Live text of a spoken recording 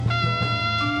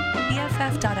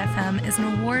BFF.FM is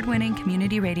an award-winning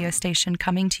community radio station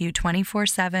coming to you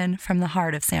 24/7 from the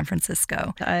heart of San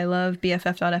Francisco. I love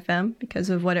BFF.FM because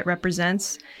of what it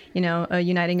represents, a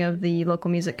uniting of the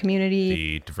local music community.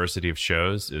 The diversity of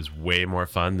shows is way more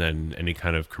fun than any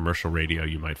kind of commercial radio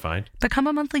you might find. Become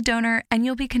a monthly donor and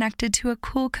you'll be connected to a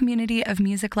cool community of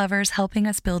music lovers helping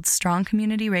us build strong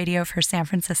community radio for San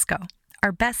Francisco.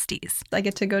 Our besties. I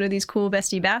get to go to these cool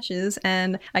bestie bashes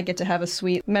and I get to have a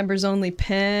sweet members only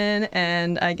pin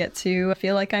and I get to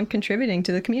feel like I'm contributing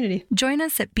to the community. Join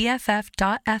us at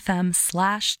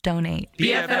bff.fm/donate.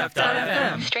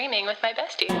 BFF.fm. Streaming with my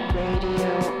bestie.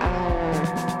 Radio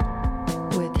Hour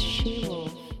with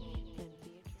She-Wolf.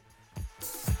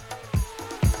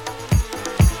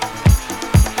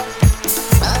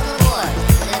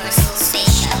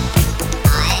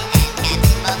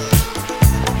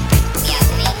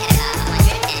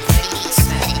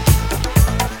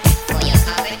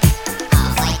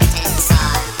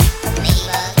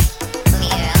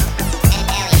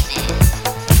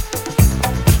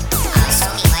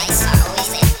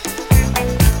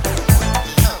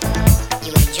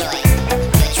 You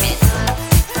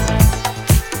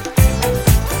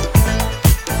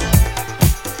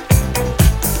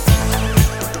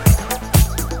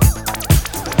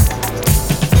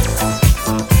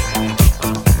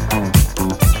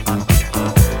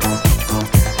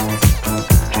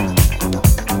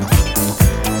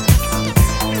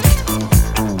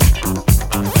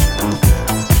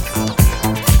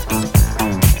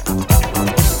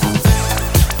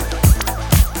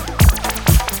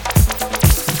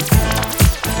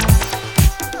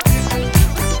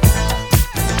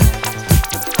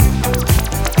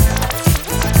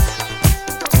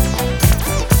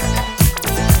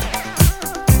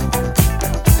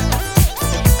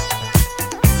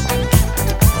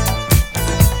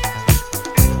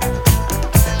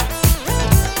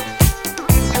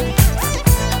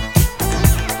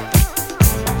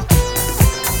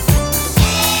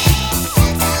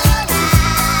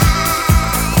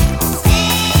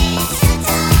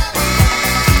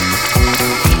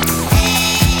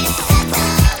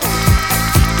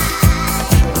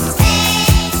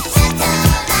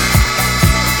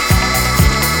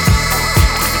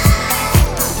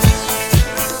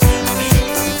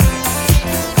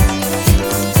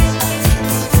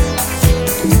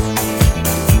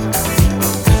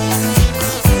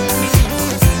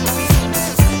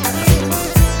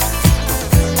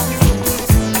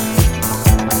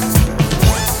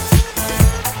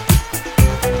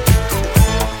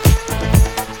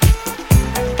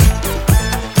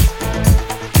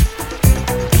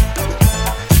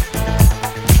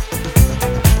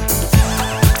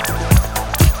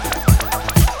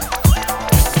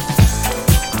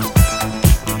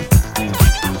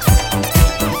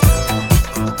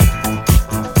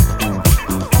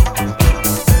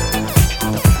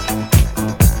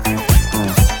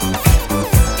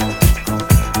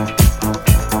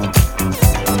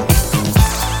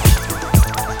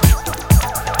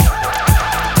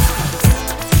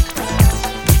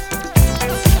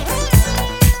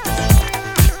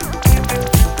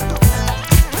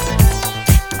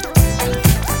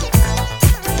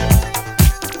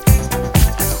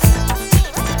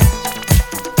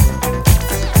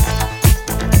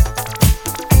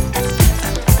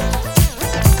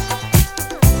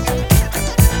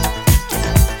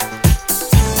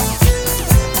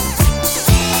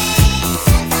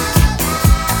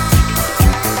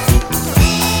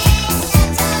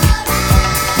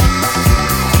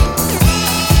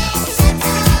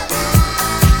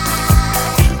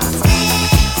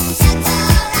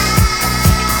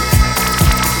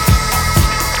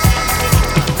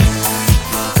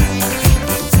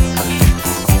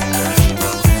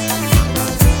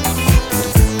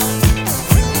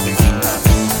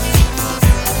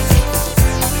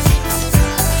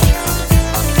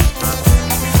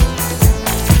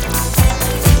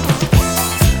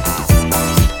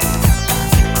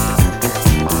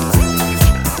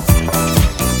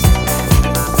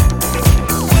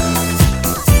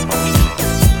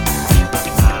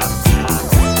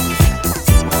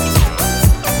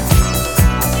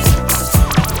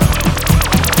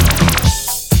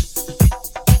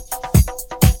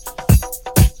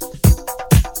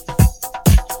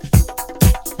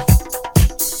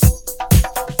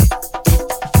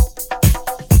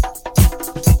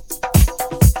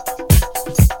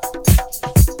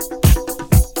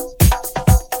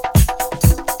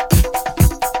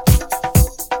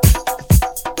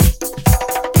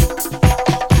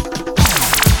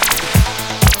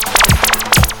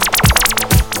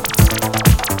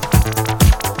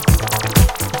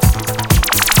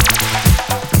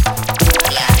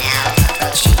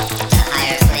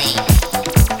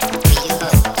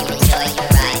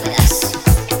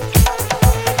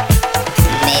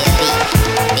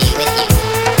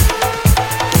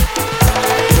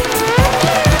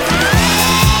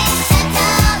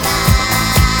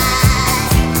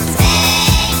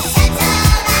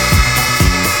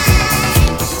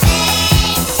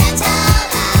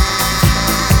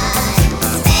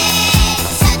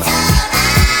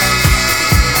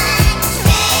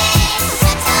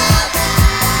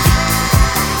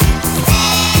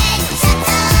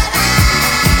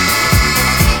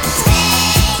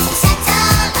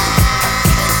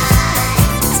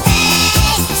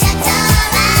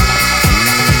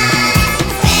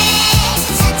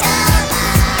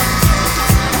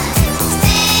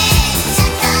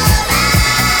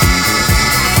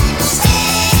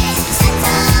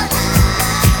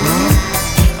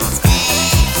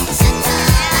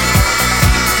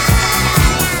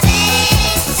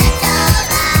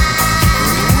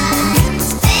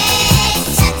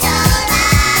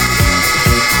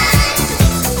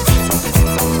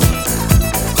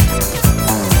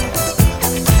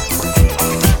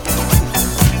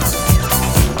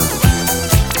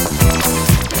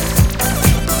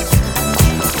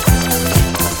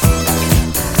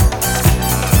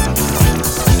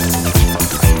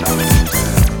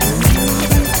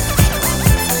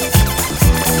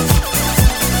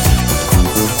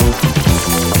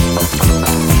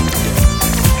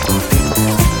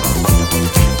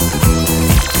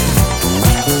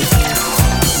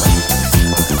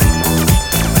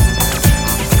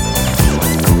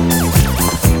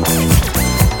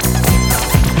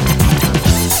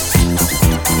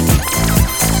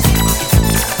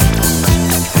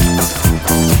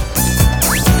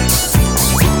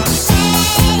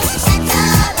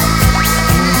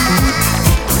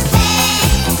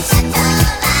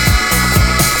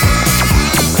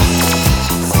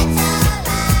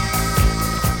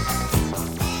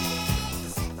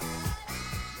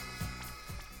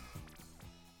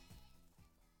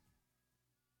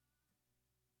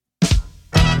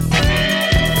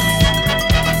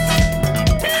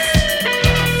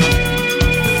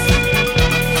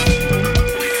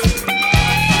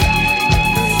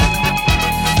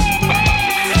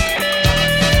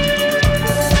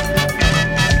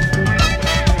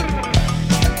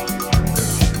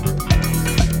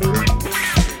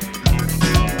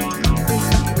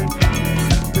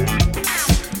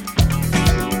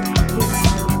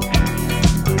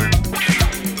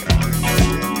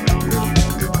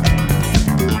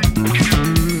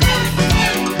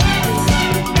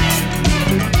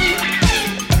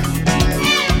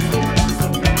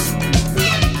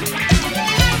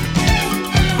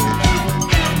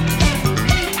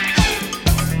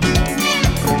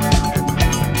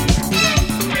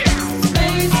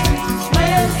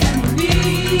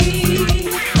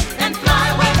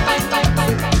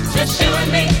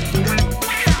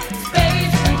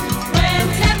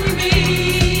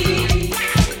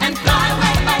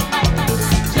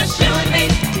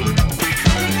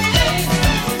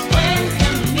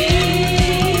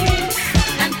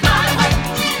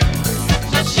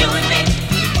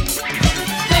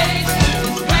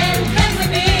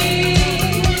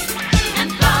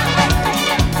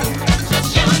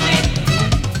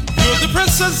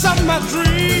princess of my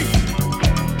dream.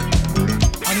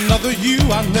 Another you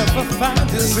I never find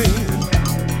to see.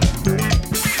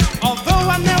 Although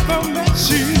I never met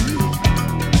you,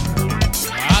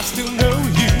 I still know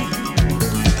you.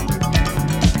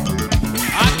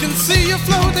 I can see you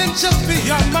floating just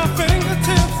beyond my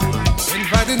fingertips,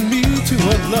 inviting me to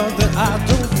a love that I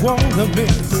don't wanna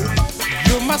miss.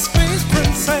 You're my space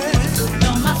princess.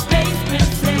 You're my space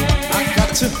princess. I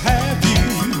got to have you.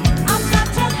 I've got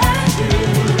to have you.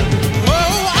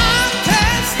 Oh, I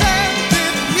can't stand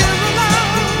it here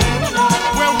alone,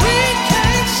 where we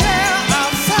can't share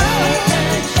our soul.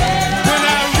 When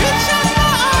I reach out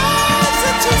my arms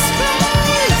into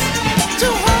space to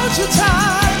hold you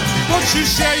tight, won't you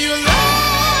share your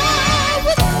love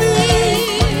with me?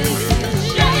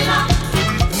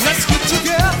 Let's get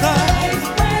together.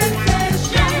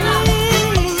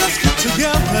 Let's get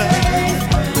together.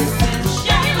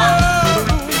 Oh,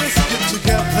 let's get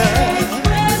together.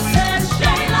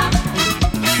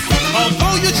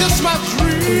 Although you're just my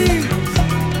dream,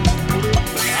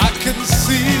 I can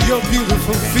see your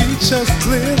beautiful features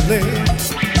clearly.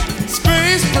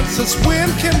 Space princess, when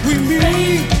can we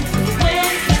meet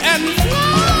and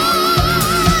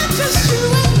fly just you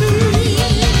and me?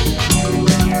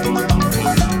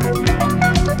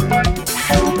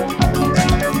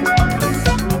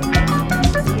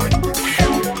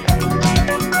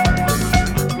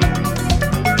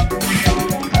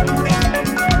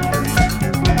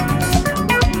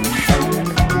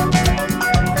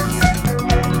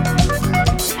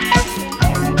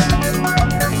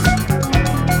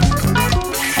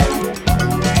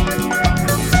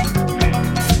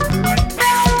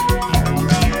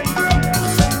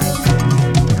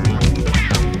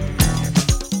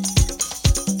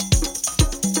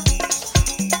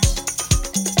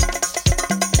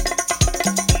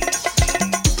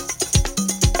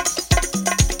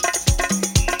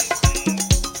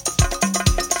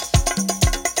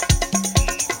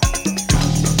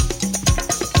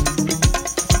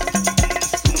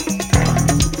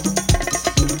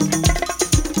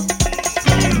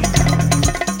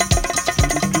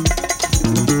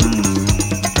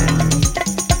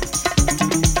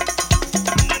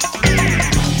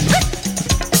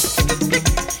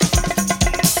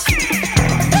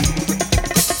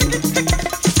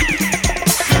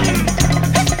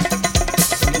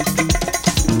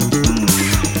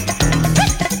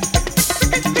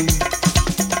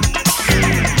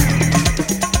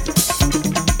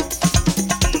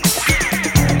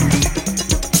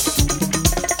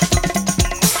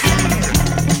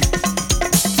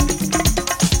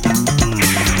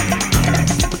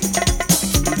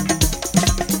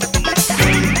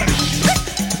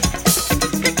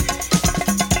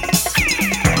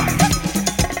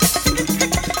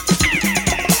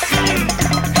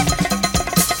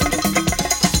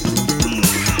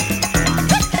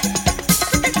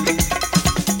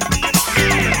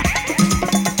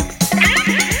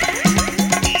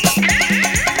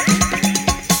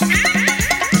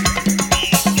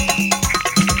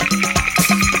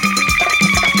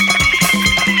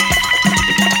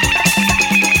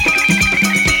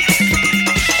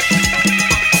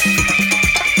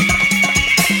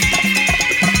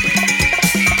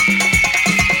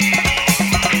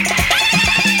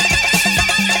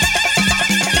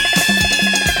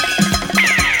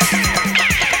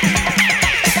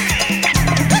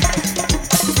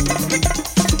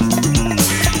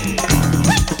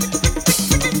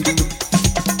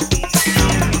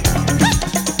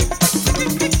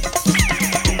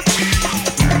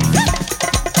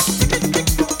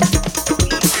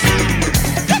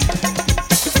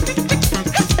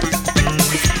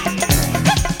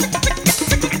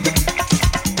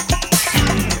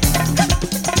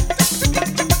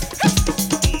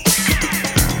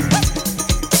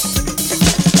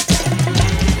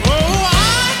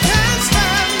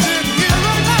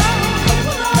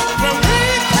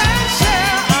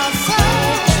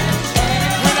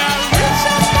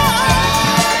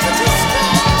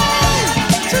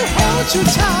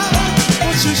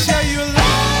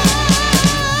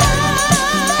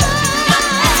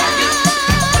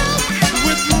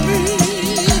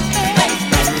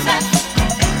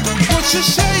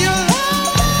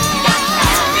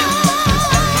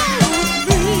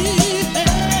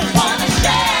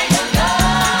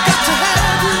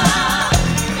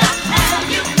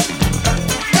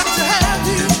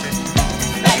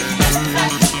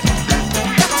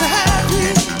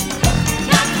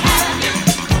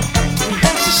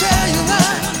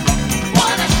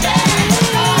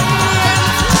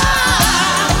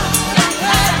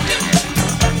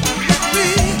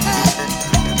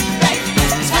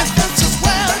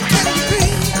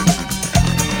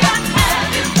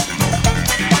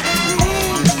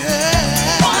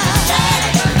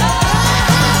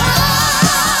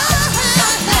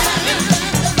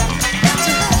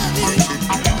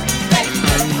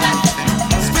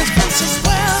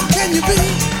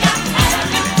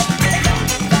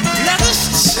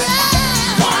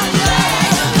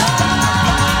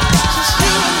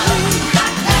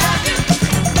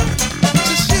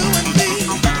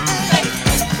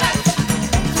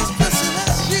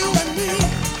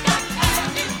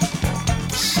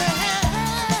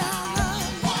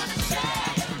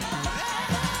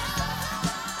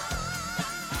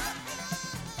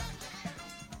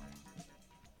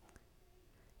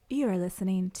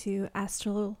 to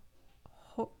Astral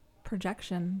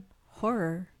Projection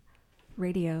Horror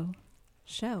Radio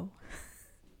Show.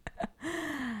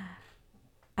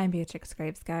 I'm Beatrix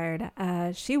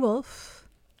Gravesguard. She-Wolf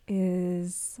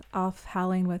is off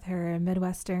howling with her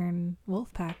Midwestern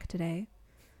wolf pack today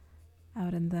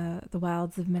out in the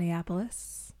wilds of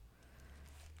Minneapolis.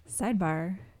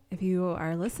 Sidebar, if you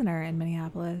are a listener in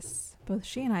Minneapolis, both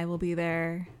she and I will be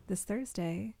there this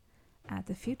Thursday at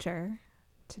the Future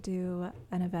to do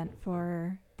an event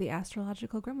for the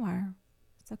Astrological Grimoire.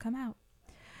 So come out.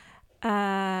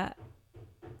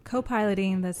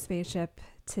 Co-piloting the spaceship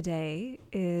today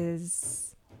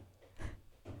is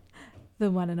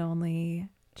the one and only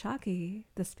Chaki,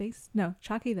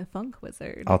 Chaki the Funk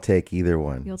Wizard. I'll take either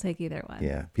one. You'll take either one.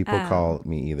 Yeah, people call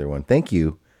me either one. Thank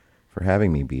you for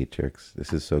having me, Beatrix.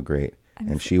 This is so great.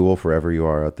 And She-Wolf, wherever you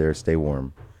are out there, stay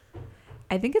warm.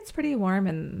 I think it's pretty warm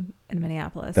in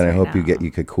Minneapolis. Then I hope now.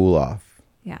 you could cool off.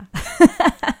 Yeah.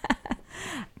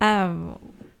 I'm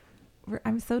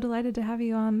so delighted to have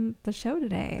you on the show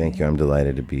today. Thank you. I'm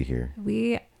delighted to be here.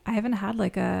 I haven't had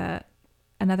like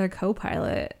another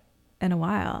co-pilot in a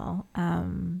while.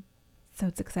 So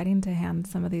it's exciting to hand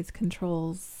some of these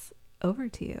controls over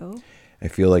to you. I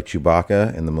feel like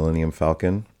Chewbacca in the Millennium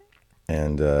Falcon.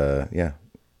 And yeah.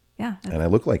 And I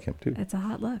look like him too. It's a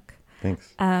hot look.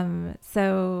 Thanks.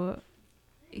 So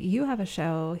you have a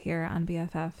show here on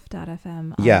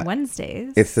BFF.fm on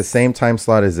Wednesdays. It's the same time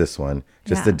slot as this one,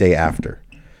 just the day after.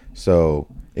 So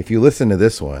if you listen to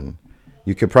this one,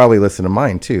 you could probably listen to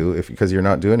mine too, because you're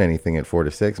not doing anything at 4 to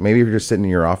 6. Maybe if you're just sitting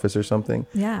in your office or something.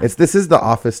 Yeah. This is the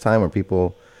office time where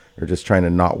people are just trying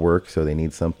to not work, so they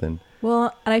need something.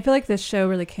 Well, and I feel like this show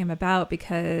really came about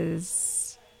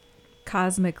because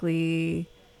cosmically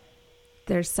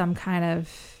there's some kind of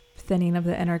thinning of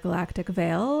the intergalactic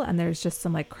veil, and there's just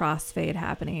some like crossfade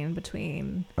happening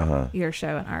between your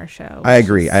show and our show. I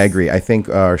agree. I think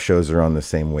our shows are on the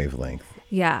same wavelength.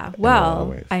 Yeah.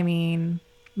 Well, I mean,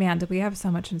 man, did we have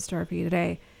so much in store for you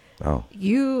today? Oh. Do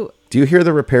you hear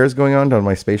the repairs going on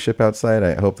my spaceship outside?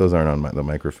 I hope those aren't on the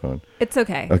microphone. It's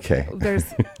okay. Okay. There's,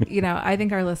 I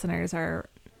think our listeners are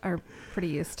pretty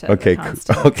used to okay, the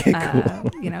constant, cool.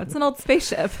 It's an old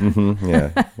spaceship. Mm-hmm,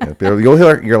 yeah.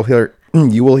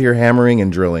 You will hear hammering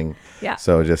and drilling. Yeah.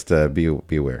 So just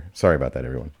be aware. Sorry about that,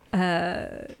 everyone.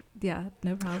 Yeah,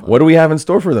 no problem. What do we have in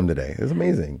store for them today? It's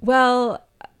amazing. Well,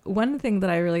 one thing that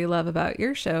I really love about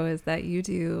your show is that you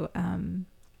do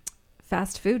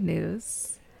fast food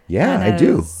news. Yeah, and I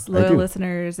do. Loyal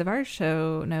listeners of our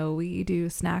show know we do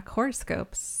snack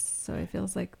horoscopes. So it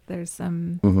feels like there's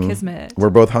some kismet. We're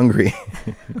both hungry.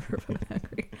 We're both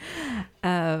hungry.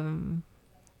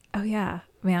 Oh yeah,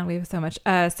 man, we have so much.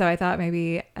 So I thought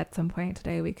maybe at some point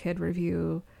today we could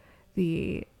review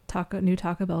the new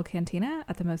Taco Bell Cantina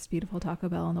at the most beautiful Taco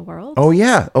Bell in the world. Oh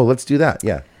yeah. Oh, let's do that.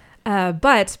 Yeah.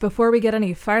 But before we get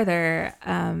any farther,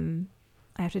 I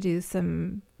have to do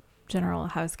some general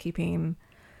housekeeping.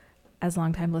 As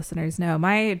longtime listeners know,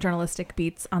 my journalistic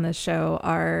beats on this show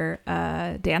are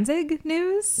Danzig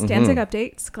news, Danzig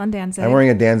updates, Glenn Danzig. I'm wearing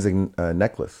a Danzig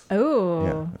necklace. Oh.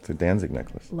 Yeah, it's a Danzig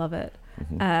necklace. Love it.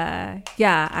 I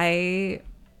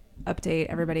update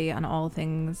everybody on all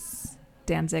things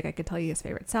Danzig. I could tell you his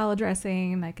favorite salad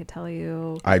dressing. I could tell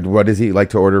you... What does he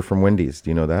like to order from Wendy's? Do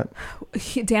you know that?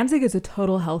 Danzig is a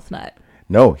total health nut.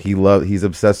 No, he's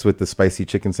obsessed with the spicy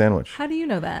chicken sandwich. How do you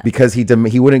know that? Because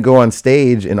he wouldn't go on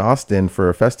stage in Austin for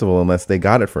a festival unless they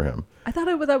got it for him. I thought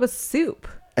that was soup.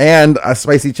 And a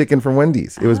spicy chicken from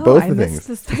Wendy's. It was both the things.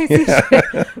 The spicy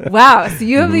chicken. Wow, so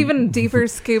you have even deeper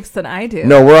scoops than I do.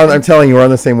 No, I'm telling you, we're on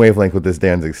the same wavelength with this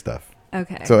Danzig stuff.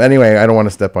 Okay. So anyway, I don't want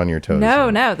to step on your toes.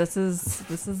 No, this is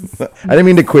I didn't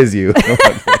mean to quiz you.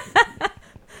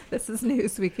 This is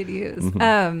news we could use.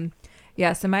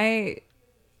 So my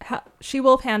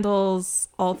She-Wolf handles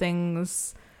all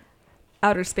things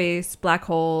outer space, black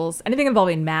holes, anything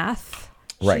involving math.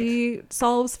 Right. She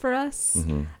solves for us.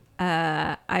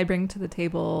 I bring to the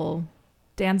table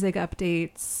Danzig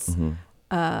updates,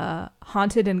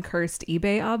 haunted and cursed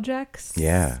eBay objects.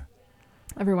 Yeah.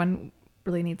 Everyone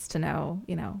really needs to know,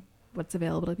 what's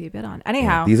available to be bid on.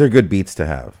 Anyhow. These are good beats to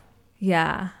have.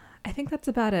 Yeah. I think that's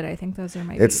about it. I think those are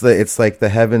my It's like the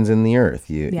heavens and the earth.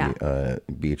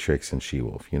 Beatrix and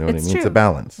She-Wolf. You know what I mean? True. It's a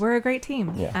balance. We're a great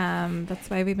team. Yeah. That's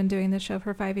why we've been doing this show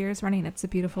for 5 years running. It's a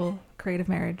beautiful creative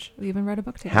marriage. We even wrote a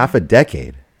book together. Half a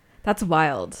decade. That's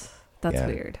wild. That's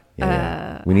weird.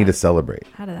 Yeah. We need to celebrate.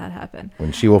 How did that happen?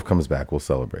 When She-Wolf comes back, we'll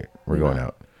celebrate. We're going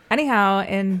out. Anyhow,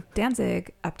 in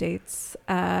Danzig updates,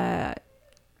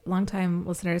 longtime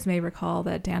listeners may recall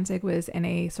that Danzig was in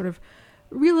a sort of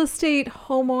real estate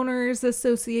homeowners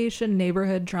association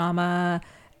neighborhood drama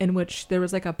in which there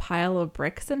was like a pile of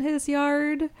bricks in his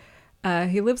yard.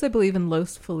 He lives, I believe, in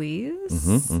Los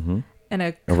Feliz.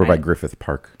 And over by Griffith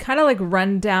Park. Kind of like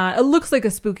run down. It looks like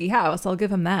a spooky house. I'll give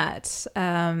him that.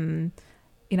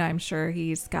 You know, I'm sure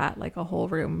he's got like a whole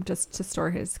room just to store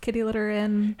his kitty litter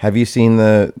in. Have you seen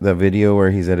the video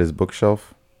where he's at his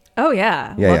bookshelf? Oh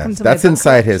yeah, yeah. That's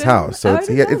inside his house, so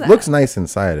it looks nice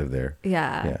inside of there.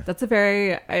 Yeah. That's a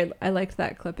very. I liked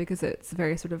that clip because it's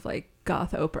very sort of like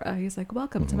goth Oprah. He's like,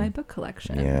 "Welcome to my book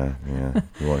collection." Yeah.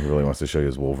 He really wants to show you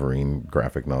his Wolverine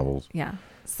graphic novels. Yeah.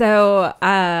 So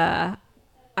I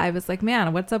was like,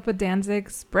 man, what's up with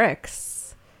Danzig's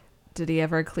bricks? Did he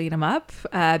ever clean them up?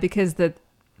 Because the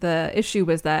issue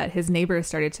was that his neighbors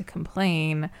started to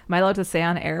complain. Am I allowed to say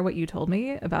on air what you told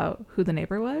me about who the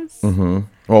neighbor was? Mm-hmm.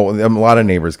 Well, a lot of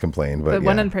neighbors complained, but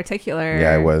one in particular.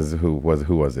 Yeah, who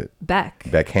was it?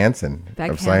 Beck Hansen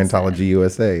of Scientology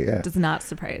USA. Yeah, does not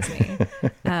surprise me.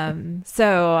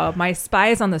 So my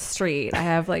spies on the street. I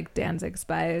have like Danzig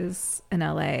spies in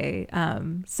LA.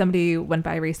 Somebody went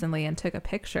by recently and took a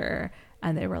picture,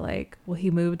 and they were like, "Well, he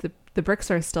moved the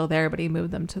bricks are still there, but he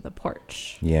moved them to the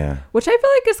porch." Yeah. Which I feel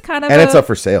like is kind of it's up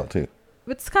for sale too.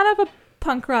 It's kind of a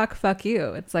punk rock fuck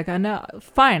you. It's like, I know,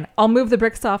 fine, I'll move the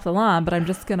bricks off the lawn, but I'm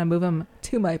just going to move them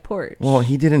to my porch. Well,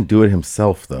 he didn't do it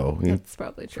himself though. That's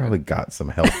probably true. Probably got some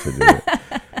help to do it.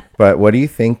 But what do you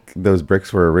think those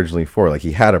bricks were originally for? Like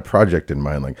he had a project in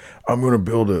mind, like I'm going to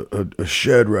build a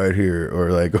shed right here,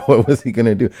 or like what was he going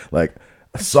to do? Like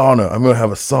a sauna. I'm going to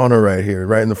have a sauna right here,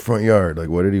 right in the front yard. Like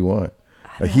what did he want?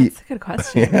 That's a good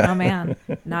question. Yeah. Oh man,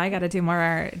 now I got to do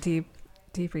more deep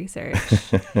research.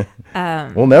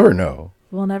 We'll never know.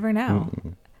 We'll never know.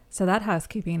 Mm-mm. So that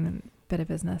housekeeping bit of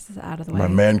business is out of the way. My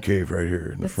man cave right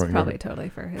here in the front yard. Probably totally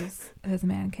for his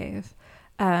man cave.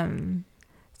 So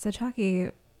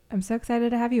Chaki, I'm so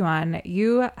excited to have you on.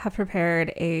 You have prepared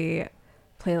a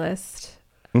playlist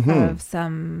of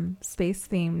some space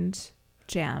themed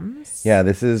jams. Yeah,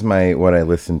 this is what I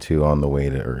listened to on the way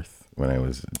to Earth. When I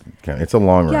was, it's a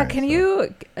long ride. Yeah, can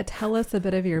you tell us a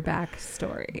bit of your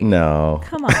backstory? No,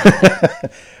 come on.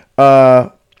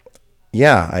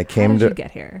 Yeah, I came to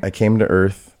get here. I came to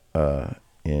Earth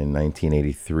in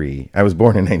 1983. I was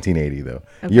born in 1980 though.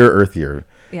 Okay. Your Earth year.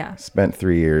 Yeah. Spent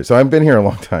 3 years, so I've been here a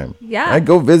long time. Yeah. I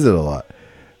go visit a lot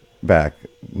back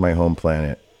my home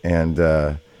planet, and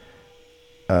I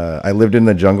lived in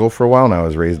the jungle for a while, and I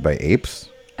was raised by apes.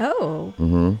 Oh.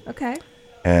 Mm-hmm. Okay.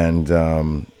 And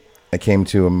I came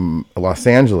to Los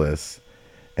Angeles,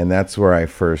 and that's where I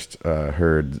first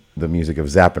heard the music of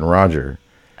Zapp and Roger.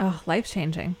 Oh,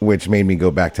 life-changing. Which made me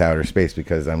go back to outer space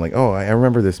because I'm like, oh, I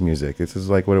remember this music. This is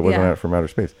like what it was from outer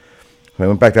space. So I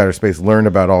went back to outer space, learned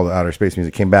about all the outer space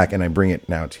music, came back, and I bring it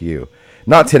now to you.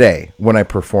 Not today, when I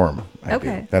perform.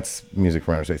 Okay. Do. That's music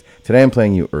from outer space. Today I'm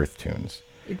playing you Earth tunes.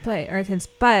 You'd play Earth tunes,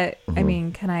 but, I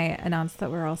mean, can I announce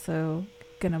that we're also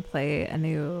going to play a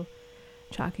new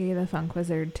Chaki the Funk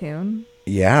Wizard tune?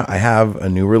 Yeah, I have a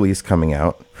new release coming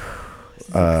out.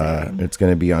 It's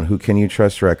going to be on Who Can You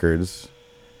Trust Records.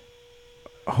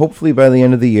 Hopefully by the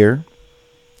end of the year.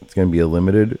 It's going to be a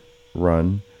limited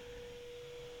run.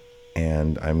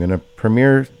 And I'm going to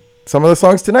premiere some of the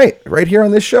songs tonight, right here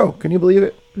on this show. Can you believe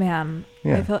it? Man,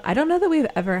 yeah. I don't know that we've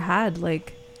ever had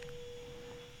like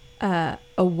a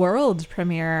world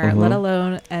premiere, let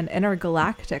alone an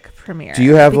intergalactic premiere. Do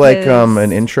you have like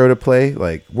an intro to play,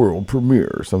 like world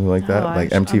premiere or something like that, like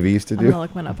MTV used to do? I'm gonna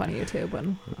look one up on YouTube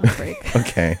on break.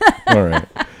 Okay, all right.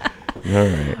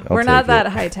 We're not that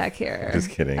high tech here.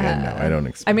 Just kidding. I don't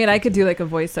expect. I mean, I could do like a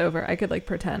voiceover. I could like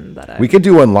pretend that we could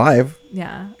do one live.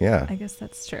 Yeah. I guess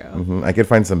that's true. Mm-hmm. I could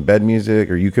find some bed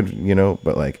music, or you could,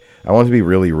 but like I want it to be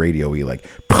really radio-y, like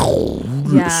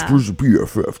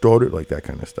BFF daughter, like that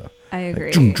kind of stuff. I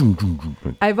agree.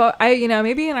 Like,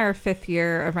 maybe in our 5th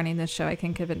year of running this show, I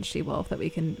can convince She-Wolf that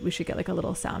we should get like a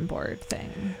little soundboard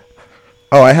thing.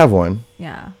 Oh, I have one.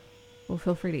 Yeah. Well,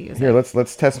 feel free to use it. Here,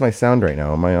 let's test my sound right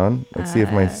now. Am I on? Let's see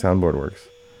if my soundboard works.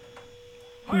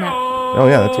 No. Oh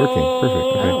yeah, that's working.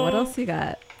 Perfect. Okay. Oh, what else you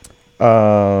got?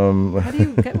 How do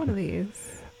you get one of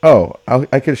these? Oh,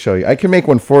 I could show you. I can make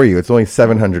one for you. It's only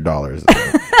 $700.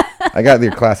 I got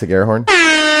your classic air horn.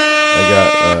 I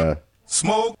got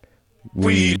smoke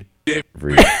weed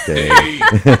every day.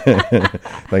 I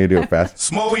can do it fast.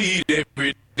 Smoke weed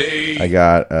every day. I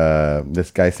got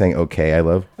this guy saying "Okay, I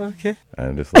love." Okay.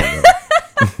 I just love that.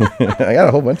 I got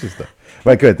a whole bunch of stuff.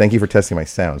 But good. Thank you for testing my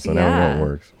sound. So now we know it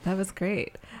works. That was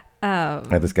great. I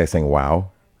have this guy saying "Wow."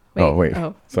 Wait.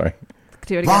 Sorry.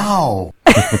 Do it again. Wow.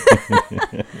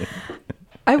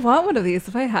 I want one of these.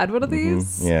 If I had one of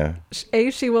these, Yeah.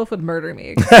 She Wolf would murder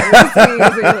me. 'Cause I would be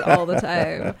using it all the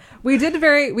time. We did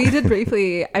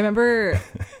briefly. I remember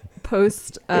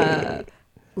post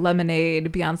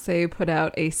Lemonade, Beyonce put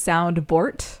out a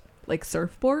soundboard, like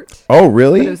surfboard. Oh,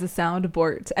 really? But it was a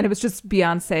soundboard, and it was just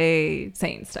Beyonce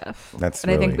saying stuff. I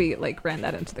think we like ran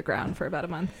that into the ground for about a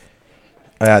month.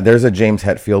 There's a James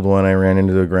Hetfield one I ran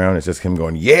into the ground. It's just him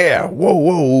going, yeah,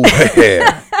 whoa,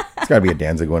 yeah. It's got to be a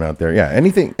Danzig one out there. Yeah,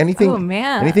 anything. Oh,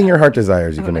 man. Anything your heart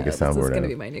desires, you can make a This is soundboard going out to of.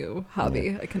 be my new hobby.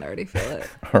 Yeah. I can already feel it.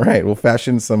 All right, we'll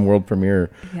fashion some world premiere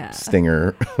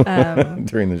stinger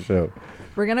during the show.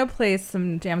 We're going to play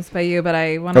some jams by you, but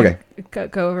I want to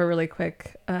go over really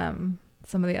quick some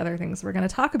of the other things we're going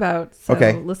to talk about so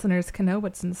listeners can know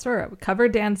what's in store. We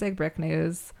covered Danzig Brick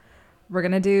News. We're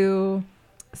going to do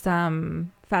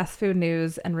some fast food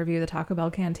news and review the Taco Bell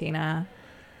Cantina.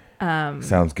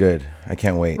 Sounds good. I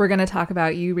can't wait. We're going to talk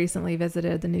about you recently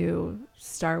visited the new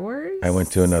Star Wars. I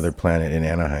went to another planet in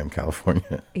Anaheim,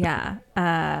 California. Yeah.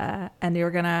 And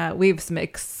we have some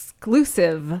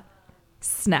exclusive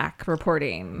snack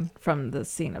reporting from the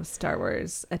scene of Star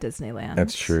Wars at Disneyland.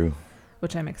 That's true.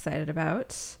 Which I'm excited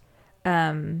about.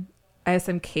 I have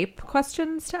some Cape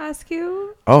questions to ask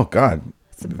you. Oh God.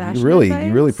 Some fashion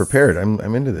you really prepared. I'm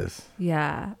into this.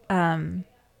 Yeah.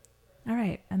 All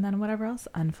right. And then whatever else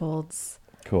unfolds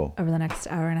over the next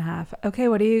hour and a half. Okay,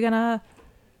 what are you gonna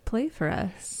play for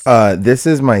us? This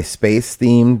is my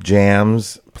space-themed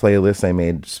jams playlist I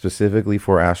made specifically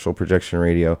for Astral Projection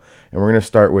Radio. And we're going to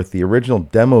start with the original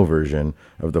demo version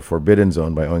of The Forbidden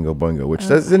Zone by Oingo Boingo, which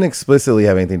doesn't explicitly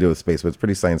have anything to do with space, but it's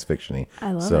pretty science fiction-y.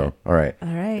 I love it. All right.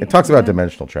 It talks about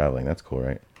dimensional traveling. That's cool,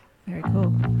 right? Very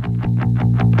cool.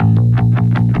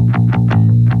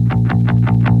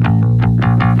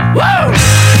 Woo!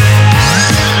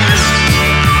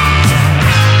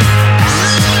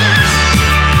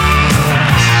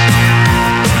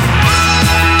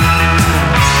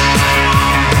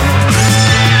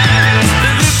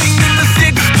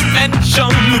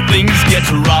 Things get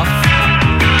rough.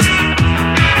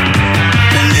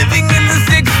 Living in the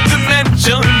sixth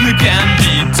dimension can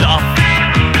be tough.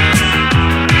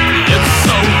 It's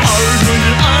so hard when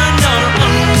you're on your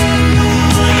own.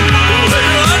 When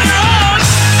you're on your own.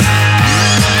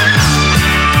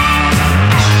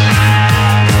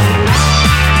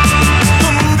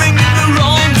 Moving in the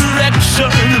wrong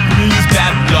direction brings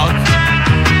bad luck.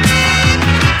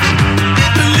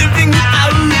 Living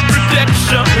without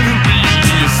protection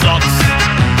sucks.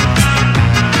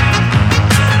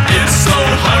 It's so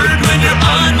hard when you're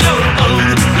on your own.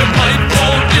 You might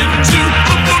fall into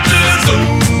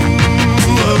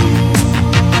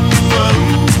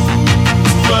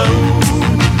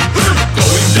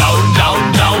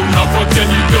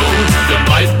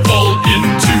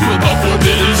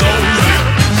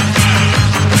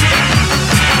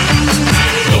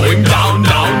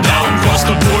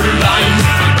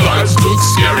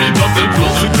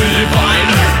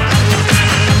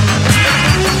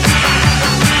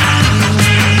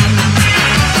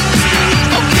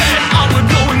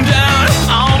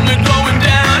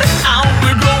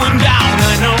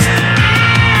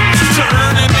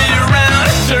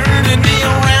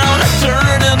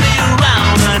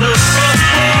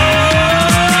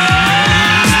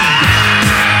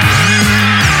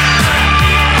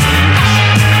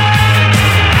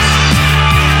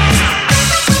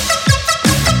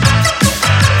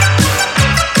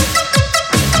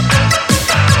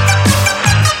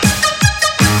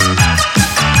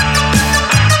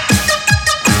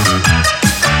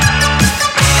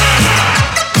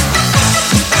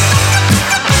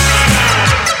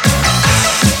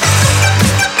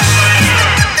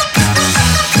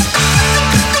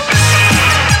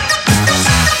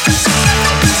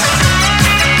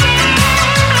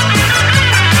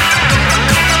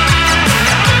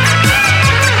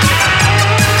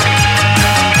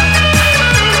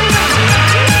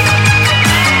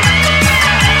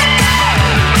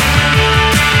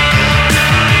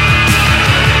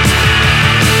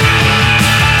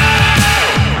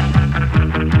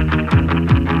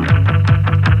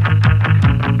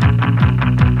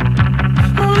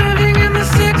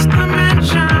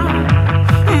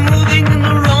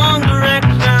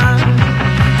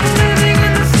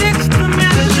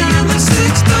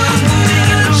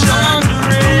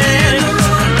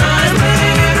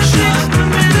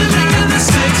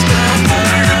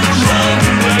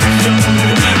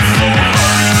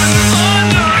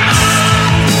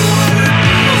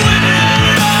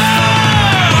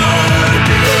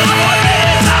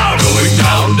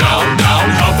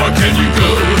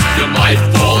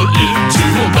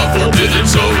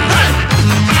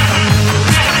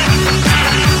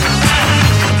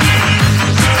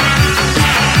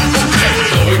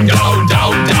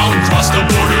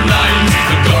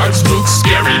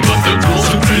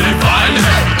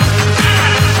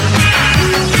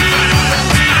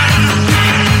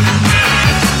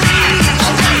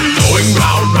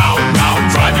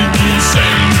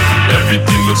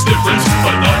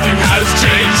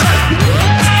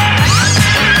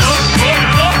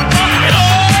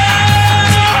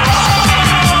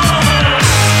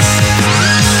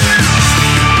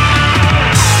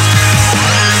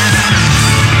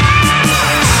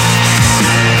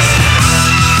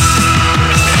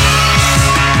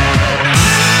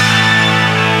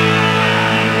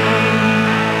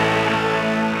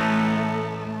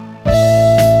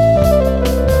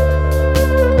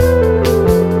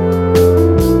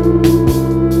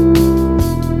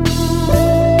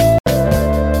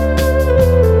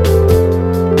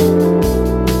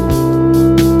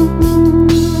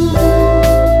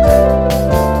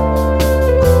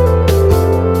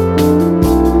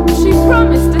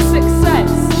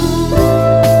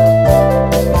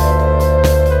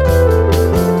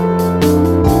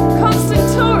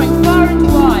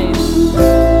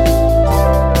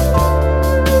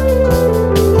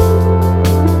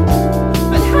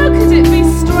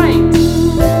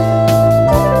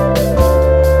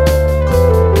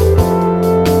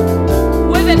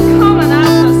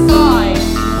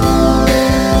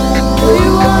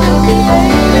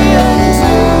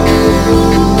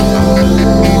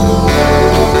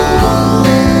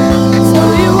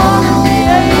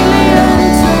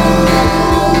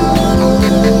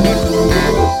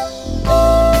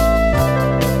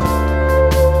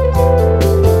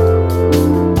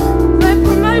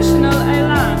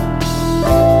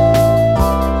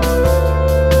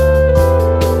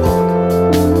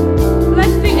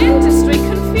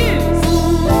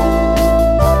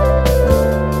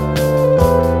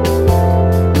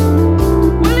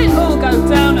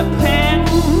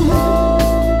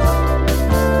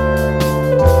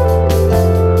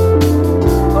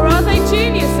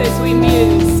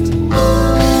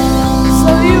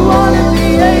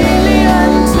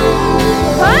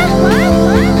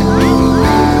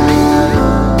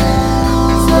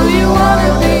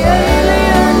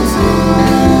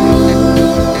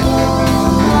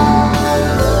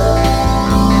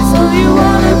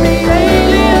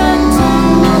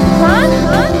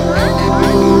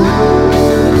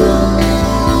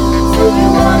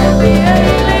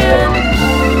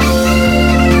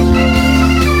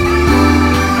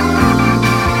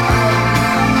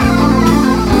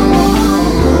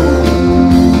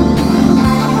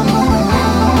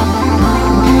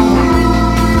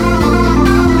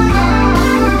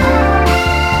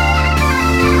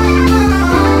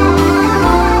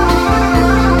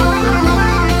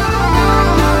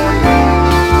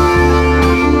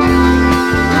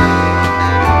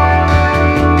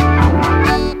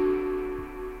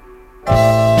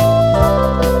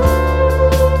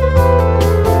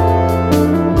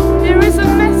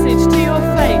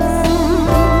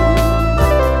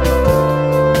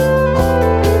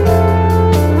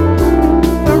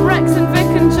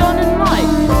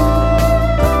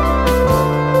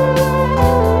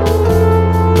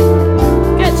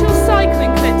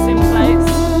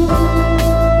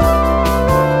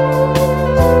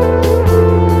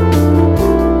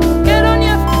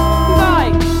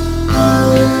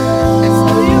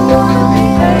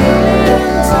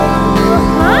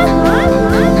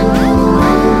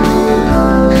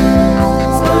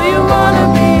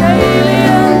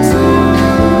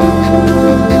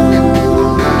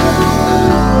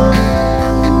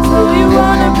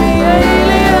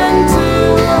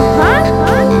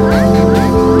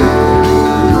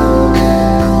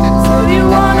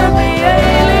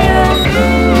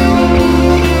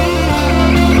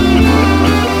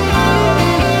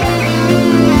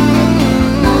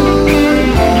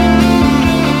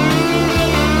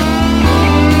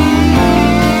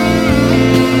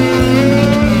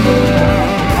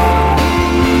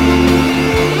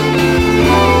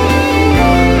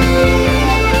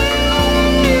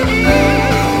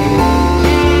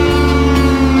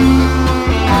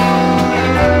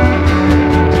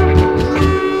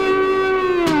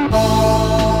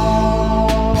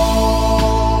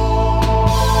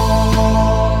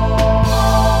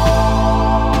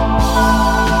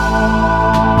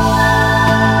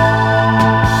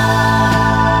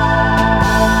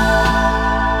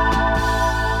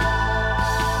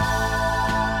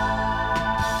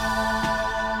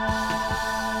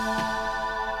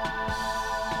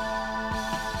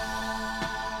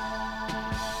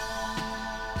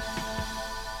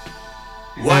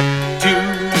What do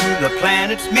the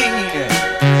planets mean?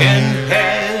 And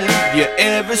have you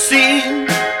ever seen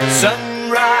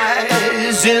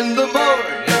sunrise in the morning?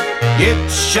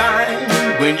 It shined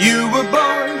when you were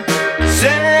born.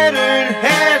 Saturn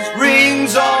has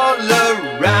rings all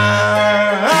around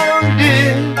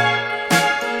it.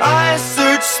 I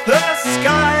searched the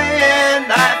sky and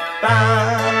I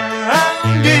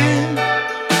found it.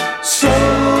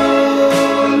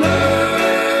 Solar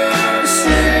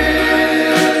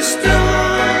system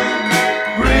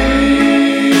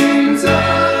brings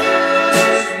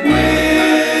us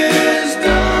wisdom.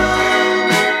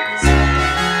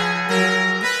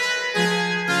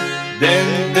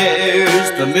 Then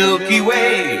there's the Milky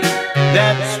Way.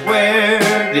 That's where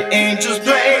the angels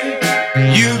play.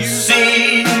 You've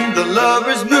seen the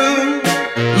lover's moon.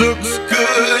 Looks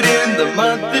good in the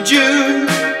month of June.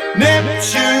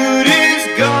 Neptune is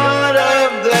god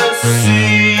of the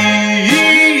sea.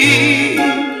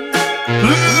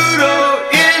 Pluto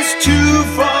is too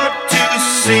far to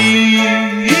see.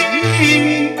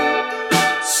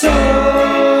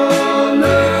 Solar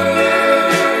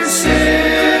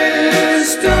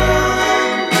system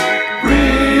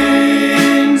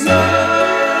brings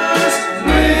us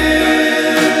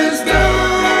wisdom.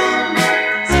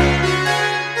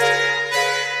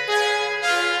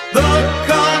 The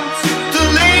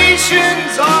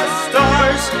constellations are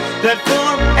stars that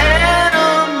form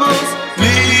animals,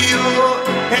 Leo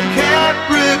and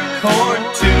Capricorn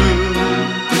too.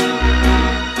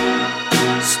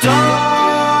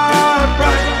 Star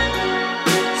bright,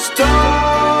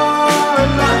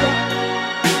 starlight,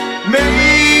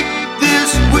 make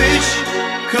this wish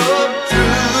come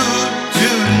true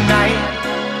tonight.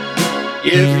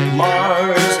 If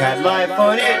Mars had life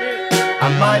on it, I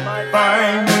might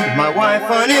find my wife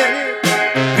on it.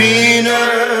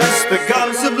 Venus, the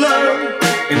goddess of love,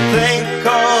 and thank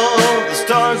all the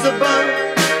stars above.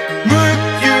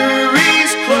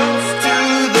 Mercury's close to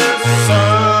the sun.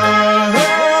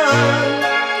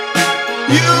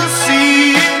 You'll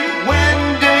see it when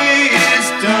day is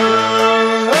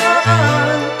done.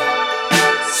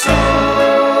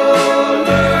 Solar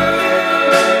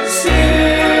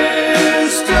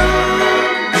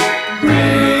system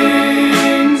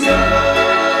brings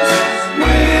us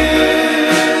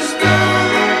wisdom.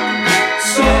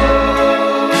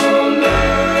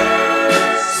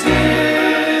 Solar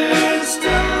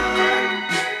system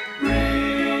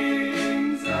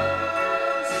brings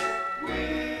us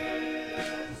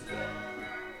wisdom.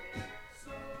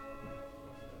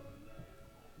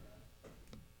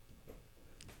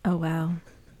 Oh wow.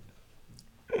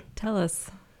 Tell us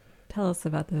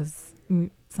about those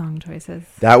song choices.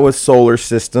 That was Solar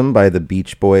System by the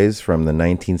Beach Boys from the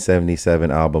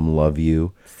 1977 album Love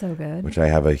You, So good. which I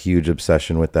have a huge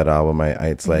obsession with that album.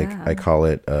 It's like, Yeah. I call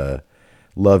it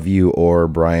Love You or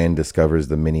Brian Discovers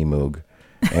the Mini Moog.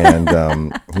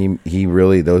 And he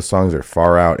really, those songs are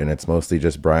far out, and it's mostly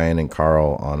just Brian and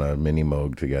Carl on a Mini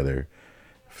Moog together.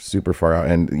 Super far out.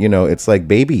 And, it's like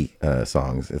baby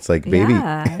songs. It's like baby.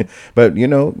 Yeah. But,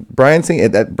 Brian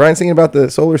singing about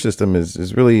the solar system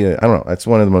is really, I don't know, it's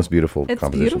one of the most beautiful It's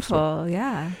compositions. beautiful,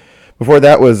 yeah. Before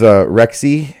that was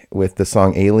Rexy with the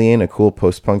song Alien, a cool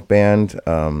post-punk band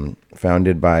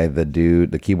founded by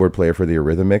the keyboard player for the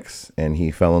Eurythmics, and he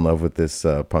fell in love with this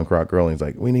punk rock girl, and he's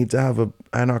like, we need to have an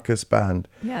anarchist band.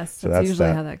 Yes, So that's that's usually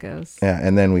that. how that goes. Yeah,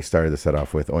 and then we started the set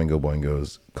off with Oingo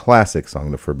Boingo's classic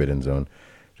song, The Forbidden Zone.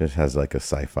 Just has like a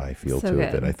sci-fi feel So to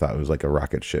it good. that I thought was like a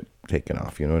rocket ship taking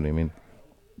off, you know what I mean?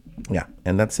 Yeah,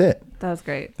 and that's it. That was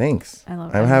great. Thanks. I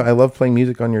love it. I love playing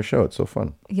music on your show. It's so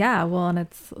fun. Yeah, well, and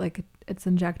it's like it's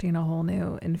injecting a whole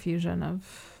new infusion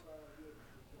of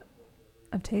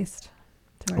taste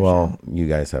to our Well, you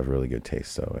guys have really good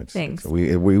taste, so Thanks.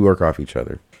 we work off each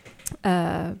other.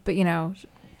 show. But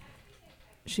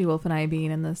She-Wolf and I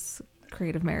being in this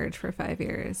creative marriage for 5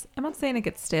 years, I'm not saying it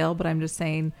gets stale, but I'm just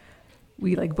saying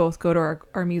we like both go to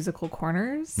our musical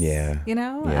corners. Yeah.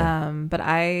 Yeah. But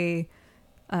I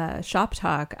Shop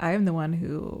Talk, I am the one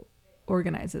who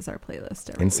organizes our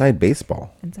playlist every Inside week.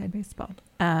 Baseball. Inside Baseball.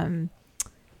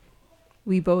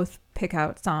 We both pick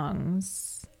out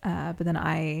songs, but then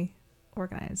I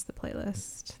organize the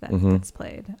playlist that gets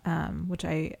played, which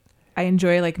I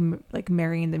enjoy, like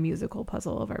marrying the musical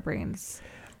puzzle of our brains.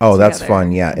 Oh, that's together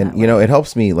fun. Yeah. in And, that way. it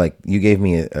helps me, like, you gave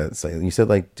me, you said,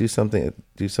 like, do something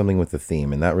with the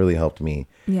theme. And that really helped me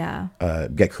Yeah.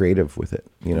 get creative with it,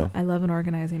 I love an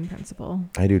organizing principle.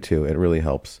 I do too. It really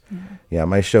helps. Yeah.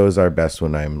 My shows are best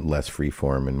when I'm less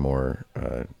freeform and more,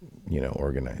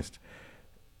 organized.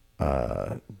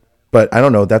 But I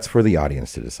don't know. That's for the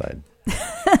audience to decide.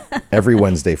 Every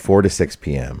Wednesday, 4 to 6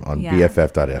 p.m. on Yeah.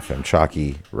 BFF.FM,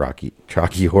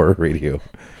 Chaki Horror Radio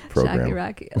program. Shocky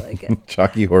Rocky, I like it.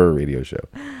 Chaki Horror Radio Show.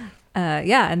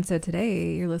 Yeah, and so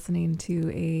today you're listening to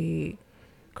a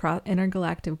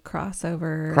intergalactic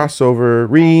crossover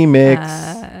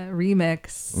Remix.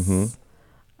 remix. Mm-hmm.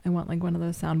 I want like one of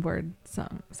those soundboard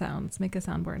sounds. Make a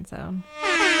soundboard sound.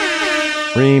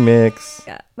 Remix.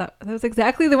 Yeah, that was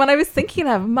exactly the one I was thinking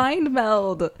of. Mind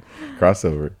meld.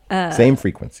 Crossover. Same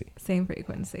frequency. Same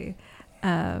frequency.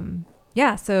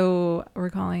 Yeah, so we're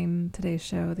calling today's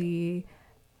show the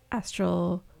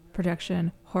Astral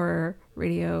Projection Horror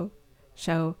Radio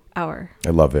Show Hour.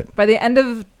 I love it. By the end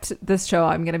of this show,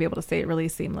 I'm going to be able to say it really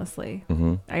seamlessly.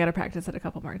 Mm-hmm. I got to practice it a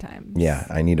couple more times. Yeah,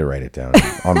 I need to write it down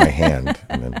on my hand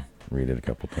and then read it a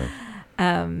couple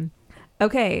times.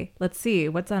 Okay, let's see.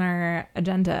 What's on our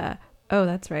agenda? Oh,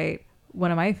 that's right. One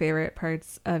of my favorite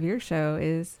parts of your show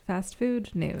is fast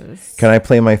food news. Can I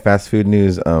play my fast food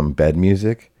news bed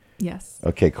music? Yes.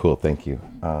 Okay, cool. Thank you.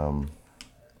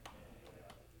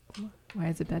 Why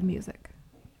is it bed music?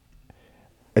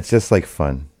 It's just like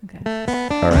fun. Okay.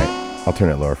 All right. I'll turn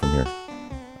it lower from here.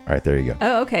 All right, there you go.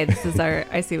 Oh, okay. This is our,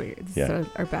 I see what you're, this Yeah. is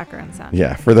our background sound.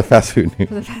 Yeah, for the fast food news.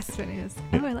 For the fast food news.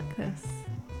 Oh, I like this.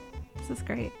 This is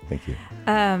great. Thank you.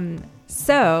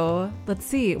 So let's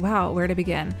see. Wow, where to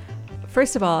begin?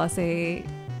 First of all, I'll say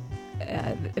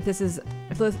if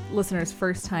listeners'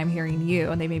 first time hearing you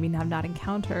and they maybe have not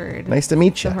encountered Nice to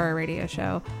meet the you. horror radio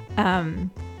show,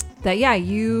 that yeah,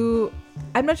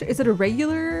 I'm not sure. Is it a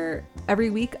regular every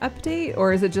week update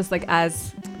or is it just like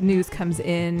as news comes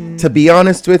in? To be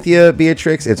honest with you,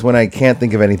 Beatrix, it's when I can't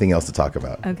think of anything else to talk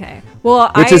about. Okay.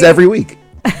 Well, Which is every week.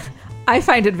 I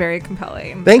find it very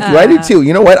compelling. Thank you. I do too.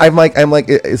 You know what? I'm like,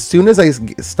 as soon as I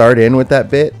start in with that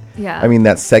bit, Yeah. I mean,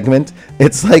 that segment,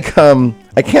 it's like,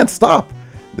 I can't stop.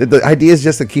 The idea is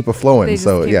just to keep it flowing. They just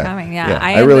So keep yeah, coming. Yeah.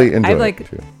 I really enjoy I've it. like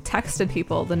too. texted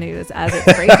people the news as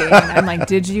it's breaking. And I'm like,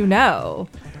 did you know?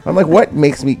 I'm like, what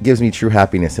gives me true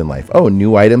happiness in life? Oh,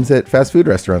 new items at fast food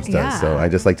restaurants does. Yeah. So I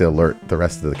just like to alert the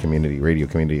rest of the community, radio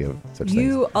community, of such things.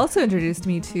 You also introduced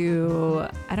me to,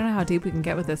 I don't know how deep we can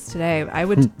get with this today. I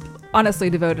would honestly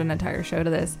devote an entire show to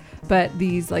this, but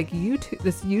these like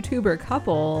this YouTuber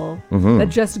couple that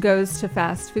just goes to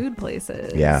fast food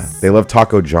places. Yeah, they love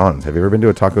Taco John's. Have you ever been to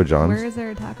a Taco John's? Where is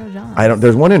there a Taco John's?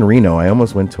 There's one in Reno. I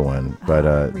almost went to one,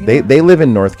 but Reno? they live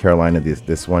in North Carolina.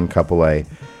 This one couple, I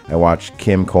watched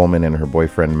Kim Coleman and her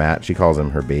boyfriend Matt. She calls him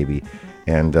her baby,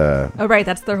 and Oh right,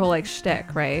 that's their whole like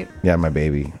shtick, right? yeah, my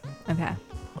baby. Okay.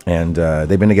 And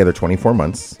they've been together 24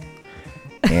 months,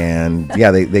 and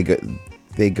yeah,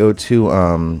 they go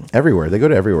to everywhere. They go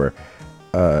to everywhere.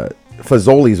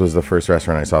 Fazoli's was the first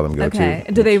restaurant I saw them go Okay.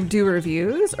 to. Do they do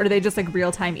reviews or do they just like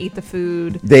real time eat the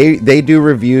food? They do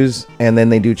reviews and then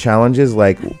they do challenges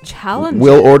like Challenges.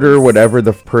 we'll order whatever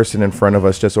the person in front of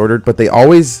us just ordered, but they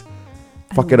always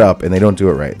fuck it up and they don't do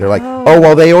it right. They're like, oh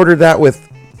well, they ordered that with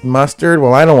mustard.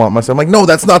 Well, I don't want mustard. I'm like, no,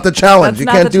 that's not the challenge. That's You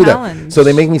not can't the do challenge. that. So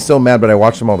they make me so mad, but I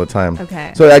watch them all the time.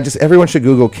 Okay. So everyone should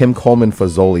Google Kim Coleman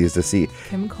Fazoli's to see.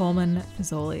 Kim Coleman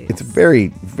Fazoli's. It's very,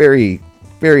 very,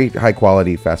 very high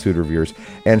quality fast food reviewers,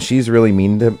 and she's really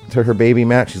mean to her baby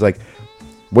Matt. She's like,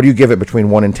 what do you give it between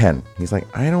 1 and 10? He's like,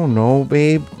 I don't know,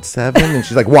 babe, 7. And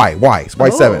she's like, why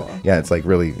 7? Yeah, it's like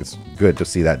really, it's good to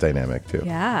see that dynamic too.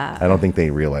 Yeah. I don't think they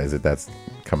realize that that's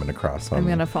coming across. I'm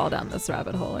gonna fall down this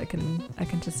rabbit hole. I can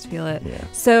just feel it. Yeah.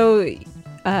 So,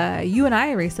 you and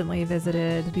I recently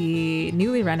visited the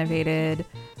newly renovated,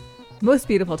 most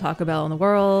beautiful Taco Bell in the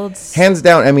world. Hands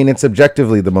down. I mean, it's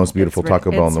objectively the most beautiful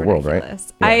Taco Bell in it's the world, right?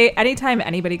 ridiculous. Yeah. Anytime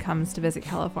anybody comes to visit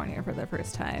California for the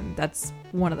first time, that's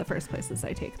one of the first places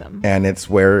I take them. And it's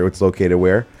located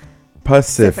where?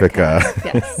 Pacifica.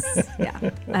 Yes.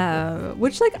 Yeah.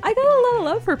 Which, like, I got a lot of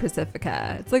love for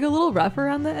Pacifica. It's like a little rough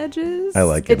around the edges. I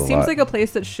like it a It seems lot. like a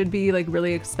place that should be like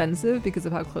really expensive because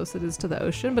of how close it is to the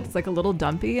ocean, but it's like a little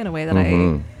dumpy in a way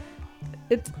that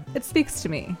it speaks to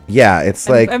me. Yeah, it's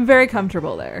like I'm very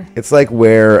comfortable there. it's like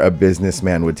where a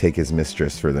businessman would take his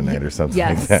mistress for the night or something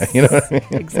Yes. like that. You know what I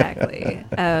mean? Exactly.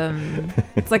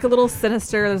 It's like a little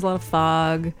sinister. There's a lot of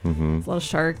fog. There's a lot of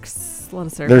sharks. A lot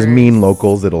of surfers. There's mean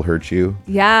locals that'll hurt you.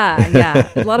 Yeah.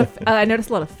 A lot of. I noticed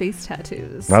a lot of face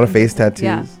tattoos. A lot of face tattoos.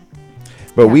 Yeah.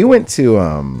 But we went to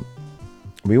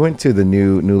the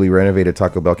newly renovated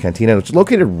Taco Bell Cantina, which is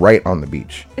located right on the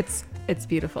beach. It's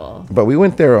beautiful. But we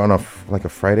went there on a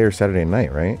Friday or Saturday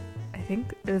night, right? I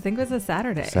think it was a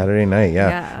Saturday. Saturday night, yeah.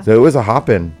 Yeah. So it was a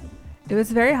hop-in. It was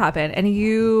very hoppin'. And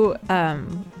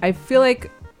I feel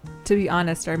like, to be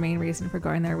honest, our main reason for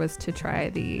going there was to try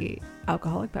the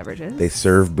alcoholic beverages. They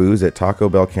serve booze at Taco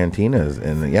Bell cantinas,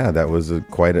 and yeah, that was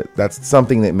that's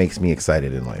something that makes me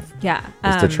excited in life. Yeah,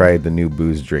 is to try the new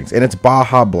booze drinks, and it's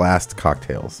Baja Blast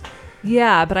cocktails.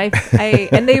 Yeah, but I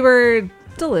and they were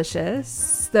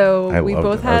delicious. Though we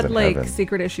both had like heaven.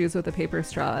 secret issues with the paper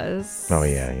straws. Oh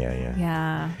yeah.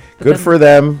 Yeah. But Good then- for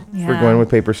them for Yeah. going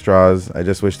with paper straws. I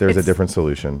just wish there was a It's- different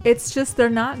solution. It's just they're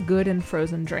not good in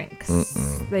frozen drinks.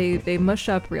 They mush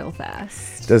up real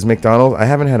fast. Does McDonald's? I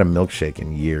haven't had a milkshake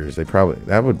in years.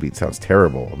 Sounds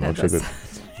terrible. A That milkshake does.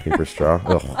 with paper straw.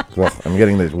 Ugh, I'm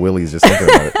getting the willies just thinking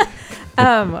about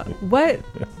it.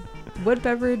 What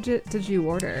beverage did you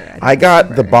order? I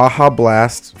got the Baja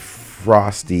Blast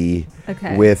Frosty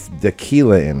Okay. with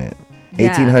tequila in it, Yeah.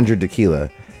 1800 tequila,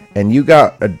 and you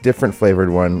got a different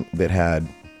flavored one that had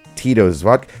Tito's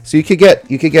vodka. So you could get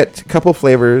a couple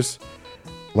flavors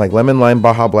like lemon lime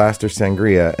Baja Blast or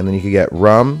sangria, and then you could get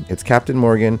rum. It's Captain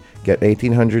Morgan. Get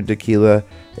 1800 tequila,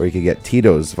 or you could get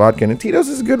Tito's vodka, and Tito's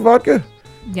is a good vodka.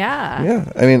 Yeah.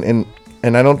 Yeah, I mean,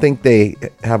 and I don't think they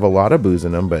have a lot of booze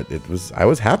in them, but I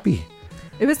was happy.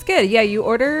 It was good. Yeah, you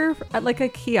order at like a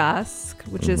kiosk,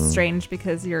 which Mm-hmm. is strange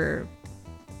because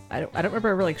I don't remember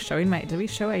ever like showing did we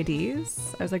show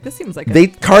IDs? I was like, this seems like They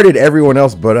carded everyone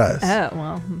else but us.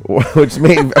 Oh, well, Which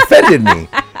offended me.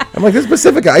 I'm like, this is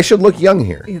Pacifica. I should look young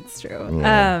here. it's true.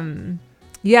 Yeah.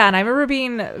 Yeah, and I remember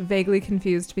being vaguely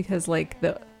confused because like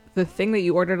the thing that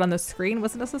you ordered on the screen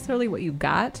wasn't necessarily what you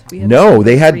got. No,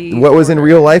 they had what was in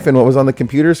real life and what was on the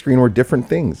computer screen were different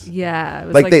things. Yeah, it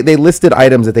was Like they listed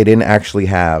items that they didn't actually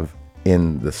have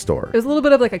in the store. It was a little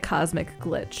bit of like a cosmic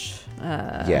glitch.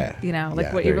 Yeah. You know, like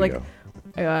Yeah, what you there were you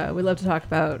like. We love to talk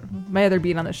about. My other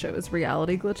beat on the show is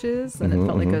reality glitches, and it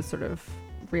felt like a sort of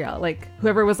like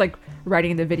whoever was like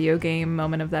writing the video game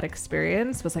moment of that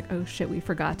experience was like, oh shit, we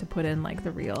forgot to put in like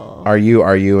the real. Are you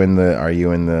in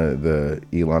the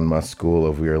Elon Musk school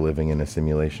of we are living in a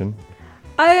simulation?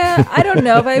 I don't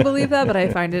know if I believe that, but I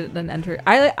find it an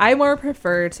I more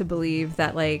prefer to believe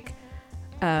that like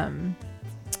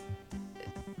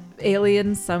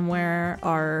aliens somewhere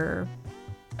are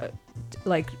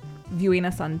like viewing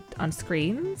us on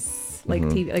screens, like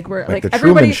TV, like we're like the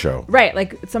everybody, Truman Show, right?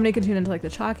 Like somebody can tune into like the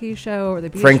Chaki show or the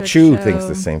Frank Beatrix Chu show. thinks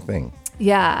the same thing.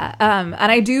 Yeah, and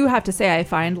I do have to say I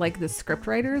find like the script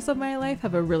writers of my life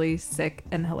have a really sick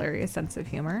and hilarious sense of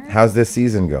humor. How's this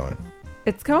season going?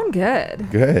 It's going good.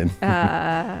 Good.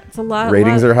 It's a lot.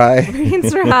 Ratings are high.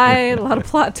 Ratings are high. A lot of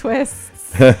plot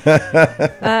twists.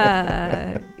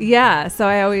 Yeah. So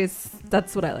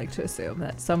that's what I like to assume,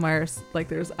 that somewhere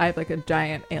like I have like a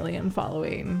giant alien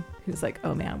following who's like,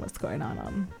 oh man, what's going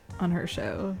on her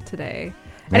show today?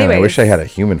 Man, Anyways, I wish I had a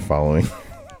human following.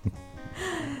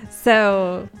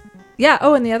 So, yeah.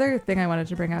 Oh, and the other thing I wanted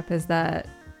to bring up is that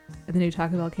in the new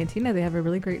Taco Bell Cantina, they have a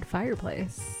really great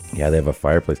fireplace. Yeah, they have a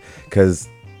fireplace. Because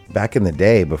back in the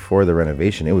day, before the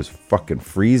renovation, it was fucking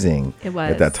freezing. It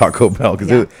was. At that Taco Bell.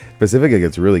 Because Yeah. Pacifica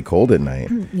gets really cold at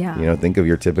night. Yeah. You know, think of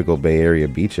your typical Bay Area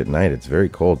beach at night. It's very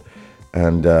cold.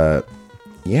 And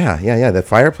yeah. The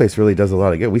fireplace really does a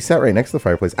lot of good. We sat right next to the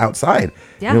fireplace outside.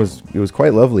 Yeah. And it was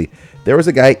quite lovely. There was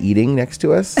a guy eating next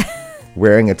to us.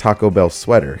 Wearing a Taco Bell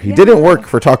sweater. He didn't work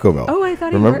for Taco Bell. Oh, I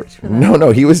thought he worked for them.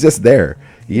 No, he was just there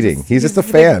eating. He's just a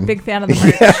fan. Big fan of the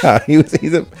merch.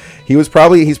 Yeah, he's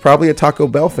probably a Taco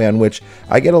Bell fan, which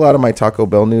I get a lot of my Taco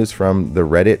Bell news from the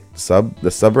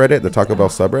subreddit, the Taco Bell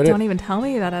subreddit. Don't even tell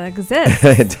me that it exists.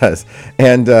 It does.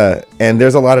 And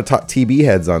there's a lot of TB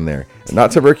heads on there.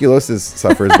 Not tuberculosis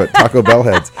sufferers, but Taco Bell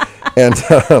heads.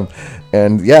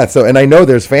 And yeah, and I know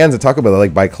there's fans of Taco Bell that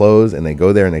like buy clothes and they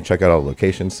go there and they check out all the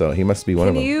locations. So he must be one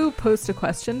of them. Can you post a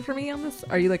question for me on this?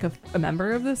 Are you like a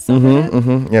member of this subreddit?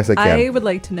 Mm-hmm. Yes, I can. I would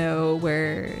like to know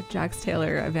where Jax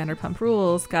Taylor of Vanderpump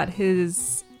Rules got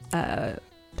his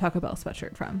Taco Bell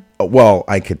sweatshirt from. Well,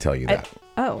 I could tell you that.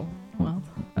 Well, okay.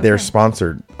 They're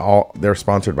sponsored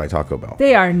by Taco Bell.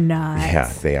 They are not.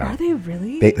 Yeah, they are. Are they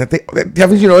really?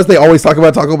 Haven't you noticed they always talk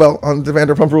about Taco Bell on the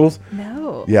Vanderpump Rules?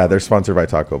 No. Yeah, they're sponsored by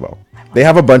Taco Bell. They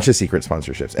have a bunch of secret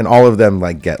sponsorships, and all of them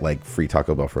like get like free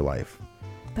Taco Bell for life.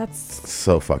 That's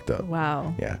so fucked up.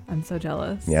 Wow. Yeah. I'm so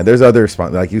jealous. Yeah, there's other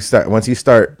once you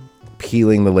start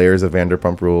peeling the layers of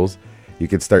Vanderpump Rules, you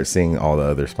could start seeing all the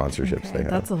other sponsorships they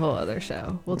have. That's a whole other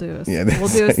show. We'll do a Yeah, we'll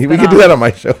do a we could do that on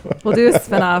my show. We'll do a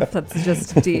spinoff that's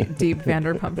just deep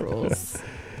Vanderpump Rules.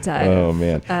 Dive. Oh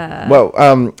man.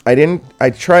 I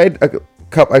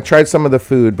tried some of the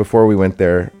food before we went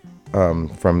there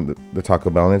from the Taco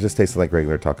Bell, and it just tasted like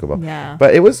regular Taco Bell. Yeah.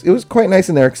 But it was quite nice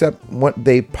in there, except what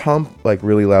they pump like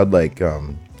really loud, like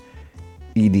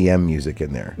EDM music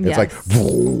in there. It's Yes. like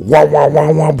wah, wah,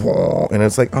 wah, wah, wah, and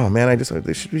it's like, oh man,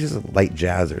 there should be just light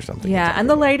jazz or something. Yeah, and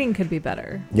the lighting could be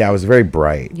better. Yeah, it was very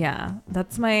bright. Yeah,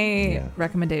 that's my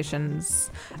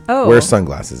recommendations. Oh, Wear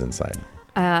sunglasses inside.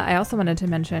 I also wanted to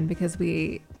mention, because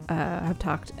we have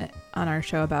talked on our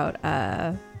show about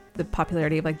the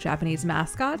popularity of like Japanese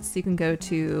mascots. You can go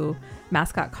to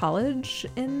mascot college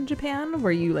in Japan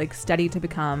where you like study to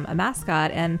become a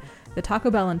mascot, and the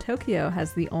Taco Bell in Tokyo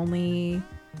has the only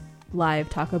live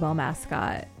Taco Bell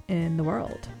mascot in the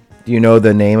world. Do you know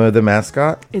the name of the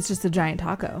mascot? It's just a giant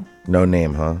taco. No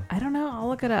name, huh? I don't know. I'll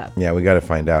look it up. Yeah, we got to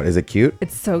find out. Is it cute?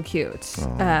 It's so cute.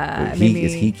 Oh. Is Maybe,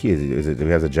 he cute? Do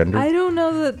he have a gender? I don't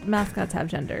know that mascots have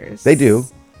genders. They do.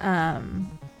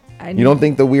 You don't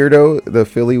think the weirdo, the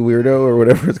Philly weirdo or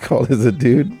whatever it's called, is a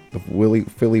dude? The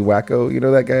Philly wacko? You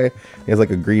know that guy? He has like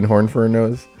a green horn for a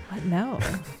nose? What? No.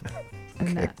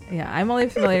 I'm only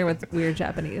familiar with weird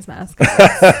Japanese mascots.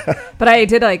 But I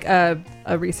did like a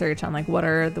research on like what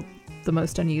are the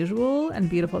most unusual and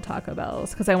beautiful Taco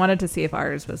Bells, because I wanted to see if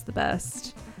ours was the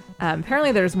best.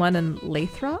 Apparently there's one in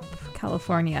Lathrop,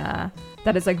 California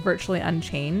that is like virtually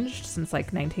unchanged since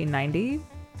like 1990.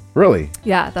 Really?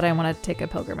 Yeah, that I want to take a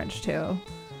pilgrimage to.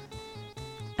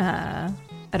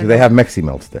 Do they have Mexi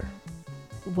Melts there?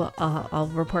 Well, I'll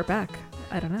report back.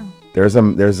 I don't know. There's a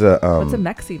What's a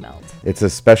Mexi Melt? It's a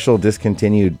special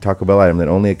discontinued Taco Bell item that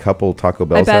only a couple Taco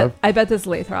Bells have. I bet this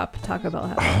Lathrop Taco Bell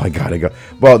has. Oh, I gotta go.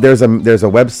 Well, there's a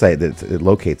website that it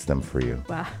locates them for you.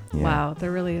 Wow. Yeah. Wow,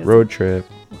 there really is road trip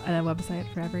and a website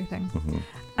for everything.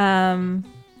 Mm-hmm.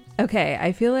 Okay,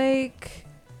 I feel like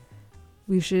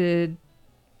we should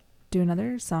do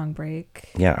another song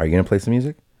break. Yeah, are you gonna play some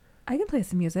music? I can play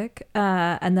some music,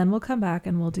 and then we'll come back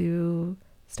and we'll do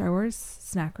Star Wars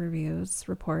snack reviews,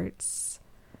 reports.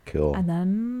 Cool. And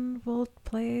then we'll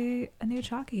play a new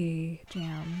Chaki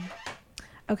jam.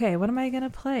 Okay, what am I gonna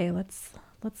play? Let's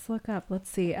look up. Let's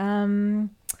see. Okay, I'm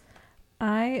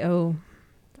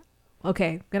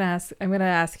gonna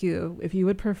ask you if you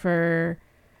would prefer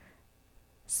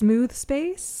Smooth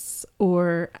Space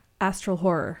or Astral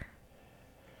Horror.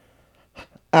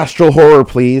 Astral Horror,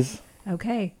 please.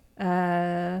 Okay.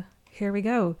 Here we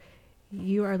go.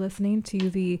 You are listening to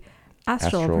the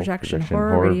Astral Projection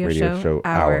Horror Radio Show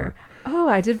Hour. Oh,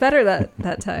 I did better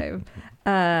that time.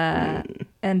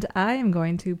 And I am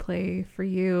going to play for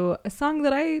you a song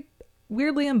that I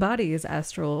weirdly embodies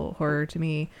Astral Horror to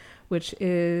me, which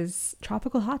is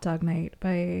Tropical Hot Dog Night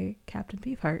by Captain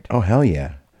Beefheart. Oh, hell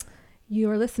yeah. You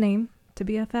are listening to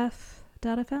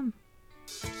BFF.FM.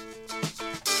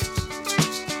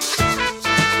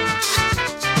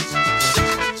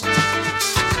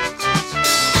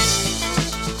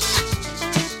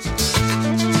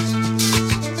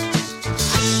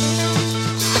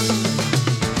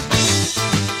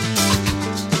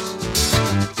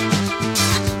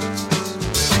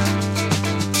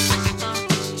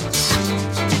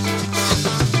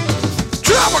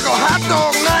 Tropical hot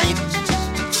dog night,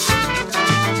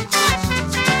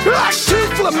 like two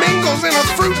flamingos in a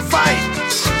fruit fight.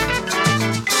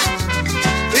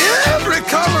 Every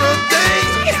color of day,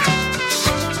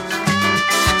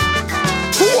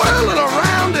 whirling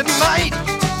around at night.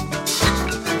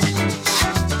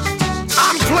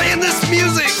 I'm playing this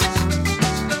music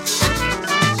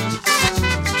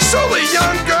so the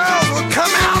young girls will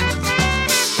come out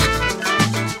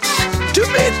to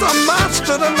meet the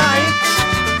monster tonight.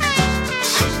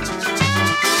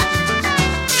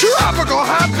 Tropical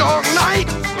hot dog night,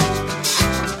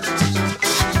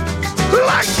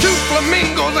 like two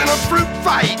flamingos in a fruit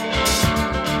fight.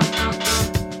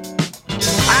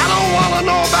 I don't wanna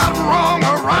know about wrong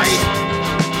or right.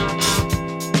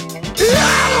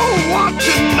 I don't want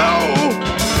to know.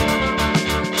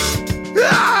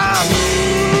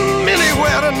 I'm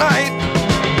anywhere tonight.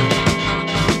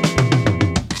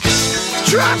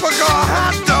 Tropical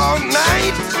hot dog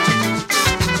night,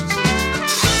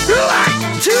 like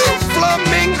two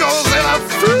flamingos in a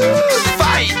fruit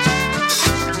fight.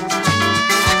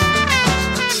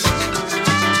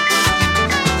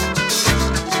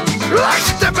 Like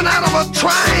stepping out of a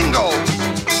triangle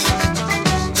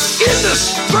in the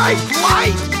striped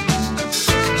light.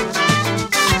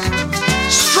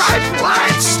 Striped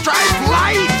light, striped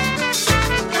light.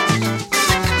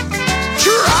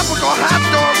 Tropical hot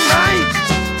dog night.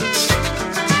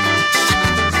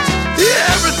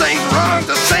 Everything's wrong at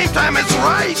the same time it's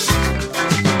right.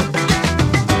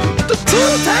 The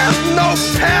truth has no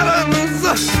patterns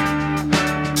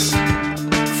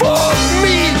for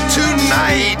me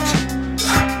tonight.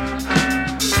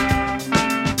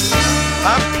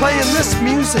 I'm playing this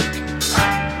music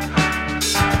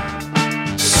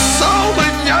so the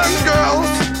young girls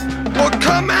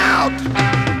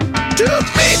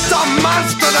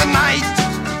monster tonight.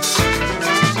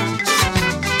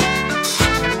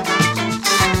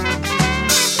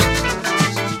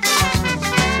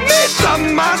 Meet the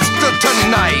monster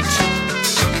tonight.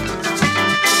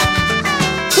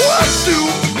 What do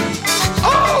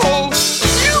all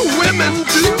you women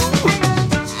do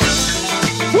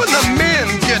when the men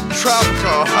get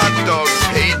tropical hot dog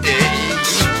payday?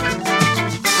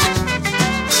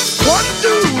 What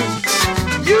do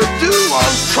you do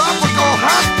on tropical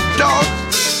hot dog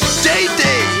day?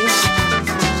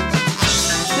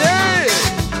 Yeah.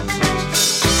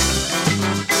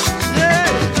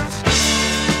 Yeah.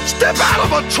 Step out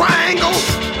of a triangle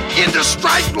into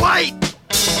striped light.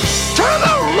 Turn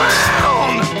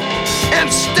around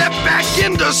and step back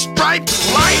into striped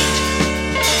light.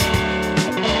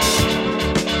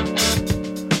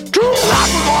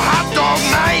 Tropical hot dog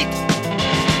night.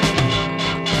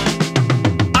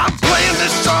 I'm playing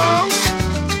this song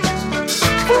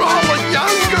for all the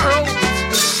young girls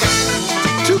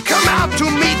to come out to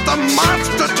meet the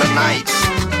monster tonight.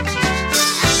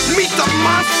 Meet the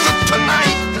monster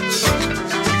tonight.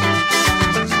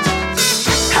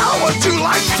 How would you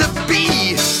like to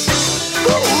be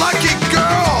the lucky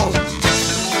girl,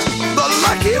 the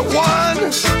lucky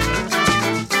one,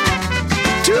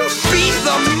 to be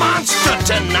the monster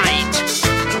tonight?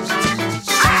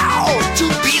 Ow! To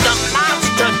be the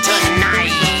monster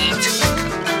tonight.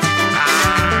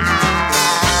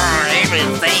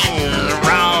 Everything's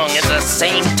wrong at the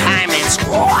same time it's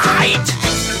right.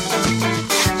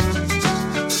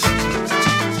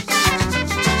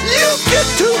 You get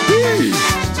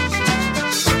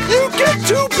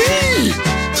to be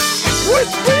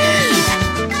with me,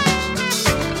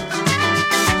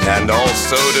 and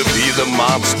also to be the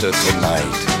monster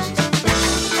tonight.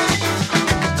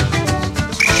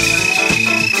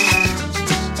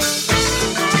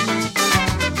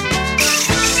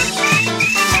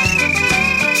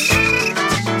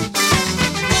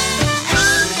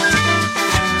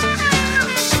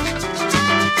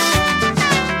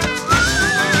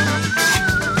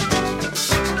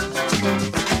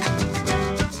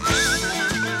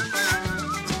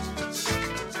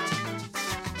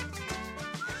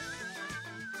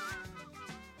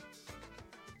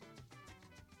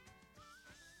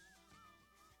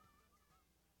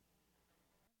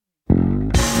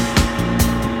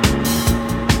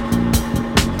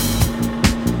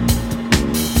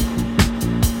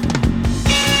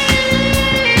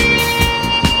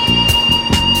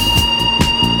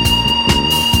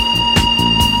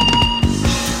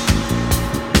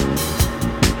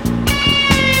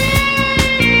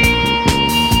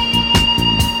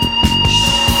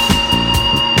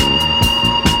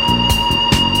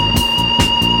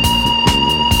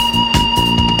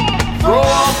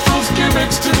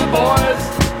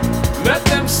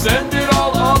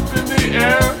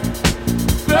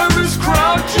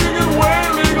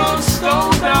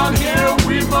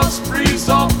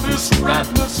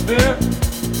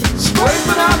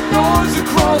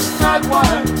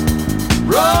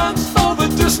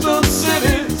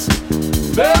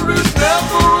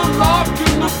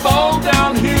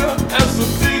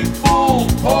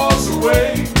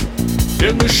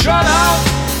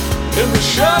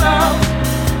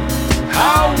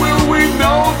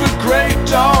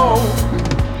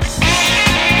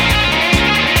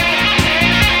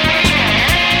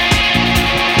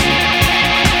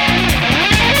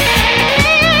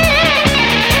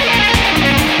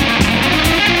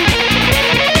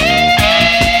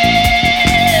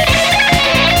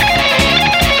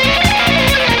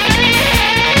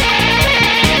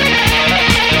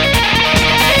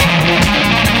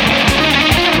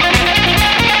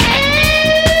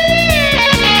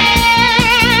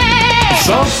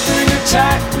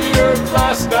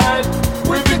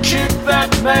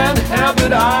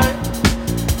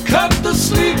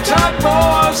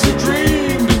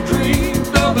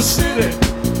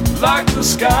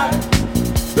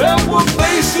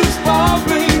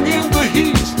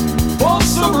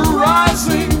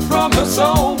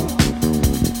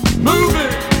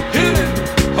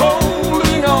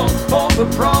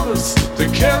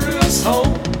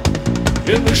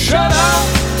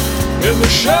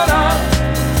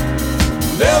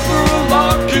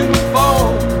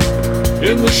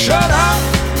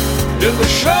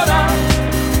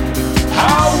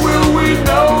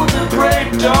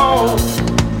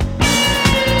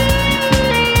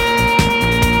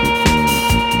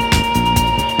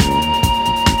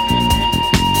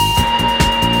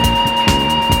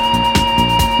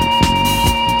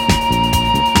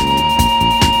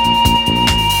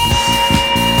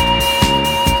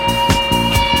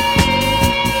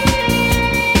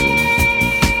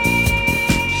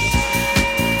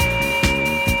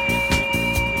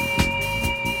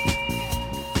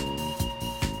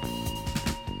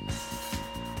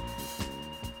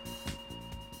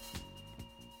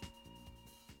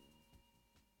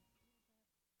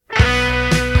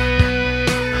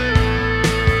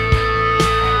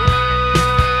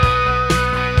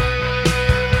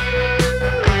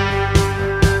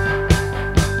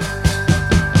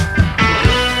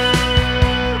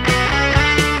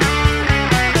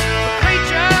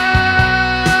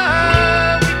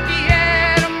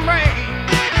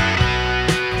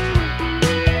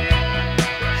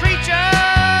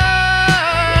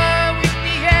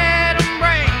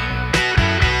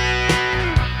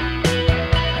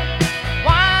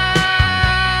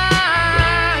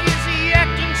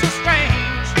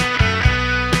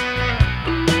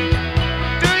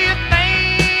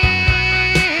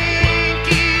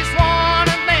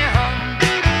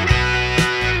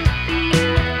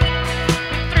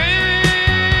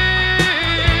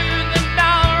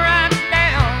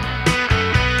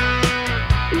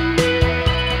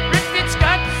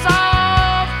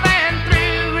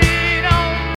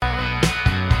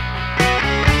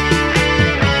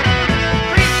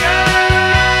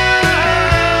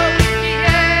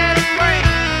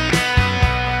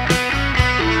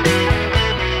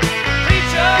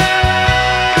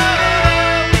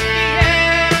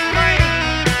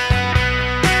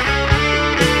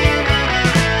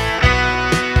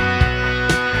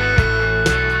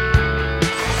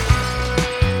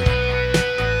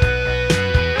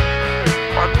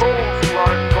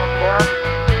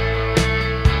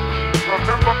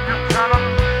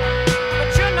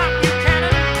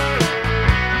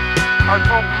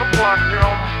 don't look like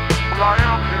him, but I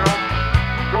am him.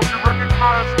 Don't you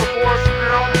recognize the voice of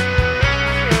him?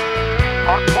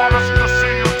 I promise to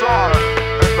see you die,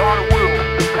 and I will.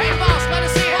 Hey, boss, let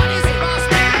us see how it is, boss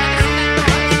man. Let us see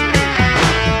that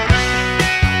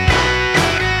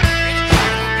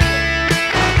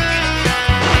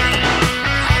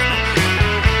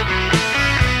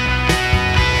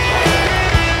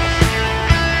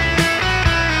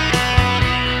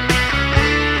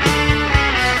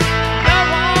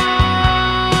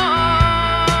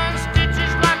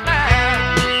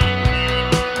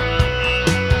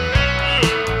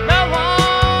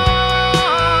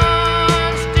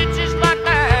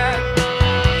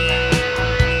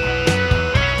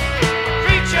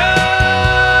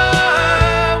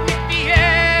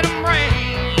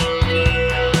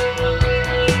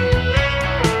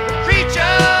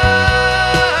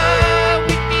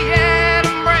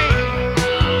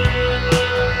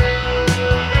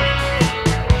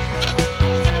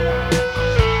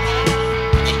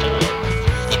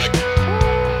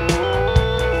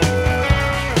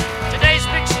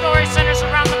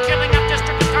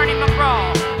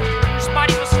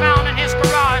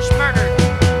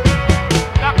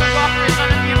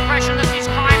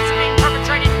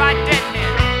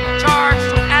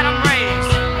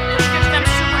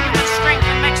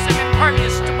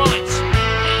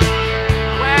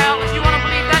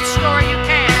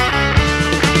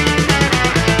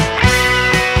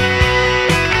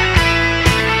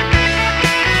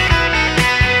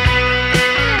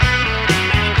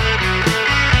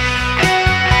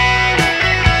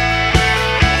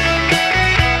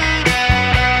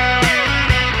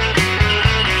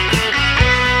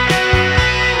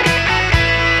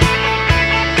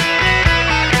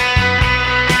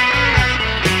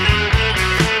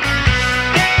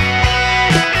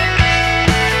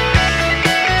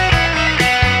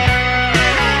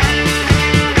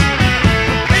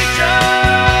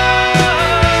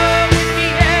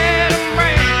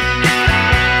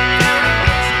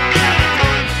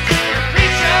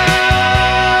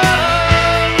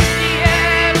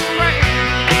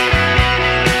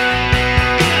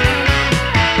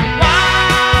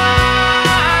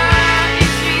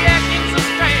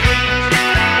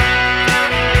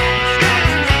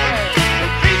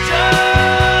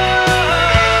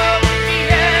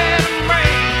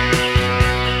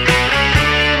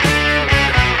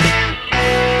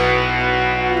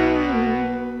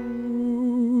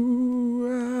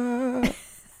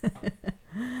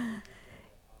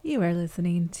You are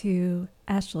listening to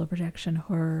Astral Projection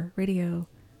Horror Radio,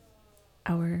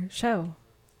 our show.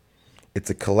 It's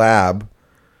a collab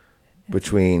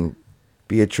between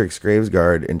Beatrix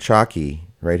Gravesguard and Chaki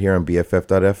right here on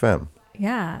BFF.FM.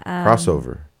 Yeah.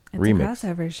 Crossover. It's Remix. a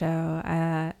crossover show.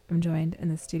 I'm joined in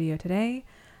the studio today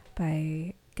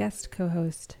by guest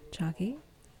co-host Chaki.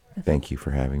 Thank you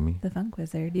for having me. The Funk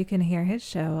Wizard. You can hear his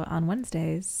show on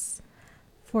Wednesdays,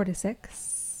 4 to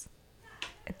 6.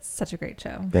 It's such a great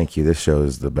show. Thank you. This show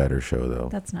is the better show, though.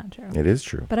 That's not true. It is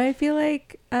true. But I feel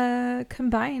like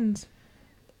combined,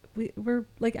 we're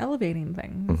like elevating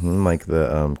things. Mm-hmm, like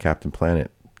the Captain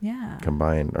Planet. Yeah.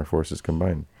 Combined. Our forces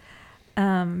combined.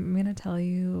 I'm going to tell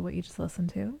you what you just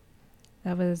listened to.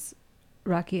 That was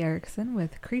Rocky Erickson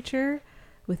with Creature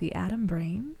with the Atom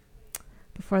Brain.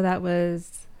 Before that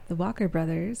was the Walker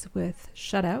Brothers with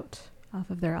Shut Out off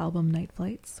of their album Night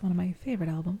Flights, one of my favorite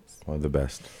albums. One of the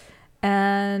best.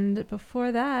 And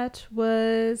before that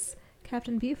was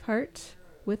Captain Beefheart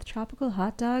with Tropical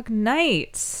Hot Dog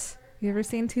Night. You ever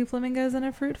seen two flamingos in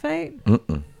a fruit fight?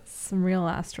 Mm-mm. Some real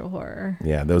astral horror.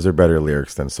 Yeah, those are better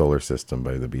lyrics than Solar System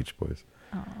by the Beach Boys.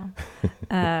 Oh.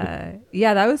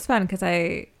 Yeah, that was fun because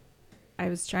I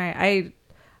was trying...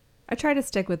 I try to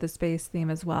stick with the space theme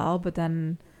as well, but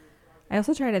then I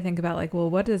also try to think about like,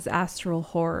 well, what does astral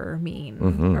horror mean?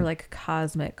 Mm-hmm. Or like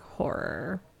cosmic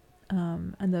horror?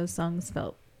 And those songs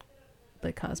felt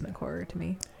like cosmic horror to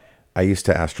me. I used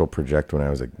to astral project when I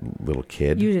was a little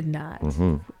kid. You did not.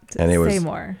 Mm-hmm. And it was, say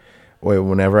more.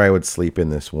 Whenever I would sleep in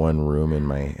this one room in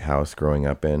my house growing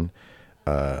up in,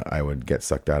 I would get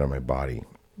sucked out of my body.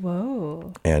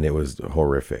 Whoa. And it was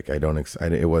horrific.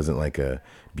 It wasn't like a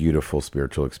beautiful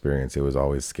spiritual experience. It was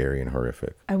always scary and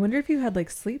horrific. I wonder if you had like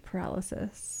sleep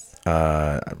paralysis.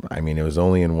 I mean, it was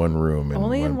only in one room, in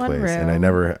one place, and I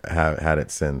never had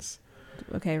it since.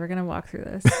 Okay, we're gonna walk through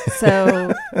this.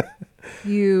 So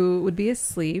you would be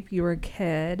asleep. You were a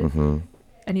kid, mm-hmm.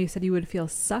 and you said you would feel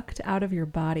sucked out of your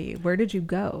body. Where did you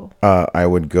go? I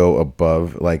would go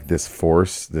above like this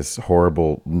force, this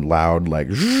horrible, loud, like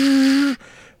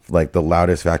the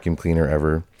loudest vacuum cleaner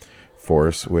ever.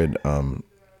 Force would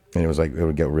and it was like it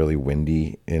would get really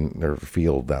windy in their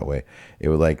field that way. It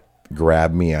would like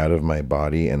grab me out of my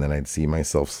body, and then I'd see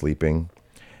myself sleeping,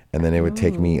 and then it would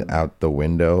take me out the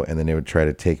window, and then it would try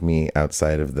to take me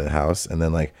outside of the house, and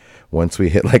then like once we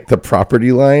hit like the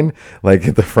property line, like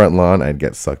at the front lawn, I'd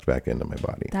get sucked back into my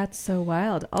body. That's so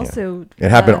wild. Also, It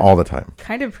happened all the time.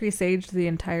 Kind of presaged the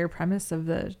entire premise of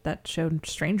that show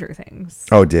Stranger Things.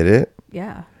 Oh, did it?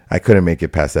 Yeah. I couldn't make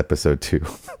it past episode 2.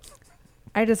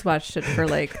 I just watched it for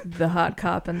like the hot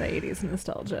cop and the 80s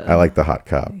nostalgia. I like the hot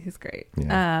cop. He's great.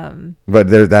 Yeah. But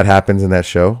that happens in that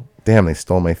show. Damn, they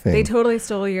stole my thing. They totally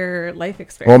stole your life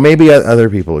experience. Well, maybe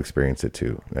other people experience it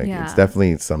too. Like, Yeah. It's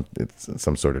definitely some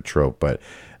sort of trope, but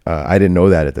I didn't know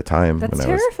that at the time. That's when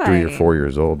terrifying. I was 3 or 4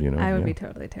 years old. I would Yeah. be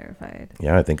totally terrified.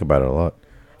 Yeah, I think about it a lot.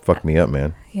 Fuck me up,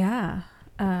 man. Yeah.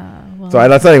 Well, So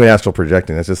that's not even astral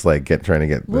projecting. That's just like trying to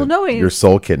get your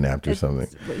soul kidnapped or something.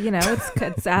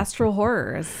 It's astral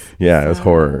horror. Yeah, it was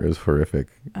horror. It was horrific.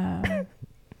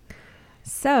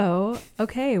 So,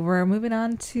 okay, we're moving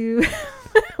on to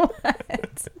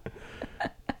what?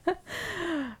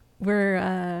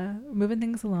 We're moving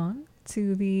things along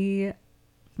to the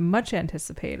much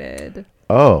anticipated.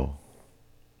 Oh,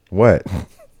 what?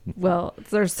 Well,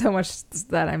 there's so much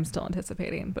that I'm still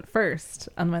anticipating. But first,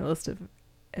 on my list of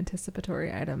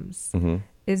anticipatory items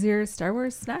is your Star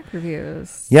Wars snack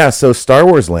reviews. Yeah, so Star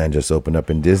Wars Land just opened up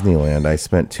in Disneyland. I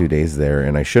spent 2 days there,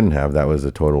 and I shouldn't have. That was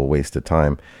a total waste of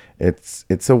time. It's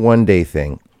a 1-day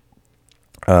thing.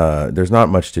 There's not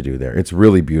much to do there. It's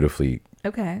really beautifully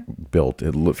built.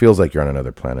 It feels like you're on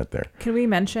another planet there. Can we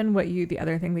mention the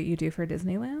other thing that you do for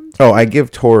Disneyland? Oh, I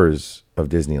give tours of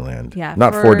Disneyland. Yeah,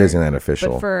 not for Disneyland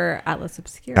official, but for Atlas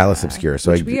Obscura. Atlas Obscura.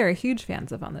 So which we are huge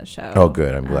fans of on this show. Oh,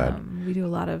 good. I'm glad. We do a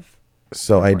lot of.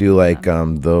 So I do like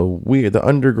the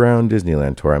underground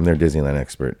Disneyland tour. I'm their Disneyland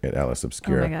expert at Atlas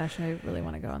Obscura. Oh my gosh, I really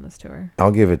want to go on this tour.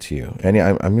 I'll give it to you. And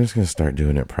I'm just gonna start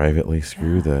doing it privately.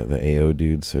 Screw the AO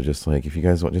dudes. So just like if you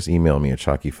guys want, just email me at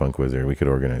Chaki Funk Wizard. We could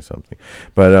organize something.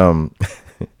 But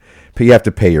but you have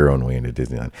to pay your own way into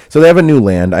Disneyland. So they have a new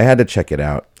land. I had to check it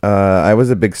out. I was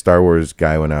a big Star Wars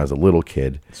guy when I was a little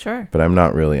kid. Sure. But I'm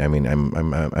not really. I mean, I'm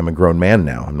a grown man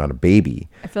now. I'm not a baby.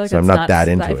 I feel like so I'm not that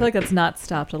into it. I feel like that's not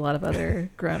stopped a lot of other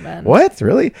grown men. What?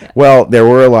 Really? Yeah. Well, there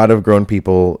were a lot of grown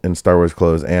people in Star Wars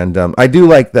clothes, and I do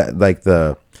like that, like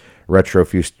the retro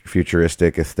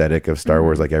futuristic aesthetic of Star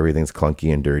Wars. Like everything's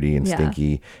clunky and dirty and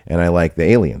stinky, and I like the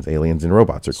aliens. Aliens and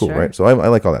robots are cool, right? So I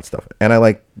like all that stuff, and I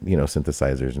like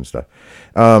synthesizers and stuff.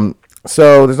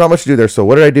 So there's not much to do there. So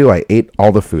what did I do? I ate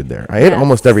all the food there. I ate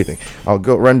almost everything. I'll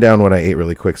go run down what I ate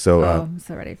really quick. So I'm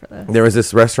so ready for this. There was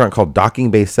this restaurant called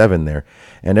Docking Bay 7 there,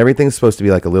 and everything's supposed to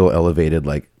be like a little elevated,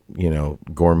 like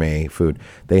gourmet food.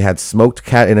 They had smoked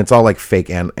cat, and it's all like fake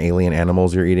alien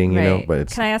animals you're eating, but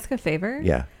it's. Can I ask a favor?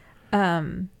 Yeah.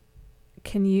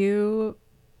 Can you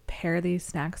pair these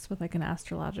snacks with like an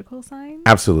astrological sign?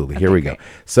 Absolutely. Here we great. go.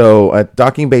 So at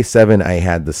Docking Bay 7, I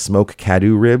had the smoked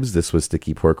cadu ribs. This was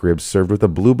sticky pork ribs served with a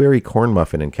blueberry corn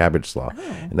muffin and cabbage slaw.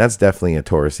 And that's definitely a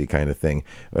touristy kind of thing,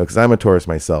 because I'm a tourist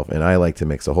myself, and I like to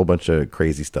mix a whole bunch of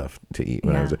crazy stuff to eat.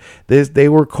 When I was they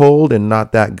were cold and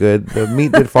not that good. The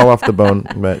meat did fall off the bone,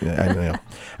 but I don't know.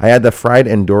 I had the fried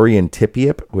Andorian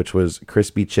tip-yip, which was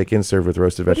crispy chicken served with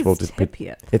roasted vegetables.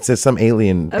 Tip-yip? It says some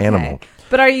alien animal.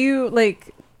 But are you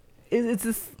like... Is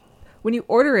this when you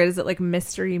order it? Is it like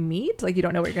mystery meat? Like you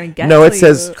don't know what you're going to get? No, it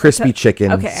says crispy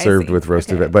chicken Okay, served with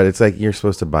roasted, but it's like you're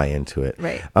supposed to buy into it.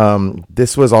 Right.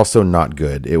 This was also not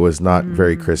good. It was not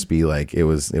very crispy. Like it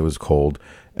was cold.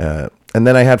 And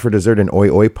then I had for dessert an oi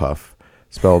oi puff,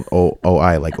 spelled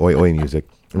O-I, like oi oi music.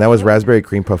 And that was raspberry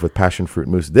cream puff with passion fruit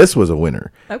mousse. This was a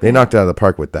winner. Okay. They knocked it out of the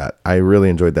park with that. I really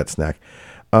enjoyed that snack.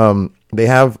 They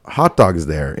have hot dogs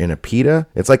there in a pita.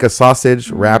 It's like a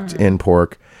sausage wrapped in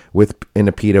pork in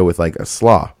a pita with like a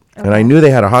slaw. Okay. And I knew they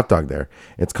had a hot dog there.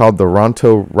 It's called the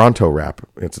Ronto wrap.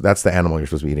 That's the animal you're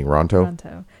supposed to be eating,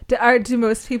 Ronto. Do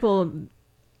most people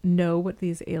know what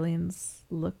these aliens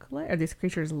look like? Or these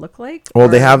creatures look like? Well,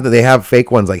 they have fake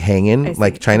ones like hanging,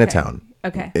 like Chinatown.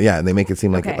 Okay. Yeah, and they make it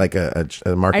seem like a marketplace.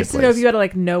 I just didn't know if you had to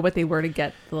like know what they were to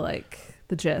get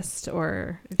the gist,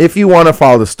 or if you want to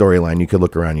follow the storyline, you could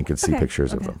look around, you could see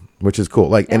pictures of them, which is cool.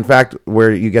 Like in fact,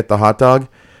 where you get the hot dog,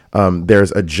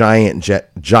 there's a giant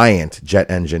jet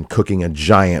engine cooking a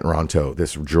giant Ronto.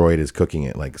 This droid is cooking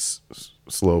it, like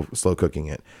slow cooking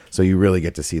it. So you really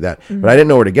get to see that. But I didn't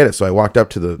know where to get it, so I walked up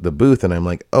to the booth and I'm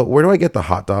like, oh, where do I get the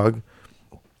hot dog?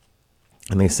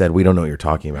 And they said, we don't know what you're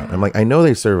talking about. I'm like, I know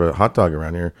they serve a hot dog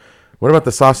around here. What about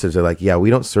the sausage? They're like, yeah, we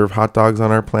don't serve hot dogs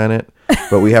on our planet,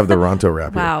 but we have the Ronto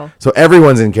wrap. Wow. Here. So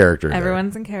everyone's in character.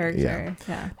 Everyone's in character.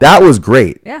 Yeah. That was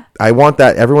great. Yeah. I want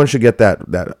that. Everyone should get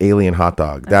that alien hot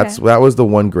dog. That was the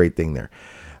one great thing there.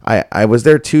 I was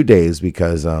there 2 days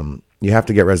because you have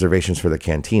to get reservations for the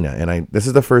cantina, and this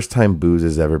is the first time booze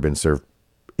has ever been served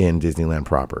in Disneyland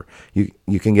proper.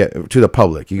 You can get to the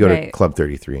public. You go to Club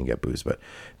 33 and get booze, but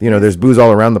there's booze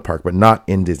all around the park, but not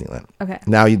in Disneyland. Okay.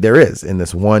 Now there is in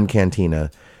this one cantina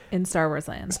in Star Wars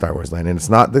Land. And it's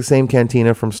not the same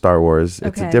cantina from Star Wars.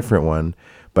 It's a different one,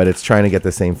 but it's trying to get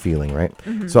the same feeling, right?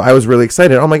 Mm-hmm. So I was really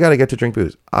excited. Oh my god, I get to drink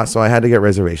booze. So I had to get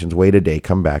reservations, wait a day,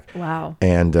 come back. Wow.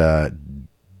 And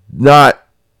not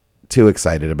too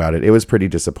excited about it. It was pretty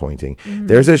disappointing. Mm-hmm.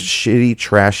 There's a shitty,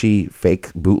 trashy,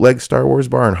 fake bootleg Star Wars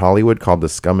bar in Hollywood called the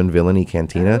Scum and Villainy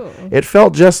Cantina. Oh. It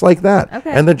felt just like that.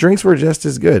 Okay. And the drinks were just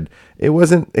as good. It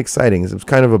wasn't exciting. It was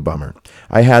kind of a bummer.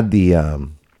 I had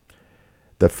the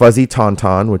Fuzzy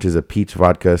Tauntaun, which is a peach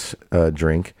vodka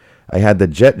drink. I had the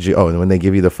Jet Juice. Oh, and when they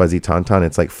give you the Fuzzy Tauntaun,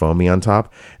 it's like foamy on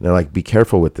top. And they're like, be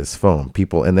careful with this foam.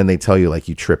 People, and then they tell you like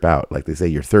you trip out. Like they say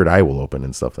your third eye will open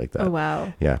and stuff like that. Oh,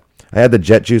 wow. Yeah. I had the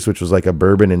Jet Juice, which was like a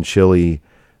bourbon and chili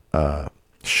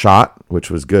shot,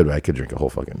 which was good. I could drink a whole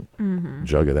fucking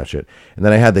jug of that shit. And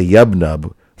then I had the Yub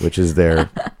Nub, which is their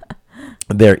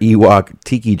Ewok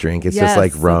tiki drink. It's just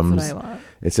like rums.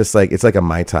 It's just like, it's like a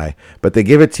Mai Tai, but they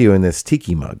give it to you in this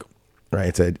tiki mug, right?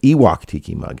 It's an Ewok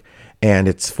tiki mug. And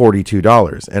it's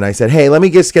 $42. And I said, hey, let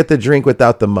me just get the drink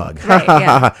without the mug. Right,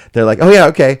 yeah. They're like, oh, yeah,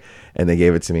 okay. And they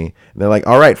gave it to me. And they're like,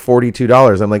 all right,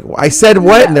 $42. I'm like, well, I said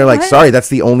what? And they're like, sorry, that's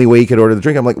the only way you could order the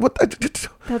drink. I'm like, what?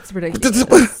 That's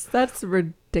ridiculous. That's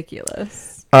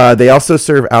ridiculous. They also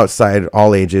serve outside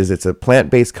all ages. It's a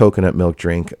plant-based coconut milk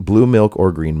drink, blue milk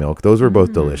or green milk. Those were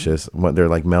both delicious. They're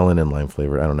like melon and lime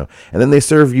flavored. I don't know. And then they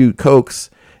serve you Cokes.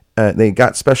 They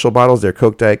got special bottles there,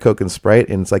 Coke, Diet Coke, and Sprite,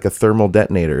 and it's like a thermal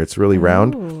detonator. It's really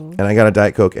round, and I got a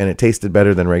Diet Coke, and it tasted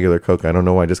better than regular Coke. I don't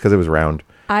know why, just because it was round.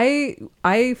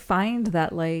 I find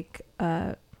that like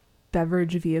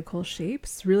beverage vehicle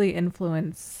shapes really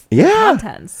influence the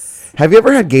contents. Have you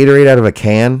ever had Gatorade out of a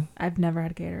can? I've never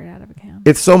had Gatorade out of a can.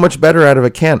 It's so much better out of a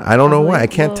can. I don't know why. I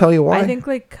can't tell you why. I think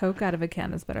like Coke out of a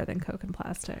can is better than Coke in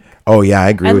plastic. Oh yeah, I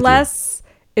agree with you. Unless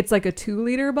it's like a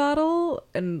 2-liter bottle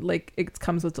and like it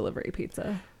comes with delivery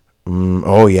pizza.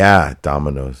 Oh yeah,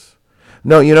 Domino's.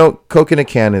 No, Coke in a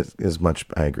can is much.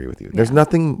 I agree with you. Yeah. There's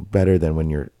nothing better than when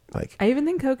you're like. I even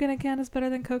think Coke in a can is better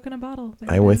than Coke in a bottle.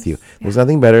 I'm with you. There's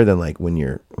nothing better than like when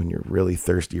you're really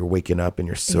thirsty. You're waking up and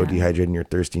you're so dehydrated and you're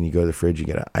thirsty and you go to the fridge. You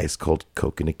get an ice cold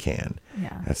Coke in a can.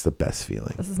 Yeah, that's the best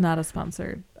feeling. This is not a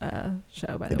sponsored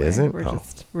show, by the way. It isn't.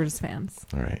 We're just fans.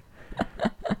 All right.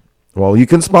 Well, you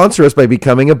can sponsor us by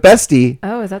becoming a bestie.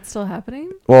 Oh, is that still happening?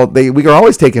 Well, we are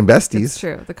always taking besties. It's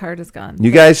true. The card is gone.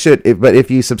 You guys should, but if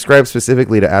you subscribe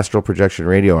specifically to Astral Projection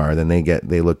Radio Hour, then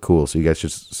they look cool. So you guys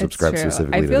should subscribe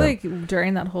specifically to them. I feel like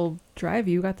during that whole drive,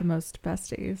 you got the most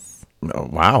besties. Oh,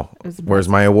 wow. Where's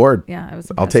my award? Yeah, it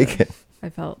was. I'll take it. I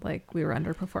felt like we were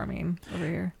underperforming over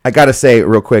here. I got to say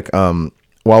real quick,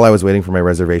 while I was waiting for my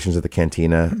reservations at the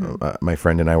cantina, my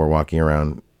friend and I were walking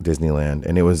around Disneyland,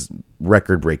 and it was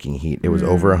record-breaking heat. It was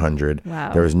over 100.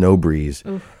 Wow. There was no breeze.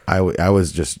 I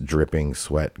was just dripping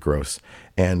sweat, gross.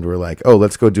 And we're like, oh,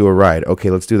 let's go do a ride. Okay,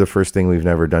 let's do the first thing we've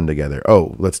never done together.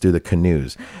 Oh, let's do the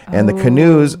canoes. And the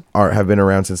canoes have been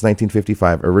around since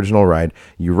 1955. Original ride.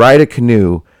 You ride a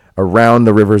canoe around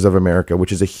the rivers of America,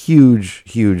 which is a huge,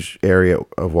 huge area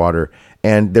of water.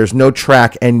 And there's no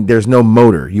track and there's no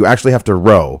motor. You actually have to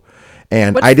row.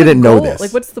 And I didn't know this.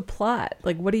 Like, what's the plot?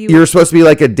 Like, what do you... You're supposed to be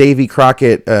like a Davy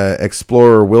Crockett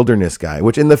explorer wilderness guy,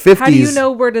 which in the 50s... How do you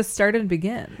know where to start and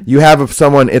begin? You have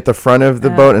someone at the front of the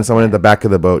boat and someone at the back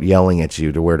of the boat yelling at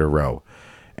you to where to row.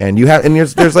 And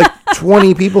there's like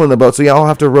 20 people in the boat, so you all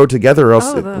have to row together, or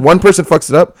else one person fucks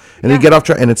it up, and you get off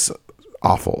track, and it's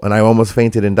awful. And I almost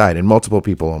fainted and died, and multiple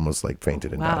people almost like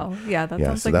fainted and died. Wow, yeah, that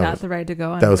sounds like not the ride to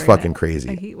go on. That was fucking crazy.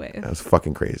 A heat wave. That was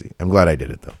fucking crazy. I'm glad I did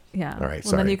it though. Yeah. All right.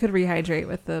 Well, then you could rehydrate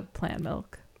with the plant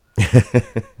milk.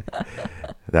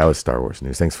 That was Star Wars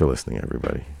news. Thanks for listening,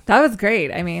 everybody. That was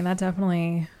great. I mean, that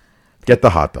definitely. Get the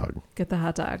hot dog. Get the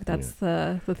hot dog. That's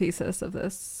the thesis of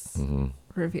this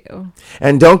review.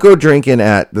 And don't go drinking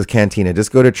at the cantina.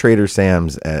 Just go to Trader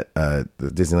Sam's at the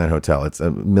Disneyland Hotel. It's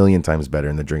a million times better,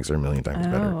 and the drinks are a million times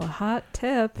better. Oh, hot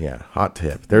tip. Yeah, hot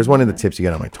tip. There's one of the tips you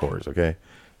get on my tours, okay?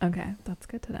 Okay, that's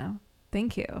good to know.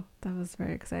 Thank you. That was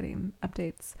very exciting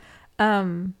updates.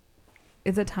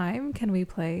 Is it time? Can we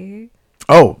play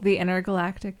the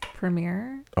intergalactic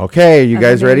premiere? Okay, you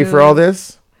guys ready for all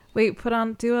this? Wait,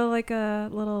 do a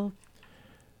little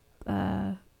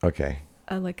okay.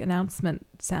 a like announcement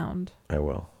sound. I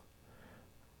will.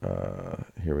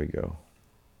 Here we go.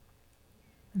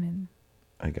 I mean,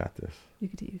 I got this. you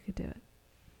could do it.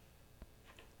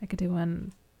 I could do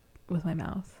one with my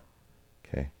mouth.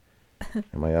 Okay.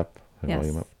 Am I up? Yes.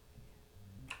 Volume up.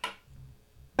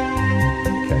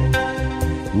 Okay.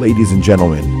 Ladies and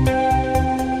gentlemen,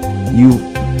 you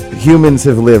humans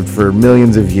have lived for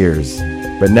millions of years,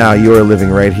 but now you are living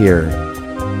right here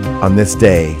on this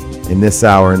day, in this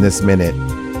hour, in this minute,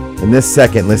 in this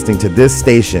second, listening to this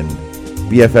station,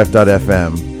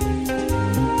 BFF.FM,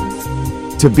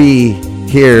 to be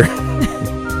here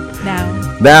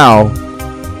now.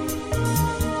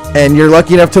 And you're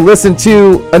lucky enough to listen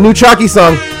to a new Chaki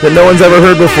song that no one's ever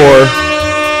heard before.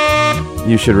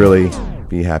 You should really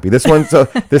be happy. This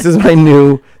is my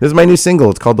new single.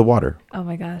 It's called The Water. Oh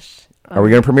my gosh. Are we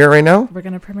going to premiere it right now? We're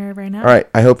going to premiere it right now. All right.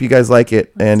 I hope you guys like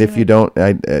it. Let's and do if you it. don't,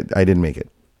 I didn't make it.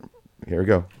 Here we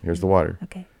go. Here's The Water.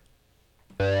 Okay.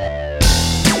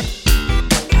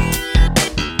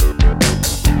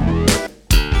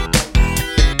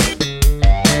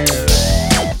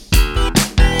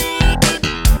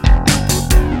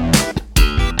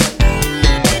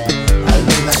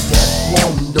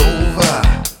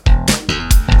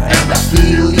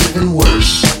 Even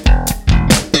worse.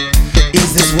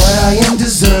 Is this what I am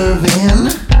deserving?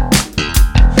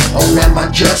 Or am I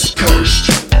just cursed?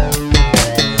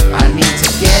 I need to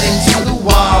get into the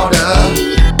water.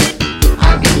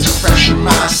 I need to freshen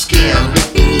my skin.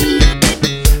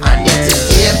 I need to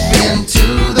dip into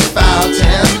the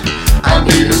fountain. I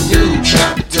need a new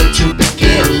chapter to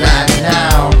begin right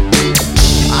now.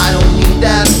 I don't need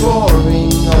that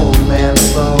boring old man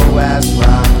slow ass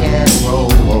rock and roll.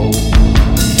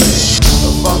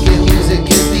 Funky music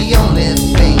is the only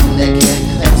thing that can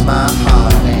cleanse my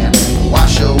heart and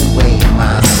wash away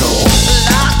my soul.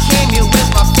 I came here with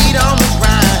my feet on the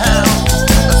ground,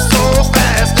 so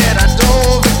fast that I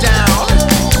dove it down.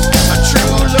 A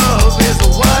true love is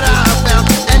what I found,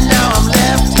 and now I'm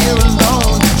left here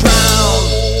alone to drown.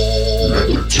 Let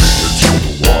me take you to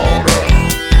the water,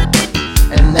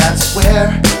 and that's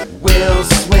where we'll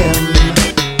swim.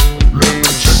 Let me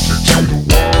take you to the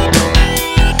water,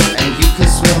 and you can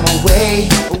swim away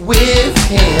with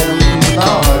him,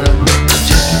 Lord.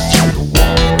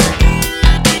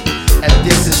 And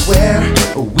this is where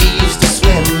we used to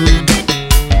swim.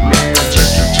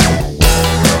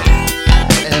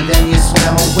 And then you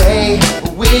swam away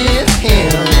with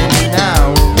him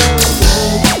now.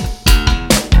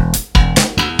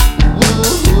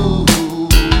 Ooh,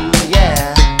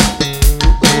 yeah.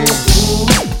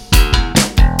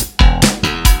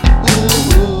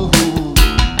 Ooh.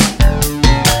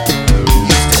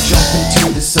 Used to jump into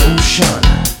this ocean,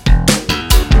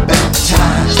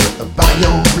 baptized by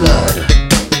your blood.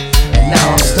 And now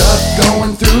I'm stuck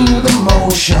going through the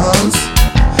motions.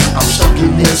 I'm stuck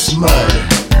in this mud.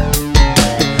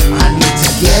 I need to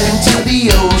get into the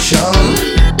ocean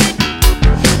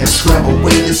and scrub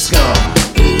away the scum.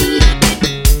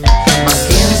 My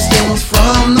skin stings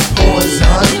from the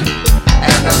poison,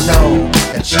 and I know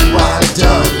that you are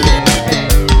done.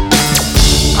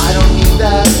 I don't need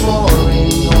that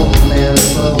boring old man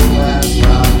slow ass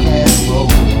rock and roll.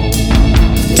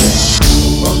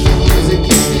 Funky music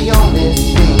is the only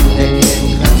thing that can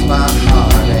cleanse my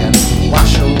heart and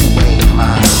wash away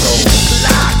my soul.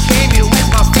 I came here with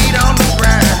my feet on the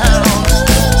ground,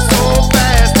 so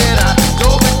fast that I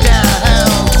dove it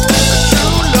down.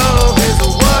 True love is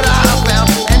what I found,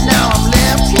 and now I'm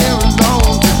left here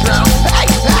alone to drown. Hey,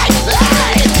 hey,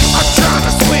 hey! I'm trying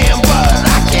to swim, but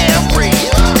I can't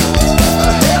breathe.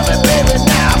 Help me, baby,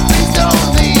 now please don't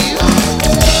leave.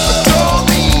 Throw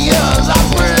me a life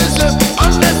prison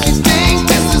unless you think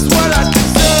this is what I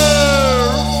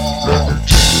deserve.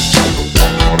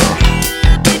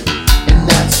 And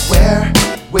that's where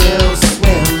we'll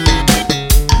swim.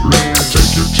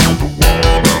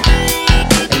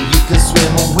 And you can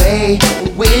swim away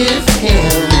with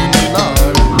him,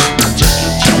 Lord.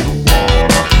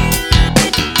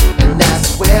 And that's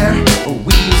where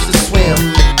we used to swim.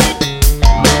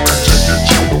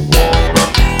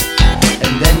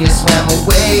 And then you swam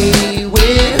away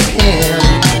with him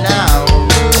now.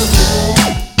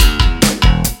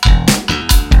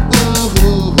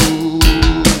 Ooh,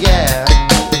 yeah.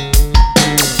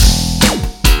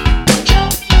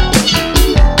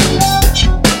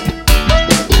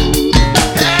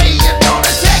 Hey, you're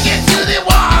gonna take it to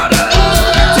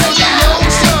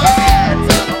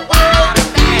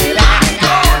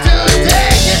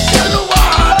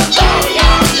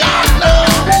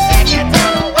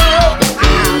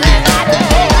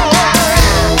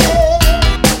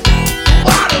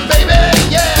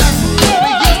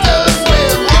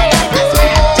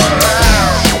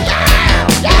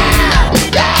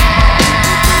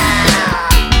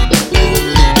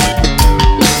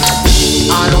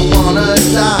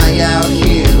must I out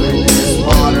here in this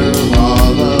water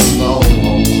all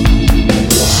alone?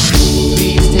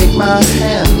 Please take my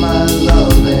hand, my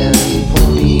love, and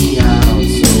pull me out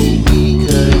so we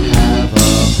could have a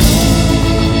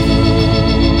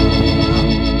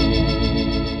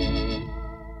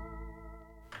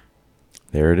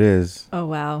There it is. Oh,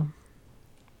 wow.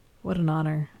 What an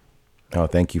honor. Oh,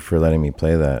 thank you for letting me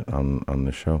play that on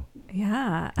the show.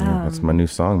 Yeah. Yeah, that's my new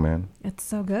song, man. It's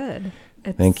so good.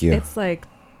 Thank you. It's like,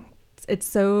 it's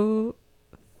so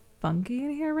funky in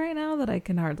here right now that I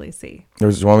can hardly see. Do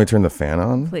you want me to turn the fan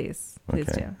on? Please Okay,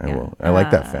 do. I Yeah. will. I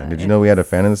like that fan. Did you know we had a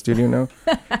fan in the studio now?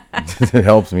 It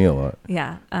helps me a lot.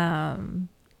 Yeah.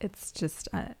 It's just,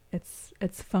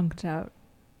 it's funked out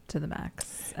to the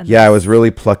max. And Yeah, I was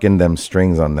really plucking them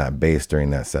strings on that bass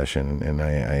during that session, and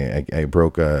I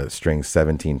broke a string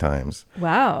 17 times.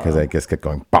 Wow. Because I just kept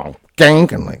going, bong,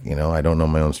 gang, and like, I don't know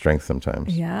my own strength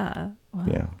sometimes. Yeah. Wow.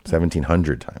 Yeah,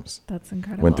 1,700 times. That's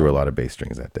incredible. Went through a lot of bass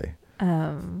strings that day.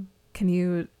 Can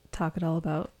you talk at all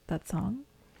about that song?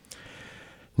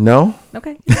 No.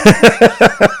 Okay.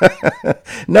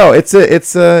 No, it's a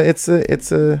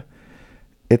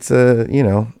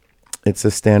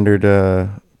standard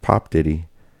pop ditty.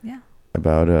 Yeah.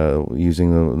 About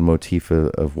using the motif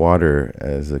of water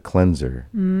as a cleanser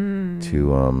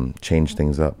to change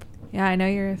things up. Yeah, I know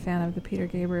you're a fan of the Peter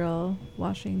Gabriel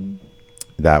washing.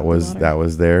 That was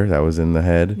there. That was in the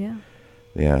head. Yeah.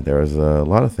 Yeah, there was a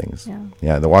lot of things. Yeah.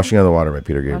 Yeah, the Washing of the Water by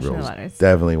Peter Washing Gabriel of is the Water is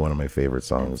definitely one of my favorite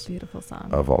songs. It's a beautiful song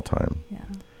of all time. Yeah.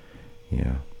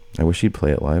 Yeah. I wish he'd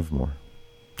play it live more.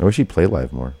 I wish he'd play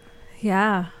live more.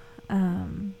 Yeah.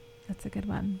 That's a good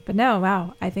one. But no,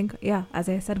 wow. I think, yeah, as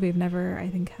I said, we've never, I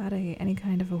think, had any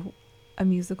kind of a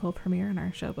musical premiere in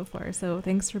our show before. So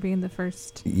thanks for being the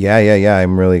first. Yeah.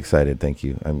 I'm really excited. Thank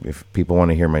you. If people want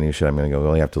to hear my new shit, I'm going to go,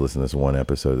 well, you have to listen to this one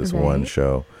episode, this one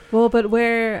show. Well, but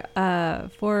where,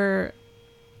 for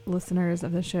listeners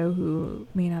of the show who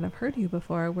may not have heard you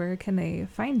before, where can they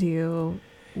find you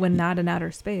when not in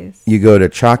outer space? You go to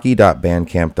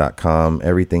chaki.bandcamp.com.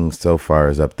 Everything so far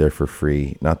is up there for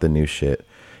free, not the new shit.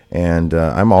 And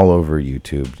I'm all over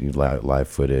YouTube, live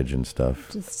footage and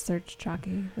stuff. Just search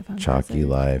Chaki. Chaki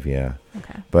Live, yeah.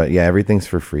 Okay. But yeah, everything's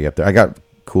for free up there. I got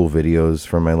cool videos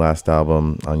from my last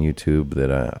album on YouTube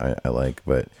that I like.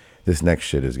 But this next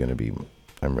shit is going to be,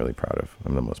 I'm really proud of.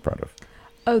 I'm the most proud of.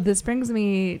 Oh, this brings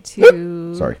me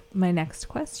to Sorry. My next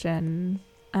question.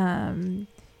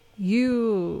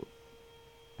 You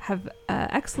have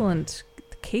excellent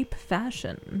cape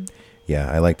fashion.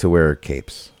 Yeah, I like to wear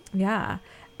capes. Yeah.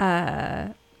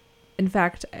 In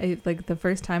fact, like the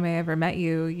first time I ever met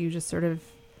you, you just sort of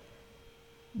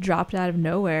dropped out of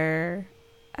nowhere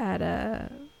at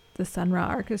the Sun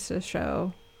Ra Orchestra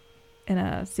show in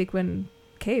a sequin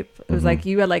cape. It was like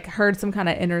you had like heard some kind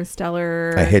of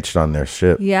interstellar. I hitched on their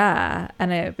ship. Yeah,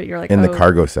 but you're like in the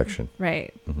cargo section,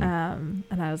 right? And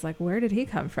I was like, where did he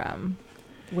come from?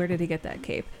 Where did he get that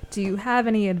cape? Do you have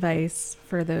any advice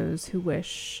for those who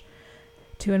wish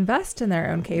to invest in their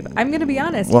own cape? I'm going to be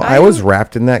honest. Well, I was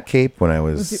wrapped in that cape when I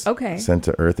was okay. sent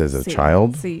to Earth as a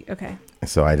child. Okay.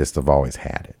 So I just have always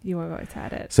had it. You have always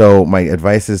had it. So my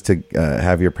advice is to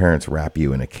have your parents wrap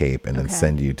you in a cape and then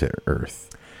send you to Earth.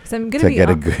 So I'm gonna get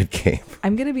a good cape.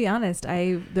 I'm gonna be honest.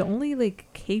 The only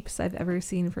like capes I've ever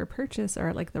seen for purchase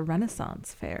are like the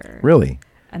Renaissance Fair. Really?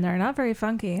 And they're not very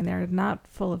funky, and they're not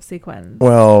full of sequins.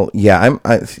 Well, yeah.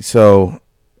 So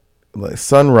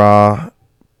Sun Ra,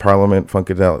 Parliament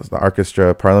Funkadelic, the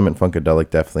orchestra, Parliament Funkadelic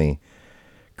definitely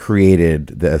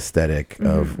created the aesthetic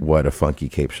of what a funky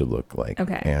cape should look like.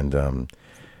 Okay.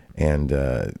 And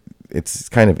it's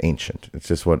kind of ancient. It's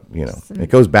just what, it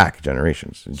goes back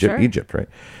generations. Egypt, right?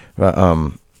 But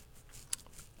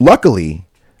luckily,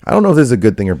 I don't know if this is a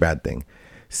good thing or bad thing.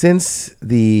 Since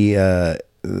the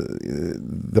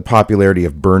popularity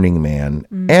of Burning Man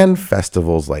and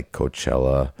festivals like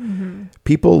Coachella,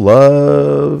 people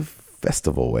love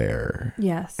festival wear.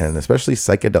 Yes. And especially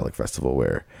psychedelic festival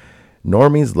wear.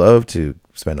 Normies love to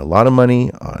spend a lot of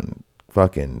money on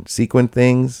fucking sequin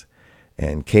things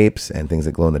and capes and things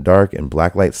that glow in the dark and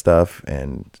blacklight stuff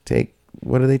and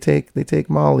what do they take? They take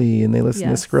Molly and they listen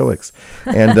to Skrillex.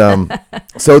 And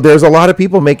so there's a lot of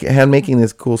people making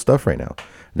this cool stuff right now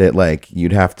that like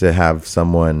you'd have to have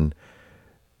someone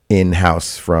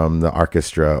in-house from the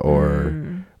orchestra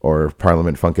or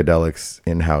Parliament Funkadelic's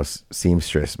in-house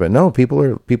seamstress. But no,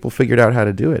 people figured out how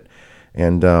to do it.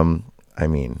 And I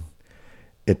mean,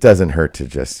 it doesn't hurt to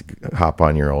just hop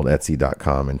on your old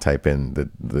Etsy.com and type in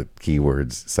the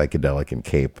keywords psychedelic and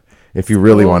cape if you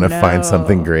really want to find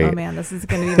something great. Oh man, this is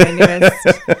going to be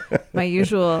my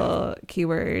usual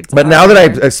keywords. But now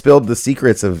that I spilled the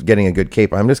secrets of getting a good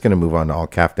cape, I'm just going to move on to all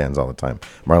caftans all the time,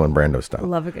 Marlon Brando style.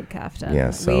 Love a good caftan.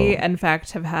 Yeah, so we in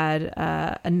fact have had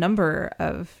a number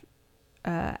of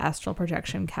astral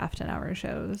projection caftan hour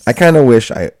shows. I kind of wish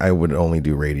I would only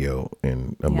do radio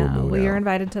in a mood. Well, you're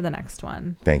invited to the next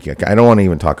one. Thank you. I don't want to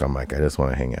even talk on mic. I just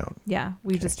want to hang out. Yeah,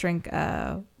 we just drink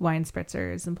wine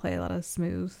spritzers and play a lot of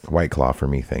smooth. White Claw for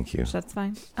me, thank you. That's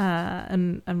fine.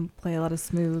 And play a lot of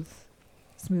smooth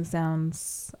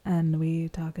sounds, and we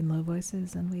talk in low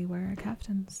voices, and we wear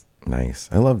caftans. Nice.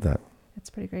 I love that. It's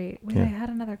pretty great. Wait, I had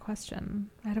another question.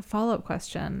 I had a follow-up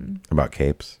question. About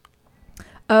capes?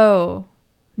 Oh,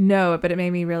 no, but it made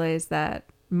me realize that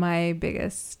my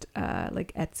biggest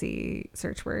like Etsy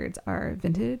search words are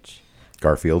vintage,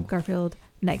 Garfield,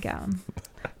 nightgown.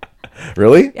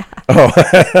 Really? Yeah. Oh.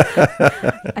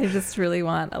 I just really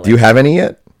want Do you have any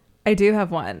yet? I do have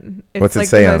one. It's What's it like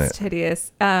say the on most it?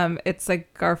 hideous. It's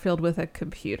like Garfield with a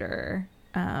computer.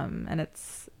 And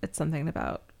it's something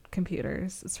about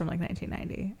computers. It's from like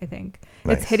 1990, I think.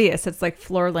 Nice. It's hideous. It's like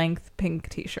floor length pink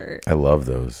t-shirt. I love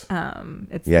those.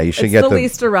 You should get the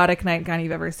least erotic nightgown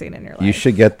you've ever seen in your life.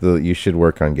 You should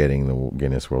work on getting the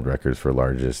Guinness World Records for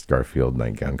largest Garfield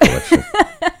nightgown collection.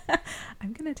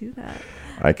 I'm gonna do that.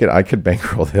 I could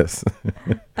bankroll this.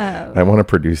 I want to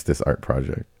produce this art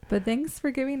project. But thanks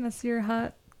for giving us your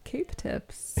hot cape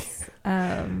tips.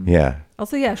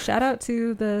 Also, shout out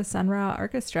to the Sun Ra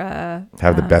Orchestra.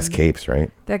 Have the best capes, right?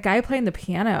 That guy playing the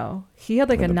piano, he had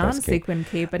like a non-sequin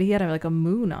cape, but he had like a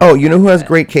moon on. Oh, you know who has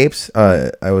great capes?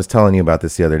 I was telling you about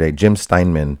this the other day. Jim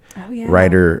Steinman,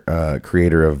 writer,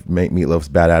 creator of Meatloaf's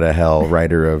 "Bad Outta Hell,"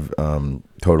 writer of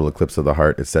Total Eclipse of the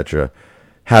Heart, etc.,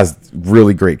 has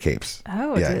really great capes.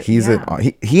 Oh, yeah,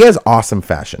 he has awesome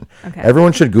fashion. Okay.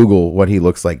 Everyone should Google what he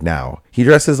looks like now. He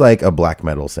dresses like a black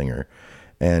metal singer.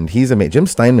 And he's amazing. Jim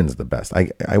Steinman's the best.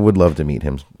 I would love to meet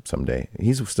him someday.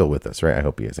 He's still with us, right? I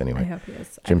hope he is. Anyway, I hope he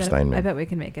is. Jim Steinman. I bet we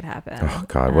can make it happen. Oh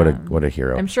God, what a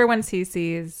hero! I'm sure once he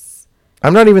sees.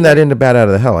 I'm not even that into Bat Out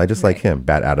of the Hell. I just like him.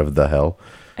 Bat Out of the Hell.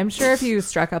 I'm sure if you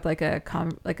struck up like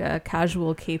a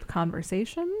casual cape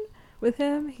conversation with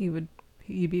him,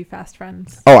 you'd be fast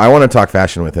friends. Oh, I want to talk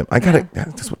fashion with him.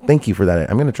 Thank you for that.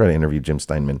 I'm going to try to interview Jim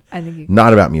Steinman. I think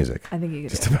not about music. I think you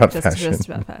could just about fashion. Just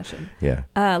about fashion. Yeah.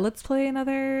 Let's play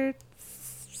another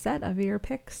set of your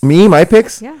picks. My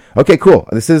picks? Yeah. Okay, cool.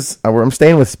 This is I'm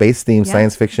staying with space themed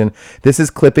science fiction. This is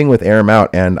Clipping with Air 'Em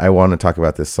Out, and I want to talk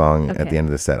about this song at the end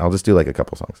of the set. I'll just do like a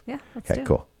couple songs. Yeah. Okay,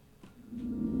 cool.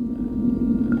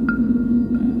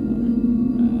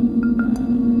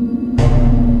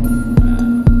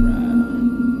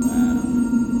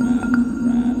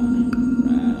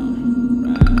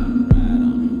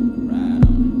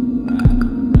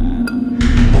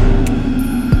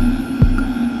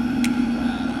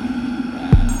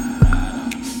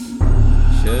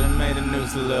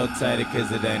 A little tighter cause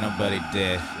it ain't nobody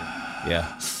dead.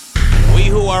 Yeah. We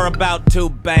who are about to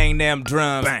bang them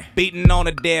drums, beating on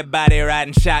a dead body,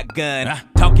 riding shotgun,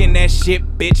 talking that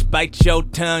shit, bitch, bite your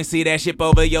tongue. See that ship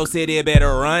over your city,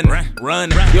 better run.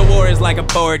 Your war is like a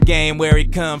board game. Where he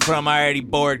come from, already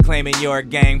bored, claiming your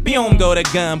gang. Boom, go to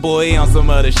gun, boy, on some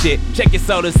other shit. Check your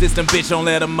solar system, bitch, don't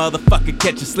let a motherfucker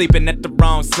catch you sleeping at the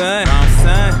wrong sun.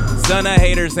 Son of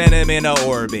haters, send him into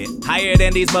orbit. Higher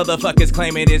than these motherfuckers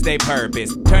claiming is their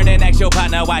purpose. Turn and ask your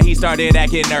partner why he started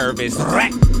acting nervous.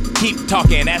 Keep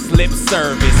talking, that's lip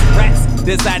service. Rats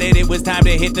decided it was time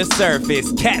to hit the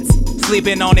surface. Cats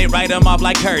sleeping on it, write them off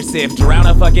like cursive. Drown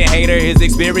a fucking hater, his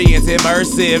experience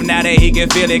immersive. Now that he can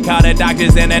feel it, call the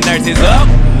doctors and the nurses up.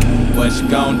 What you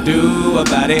gon' do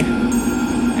about it?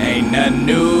 Ain't nothing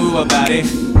new about it.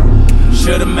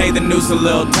 Should've made the noose a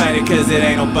little tighter, cause it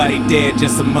ain't nobody dead,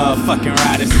 just some motherfucking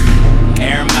riders.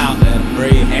 Air 'em out, let 'em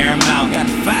breathe. Air 'em out, got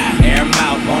the fire. Air 'em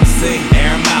out, wanna see.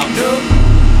 Air 'em out, dude.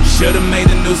 Should've made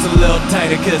the noose a little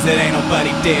tighter, cause it ain't nobody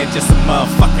dead, just some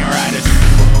motherfucking riders.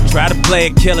 Try to play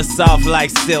a killer soft like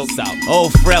silk.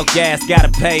 Old frail gas gotta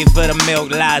pay for the milk.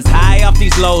 Lies high off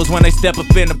these lows when they step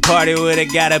up in the party where they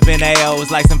got up in their O's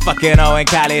like some fucking O in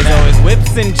college. Always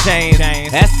whips and chains.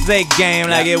 That's a game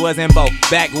like it wasn't both.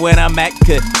 Back when I'm at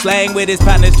could slang with his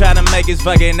partners trying to make his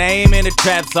fucking name in the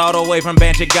traps all the way from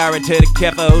Banchagara to the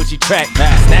Kefa Hoochie track.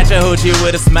 Snatch a hoochie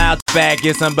with a smile back.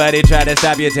 If somebody try to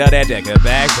stop you, tell that decker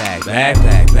backpack.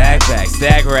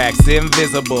 Stack racks,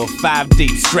 invisible, 5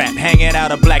 deep, strap hanging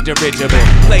out a black dirigible.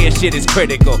 Player shit is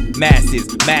critical, massive,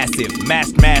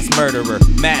 mass murderer,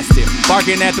 massive.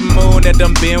 Barking at the moon that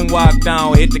done been walked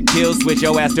on. Hit the kill switch,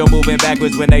 your ass still moving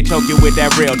backwards when they choke you with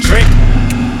that real trick.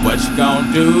 What you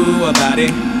gon' do about it?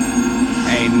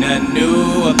 Ain't nothing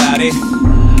new about it.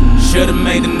 Should've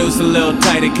made the noose a little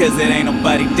tighter, cause it ain't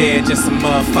nobody dead, just some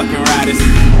motherfucking riders.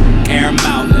 Air 'em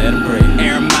out, let 'em breathe.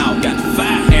 Air 'em out, got the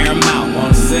fire. Air 'em out,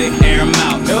 wanna say, air 'em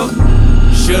out, nope.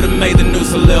 Should've made the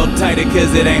noose a little tighter,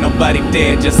 cause it ain't nobody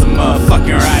dead, just some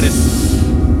motherfucking riders.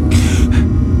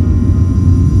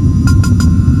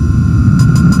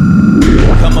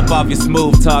 Come up off your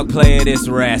smooth talk, player, this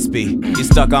raspy. You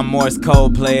stuck on Morse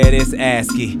code, player, this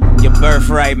ASCII. Your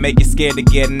birthright make you scared to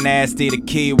get nasty. The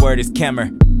key word is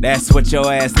Kemmer, that's what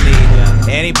your ass need.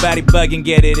 Anybody bugging,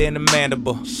 get it in the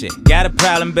mandible. Shit, got a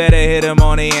problem, better hit him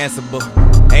on the answerable.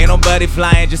 Ain't nobody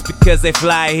flying just because they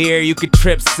fly here. You could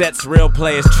trip sets, real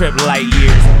players trip light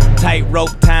years. Tight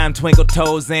rope time, twinkle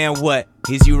toes, and what?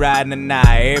 Is you riding or not?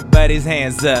 Everybody's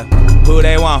hands up. Who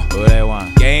they want? Who they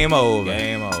want? Game over.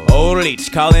 Game over. Old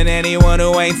leech calling anyone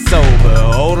who ain't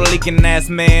sober. Old leaking ass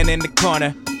man in the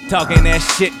corner, talking that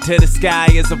shit to the sky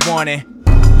is a warning.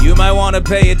 You might wanna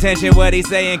pay attention what he's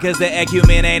saying, cause the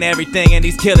acumen ain't everything and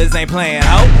these killers ain't playing.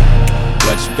 Ho!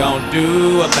 What you gon'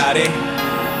 do about it?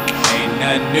 Ain't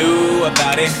nothing new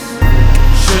about it.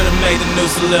 Should've made the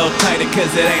noose a little tighter,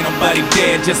 cause it ain't nobody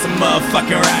dead, just some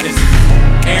motherfucking riders.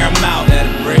 Air 'em out, let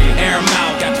it breathe. Air 'em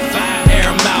out, got the fire. Air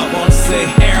 'em out, wanna say,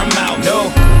 air 'em out,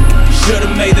 no.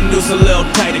 Should've made the noose a little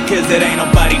tighter, cause it ain't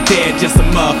nobody dead, just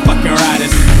some motherfucking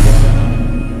riders.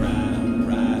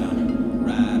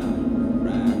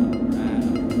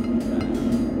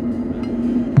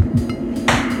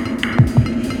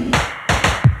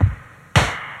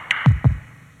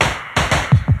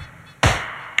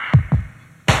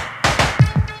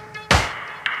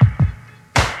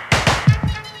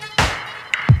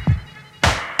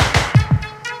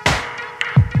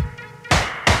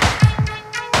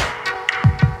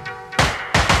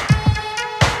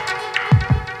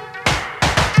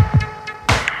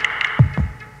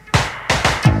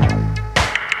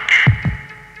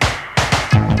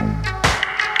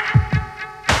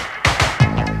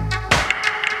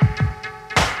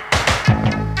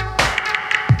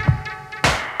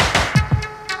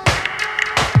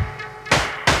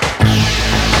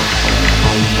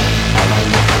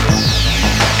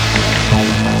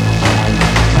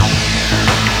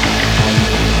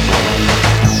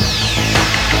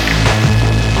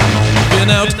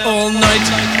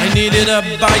 Needed a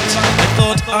bite, I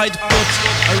thought I'd put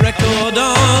a record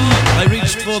on. I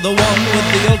reached for the one with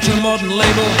the ultra-modern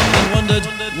label and wondered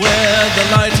where the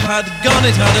light had gone.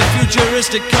 It had a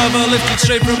futuristic cover lifted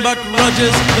straight from Buck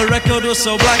Rogers. The record was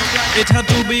so black, it had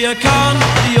to be a con.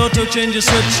 The auto changer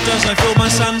switched as I filled my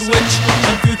sandwich,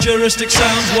 and futuristic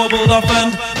sounds wobbled off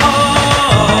and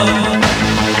on.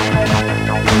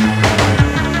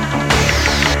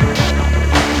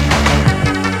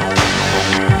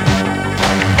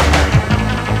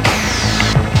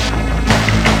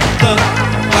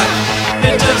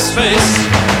 Face.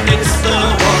 It's the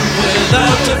one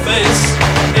without a face.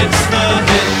 It's the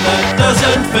hit that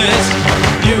doesn't fit.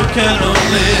 You can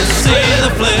only see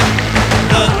the flip.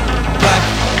 The black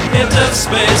hit of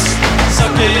space,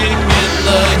 sucking in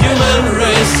the human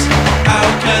race. How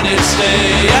can it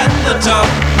stay at the top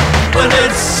when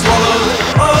it's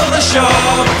swallowed all the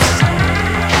shops?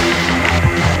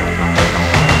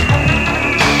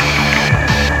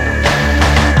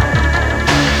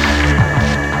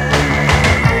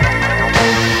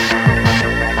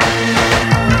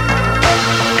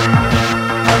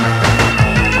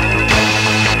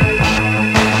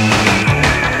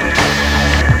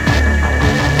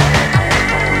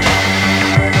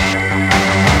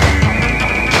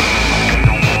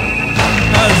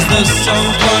 The song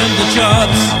climbed the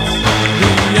charts,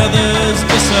 the others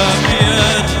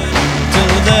disappeared,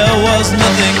 till there was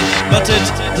nothing but it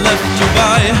left to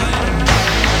buy.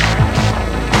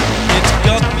 It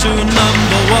got to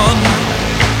number one,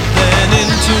 then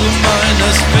into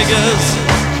minus figures,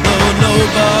 though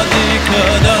nobody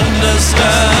could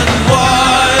understand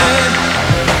why.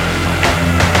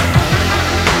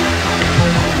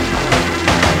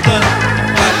 The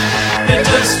black hit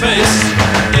of space,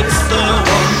 it's the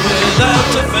one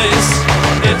without a face.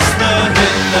 It's the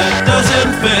hit that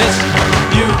doesn't fit.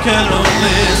 You can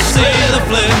only see the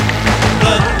flip.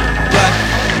 The black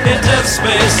hit of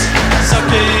space,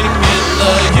 sucking in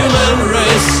the human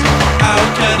race. How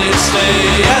can it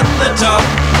stay at the top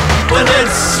when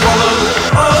it's swallowed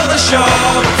all the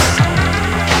shops?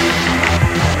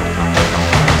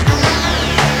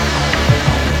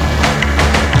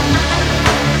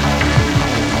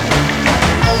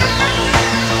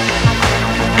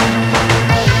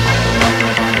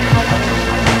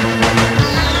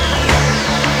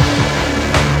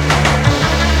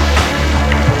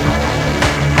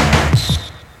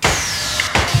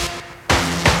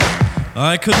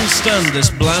 I couldn't stand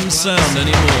this bland sound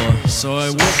anymore, so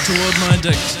I walked toward my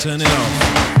deck to turn it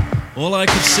off. All I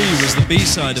could see was the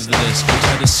B-side of the disc, which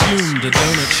had assumed a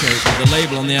donut shape with the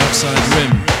label on the outside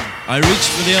rim. I reached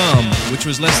for the arm, which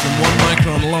was less than 1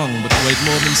 micron long but weighed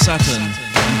more than Saturn,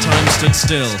 and time stood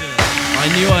still. I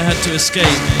knew I had to escape,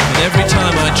 but every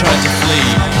time I tried to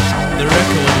flee, the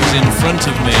record was in front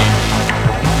of me.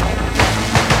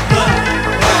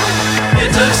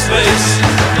 Into space,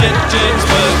 hit James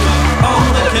Burke on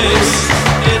the case.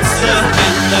 It's the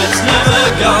hit that's never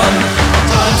gone.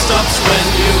 Time stops when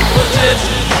you put it.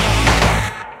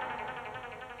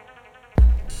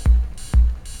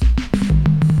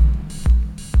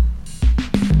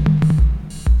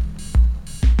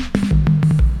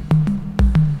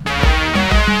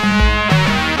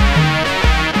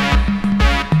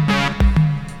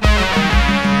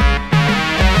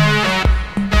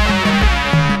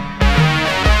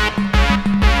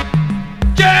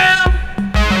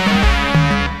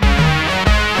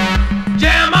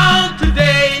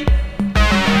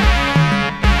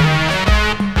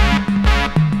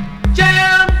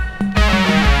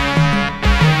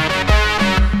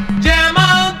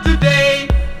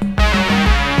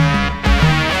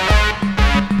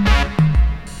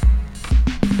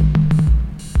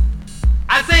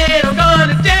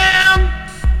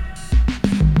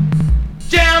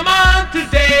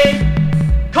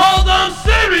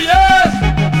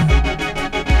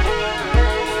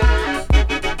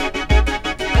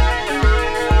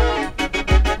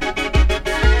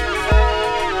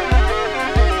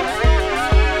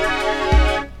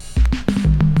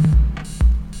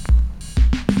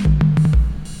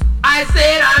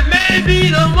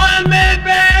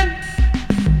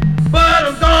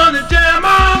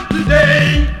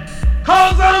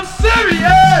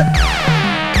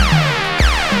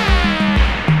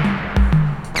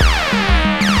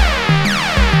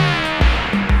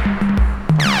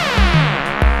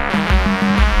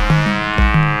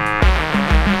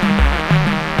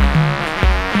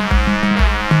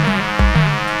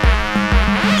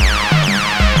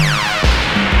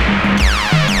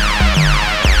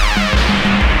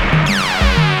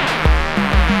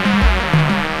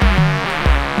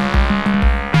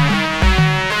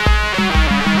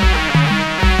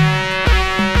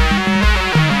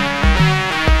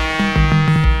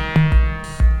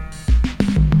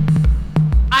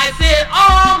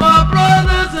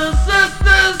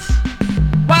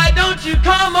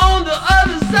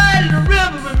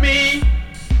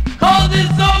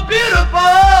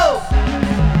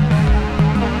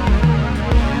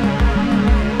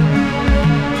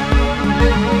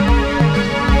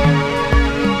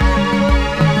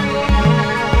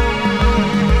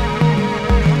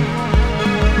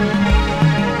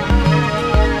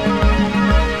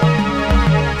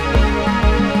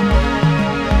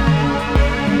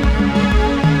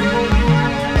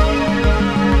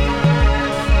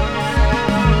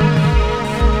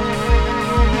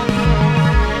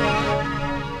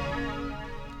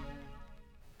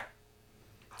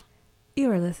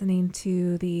 Listening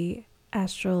to the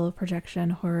Astral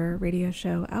Projection Horror Radio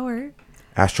Show Hour.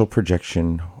 Astral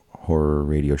Projection Horror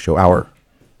Radio Show Hour.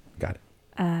 Got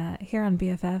it. Here on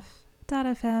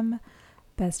BFF.FM,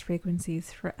 best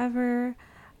frequencies forever.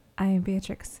 I am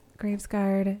Beatrix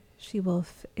Gravesguard.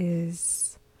 She-Wolf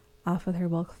is off with her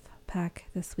wolf pack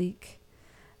this week.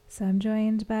 So I'm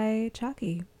joined by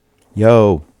Chaki.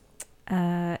 Yo.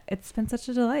 It's been such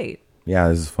a delight. Yeah,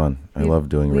 this is fun. I love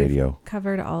doing radio.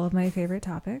 Covered all of my favorite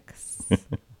topics.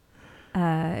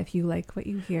 If you like what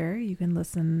you hear, you can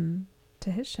listen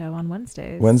to his show on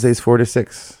Wednesdays. Wednesdays 4 to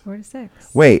 6. 4 to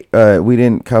 6. Wait, we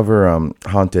didn't cover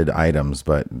haunted items,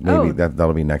 but maybe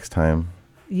that'll be next time.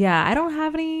 Yeah, I don't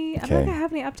have any. Okay. I'm not gonna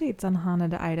have any updates on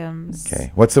haunted items.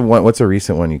 Okay, what's a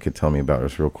recent one you could tell me about,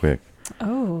 just real quick?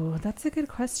 Oh, that's a good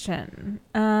question.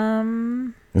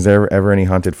 Is there ever any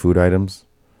haunted food items?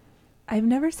 I've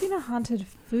never seen a haunted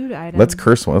food item. Let's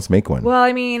curse one. Let's make one. Well,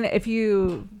 I mean,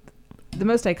 the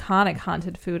most iconic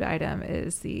haunted food item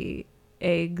is the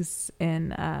eggs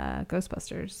in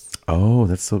Ghostbusters. Oh,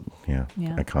 that's so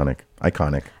iconic. I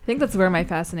think that's where my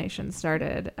fascination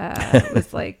started.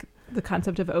 Was like the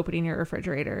concept of opening your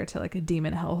refrigerator to like a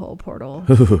demon hellhole portal.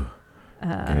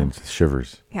 And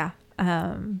shivers. Yeah.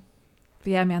 But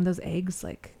yeah, man, those eggs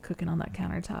like cooking on that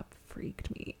countertop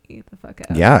freaked me the fuck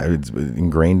out. Yeah, it's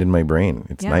ingrained in my brain.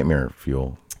 It's nightmare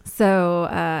fuel. So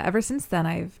ever since then,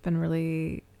 I've been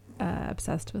really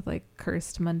obsessed with like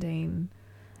cursed mundane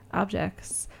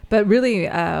objects. But really,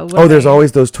 there's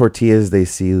always those tortillas they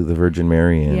see the Virgin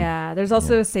Mary in. Yeah, there's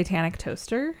also a satanic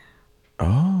toaster.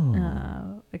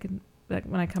 Oh, like like,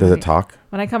 when I come. Does on it talk?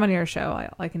 When I come on your show,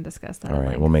 I can discuss that. All at right,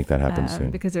 length, we'll make that happen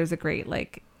soon. because there's a great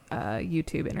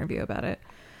YouTube interview about it.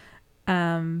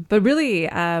 But really,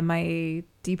 my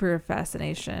deeper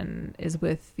fascination is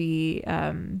with the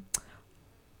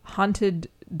haunted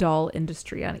doll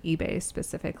industry on eBay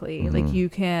specifically. Mhm. Like you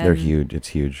can, they're huge. It's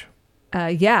huge.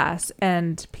 Yes,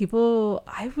 and people,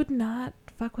 I would not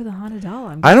fuck with a haunted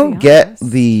doll. I don't get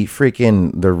the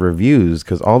reviews,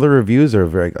 because all the reviews are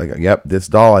very like, yep, this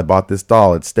doll, I bought this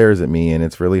doll, it stares at me and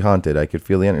it's really haunted. I could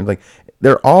feel the energy. Like,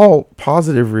 they're all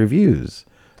positive reviews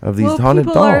of these haunted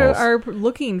people dolls. are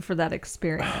looking for that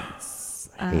experience.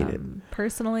 I hate it.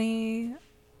 Personally,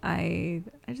 I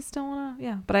just don't want to.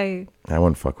 Yeah, but I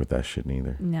wouldn't fuck with that shit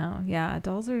neither. No, yeah,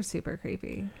 dolls are super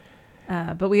creepy.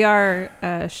 But we are,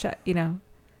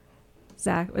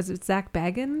 Zach. Was it Zach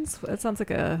Baggins? That sounds like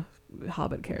a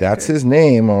Hobbit character. That's his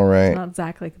name, all right. It's not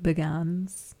Zach like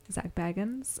Baggins. Zach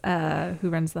Baggins, who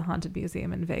runs the Haunted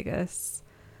Museum in Vegas.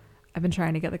 I've been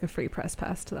trying to get like a free press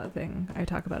pass to that thing. I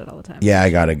talk about it all the time. Yeah, I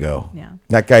gotta go. Yeah.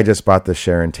 That guy just bought the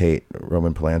Sharon Tate,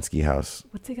 Roman Polanski house.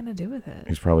 What's he gonna do with it?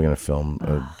 He's probably gonna film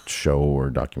a show or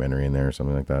documentary in there or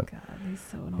something like that. God, he's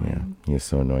so annoying. Yeah, he's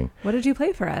so annoying. What did you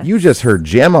play for us? You just heard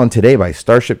Jam On Today by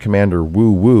Starship Commander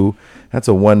Woo Woo. That's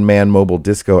a one-man mobile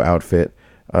disco outfit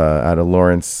out of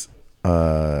Lawrence,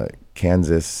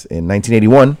 Kansas in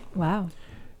 1981. Wow.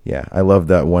 Yeah, I love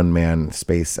that one-man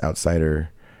space outsider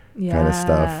kind of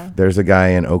stuff. There's a guy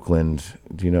in Oakland.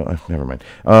 Do you know? Never mind.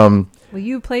 Well,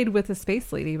 you played with the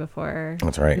Space Lady before.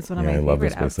 That's right. It's one of Yeah, I my love the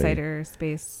favorite Space Lady. outsider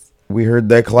space. We heard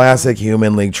the classic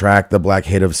Human League track, The Black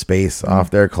Hit of Space, off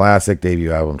their classic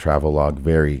debut album, Travelogue.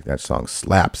 That song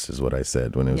slaps, is what I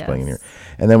said when it was playing in here.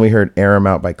 And then we heard Air 'Em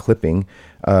Out by Clipping.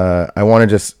 I want to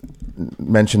just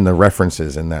mention the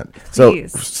references in that.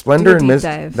 Please, so Splendor and deep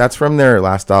dive. that's from their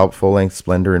last album, full-length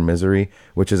Splendor and Misery,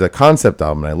 which is a concept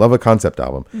album. And I love a concept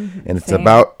album. And it's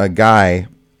about a guy,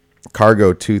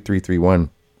 Cargo 2331,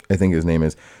 I think his name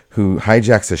is, who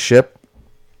hijacks a ship.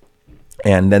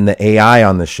 And then the AI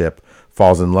on the ship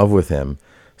falls in love with him,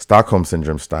 Stockholm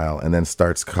Syndrome style, and then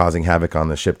starts causing havoc on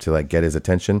the ship to like get his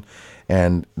attention.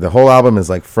 And the whole album is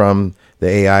like from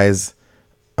the AI's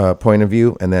point of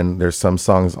view. And then there's some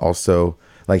songs also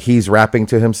like he's rapping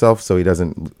to himself so he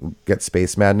doesn't get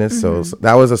space madness. So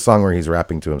that was a song where he's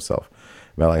rapping to himself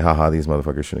about like, haha, these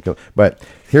motherfuckers shouldn't have killed. But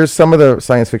here's some of the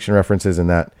science fiction references in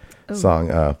that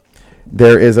song.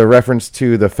 There is a reference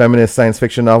to the feminist science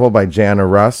fiction novel by Jana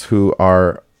Russ, who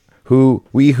are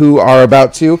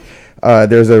about to.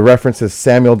 There's a reference to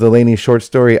Samuel Delaney's short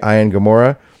story I and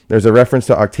Gomorrah. There's a reference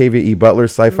to Octavia E.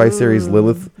 Butler's sci-fi series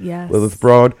Lilith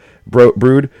Brood.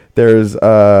 There's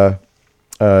the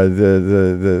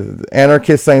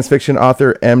anarchist science fiction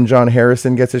author M. John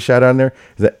Harrison gets a shout out in there.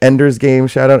 The Ender's Game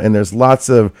shout out, and there's lots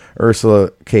of Ursula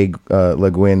K.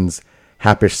 Le Guin's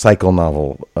Happish Cycle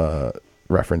novel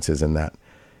references in that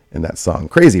song.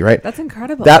 Crazy, right? That's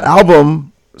incredible. That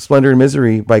album, Splendor and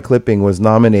Misery by Clipping, was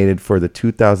nominated for the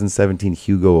 2017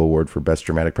 Hugo Award for Best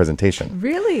Dramatic Presentation.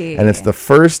 Really? And it's the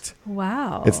first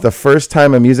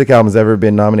time a music album has ever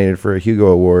been nominated for a Hugo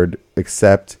Award,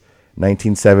 except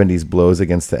 1970s Blows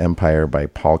Against the Empire by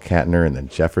Paul Kantner and the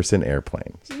Jefferson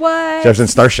Airplane. What? Jefferson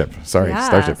Starship. Sorry, Yeah,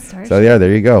 Starship. Starship. So yeah,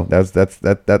 there you go.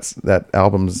 That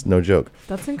album's no joke.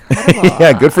 That's incredible.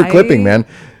 Yeah, good for Clipping, man.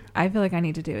 I feel like I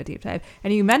need to do a deep dive.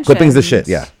 And you mentioned Clipping's the shit,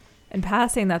 yeah. In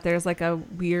passing, that there's like a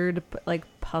weird like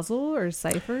puzzle or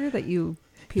cipher that you.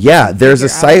 Yeah, there's a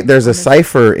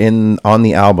cipher on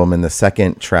the album in the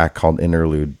second track called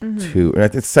Interlude 2.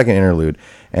 It's the second interlude,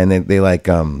 and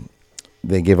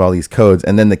they give all these codes,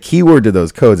 and then the keyword to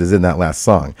those codes is in that last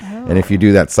song. Oh. And if you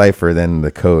do that cipher, then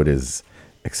the code is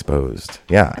exposed.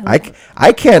 Yeah,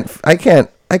 I can't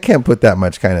put that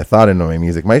much kind of thought into my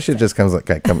music. My shit just comes like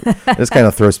just kind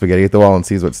of throw spaghetti at the wall and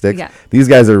sees what sticks. Yeah. These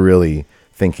guys are really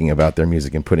thinking about their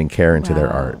music and putting care into their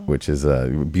art, which is a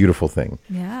beautiful thing.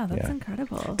 Yeah, that's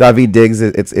incredible. David Diggs,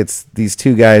 it's these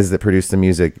two guys that produce the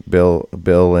music, Bill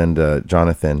and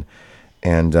Jonathan.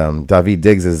 And David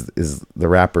Diggs is the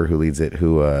rapper who leads it,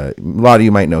 who a lot of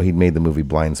you might know. He made the movie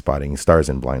Blind Spotting. He stars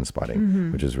in Blind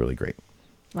Spotting, which is really great.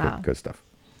 Wow. Good stuff.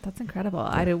 That's incredible.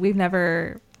 Yeah. We've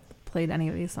never played any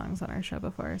of these songs on our show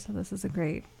before, so this is a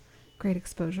great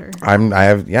exposure.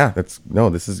 It's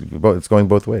going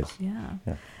both ways.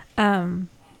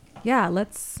 Yeah.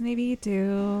 Let's maybe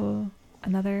do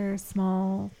another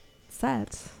small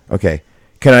set. Okay.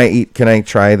 Can I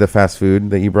try the fast food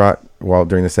that you brought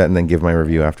during the set and then give my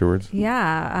review afterwards?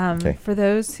 Yeah. Okay. For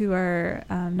those who are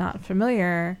not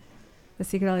familiar, the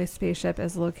Secret Alley spaceship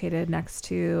is located next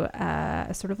to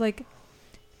a sort of like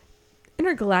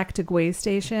intergalactic way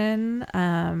station.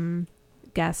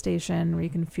 gas station where you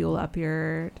can fuel up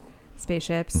your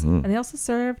spaceships. Mhm. And they also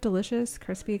serve delicious,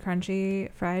 crispy,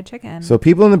 crunchy fried chicken. So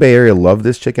people in the Bay Area love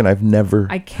this chicken. I've never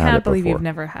I had can't it believe before. you've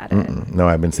never had it. Mm-mm. No,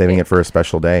 I've been saving it for a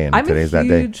special day, and I'm today's a that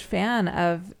day. huge fan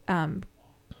of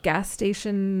gas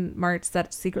station marts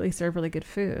that secretly serve really good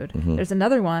food. Mhm. There's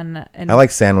another one. I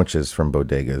like sandwiches from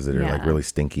bodegas that are like Yeah. really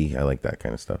stinky. I like that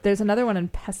kind of stuff. There's another one in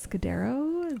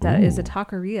Pescadero that is a Ooh.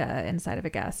 taqueria inside of a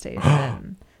gas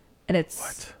station. And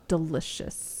it's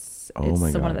delicious. Oh It's my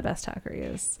one of God. the best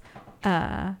taquerias.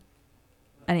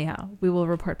 Anyhow, we will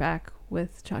report back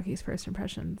with Chaki's first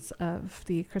impressions of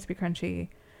the crispy, crunchy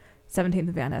 17th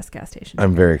and Van Ness gas station.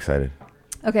 I'm very excited.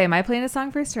 Okay, am I playing a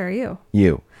song first or are you?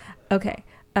 You. Okay.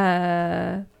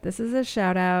 This is a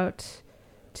shout out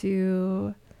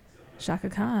to Shaka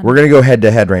Khan. We're going to go head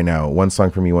to head right now. One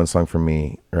song from you, one song from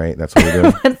me, right? That's what we're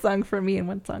doing? One song for me and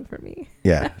one song for me.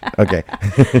 Yeah. Okay.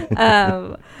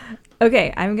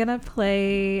 Okay, I'm going to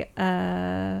play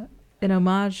an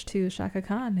homage to Shaka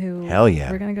Khan, who Hell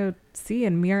yeah. we're going to go see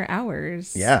in mere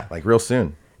hours. Yeah, like real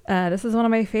soon. This is one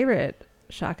of my favorite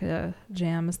Shaka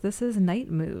jams. This is Night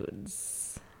Moods.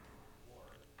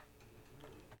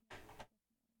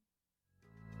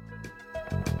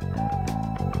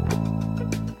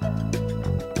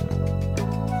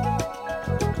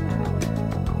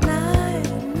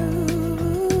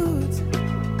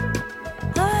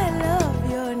 I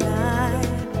love your night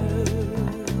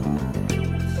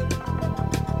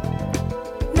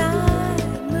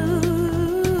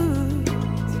moods.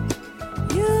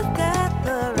 You've got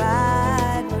the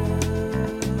right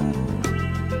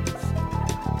moods.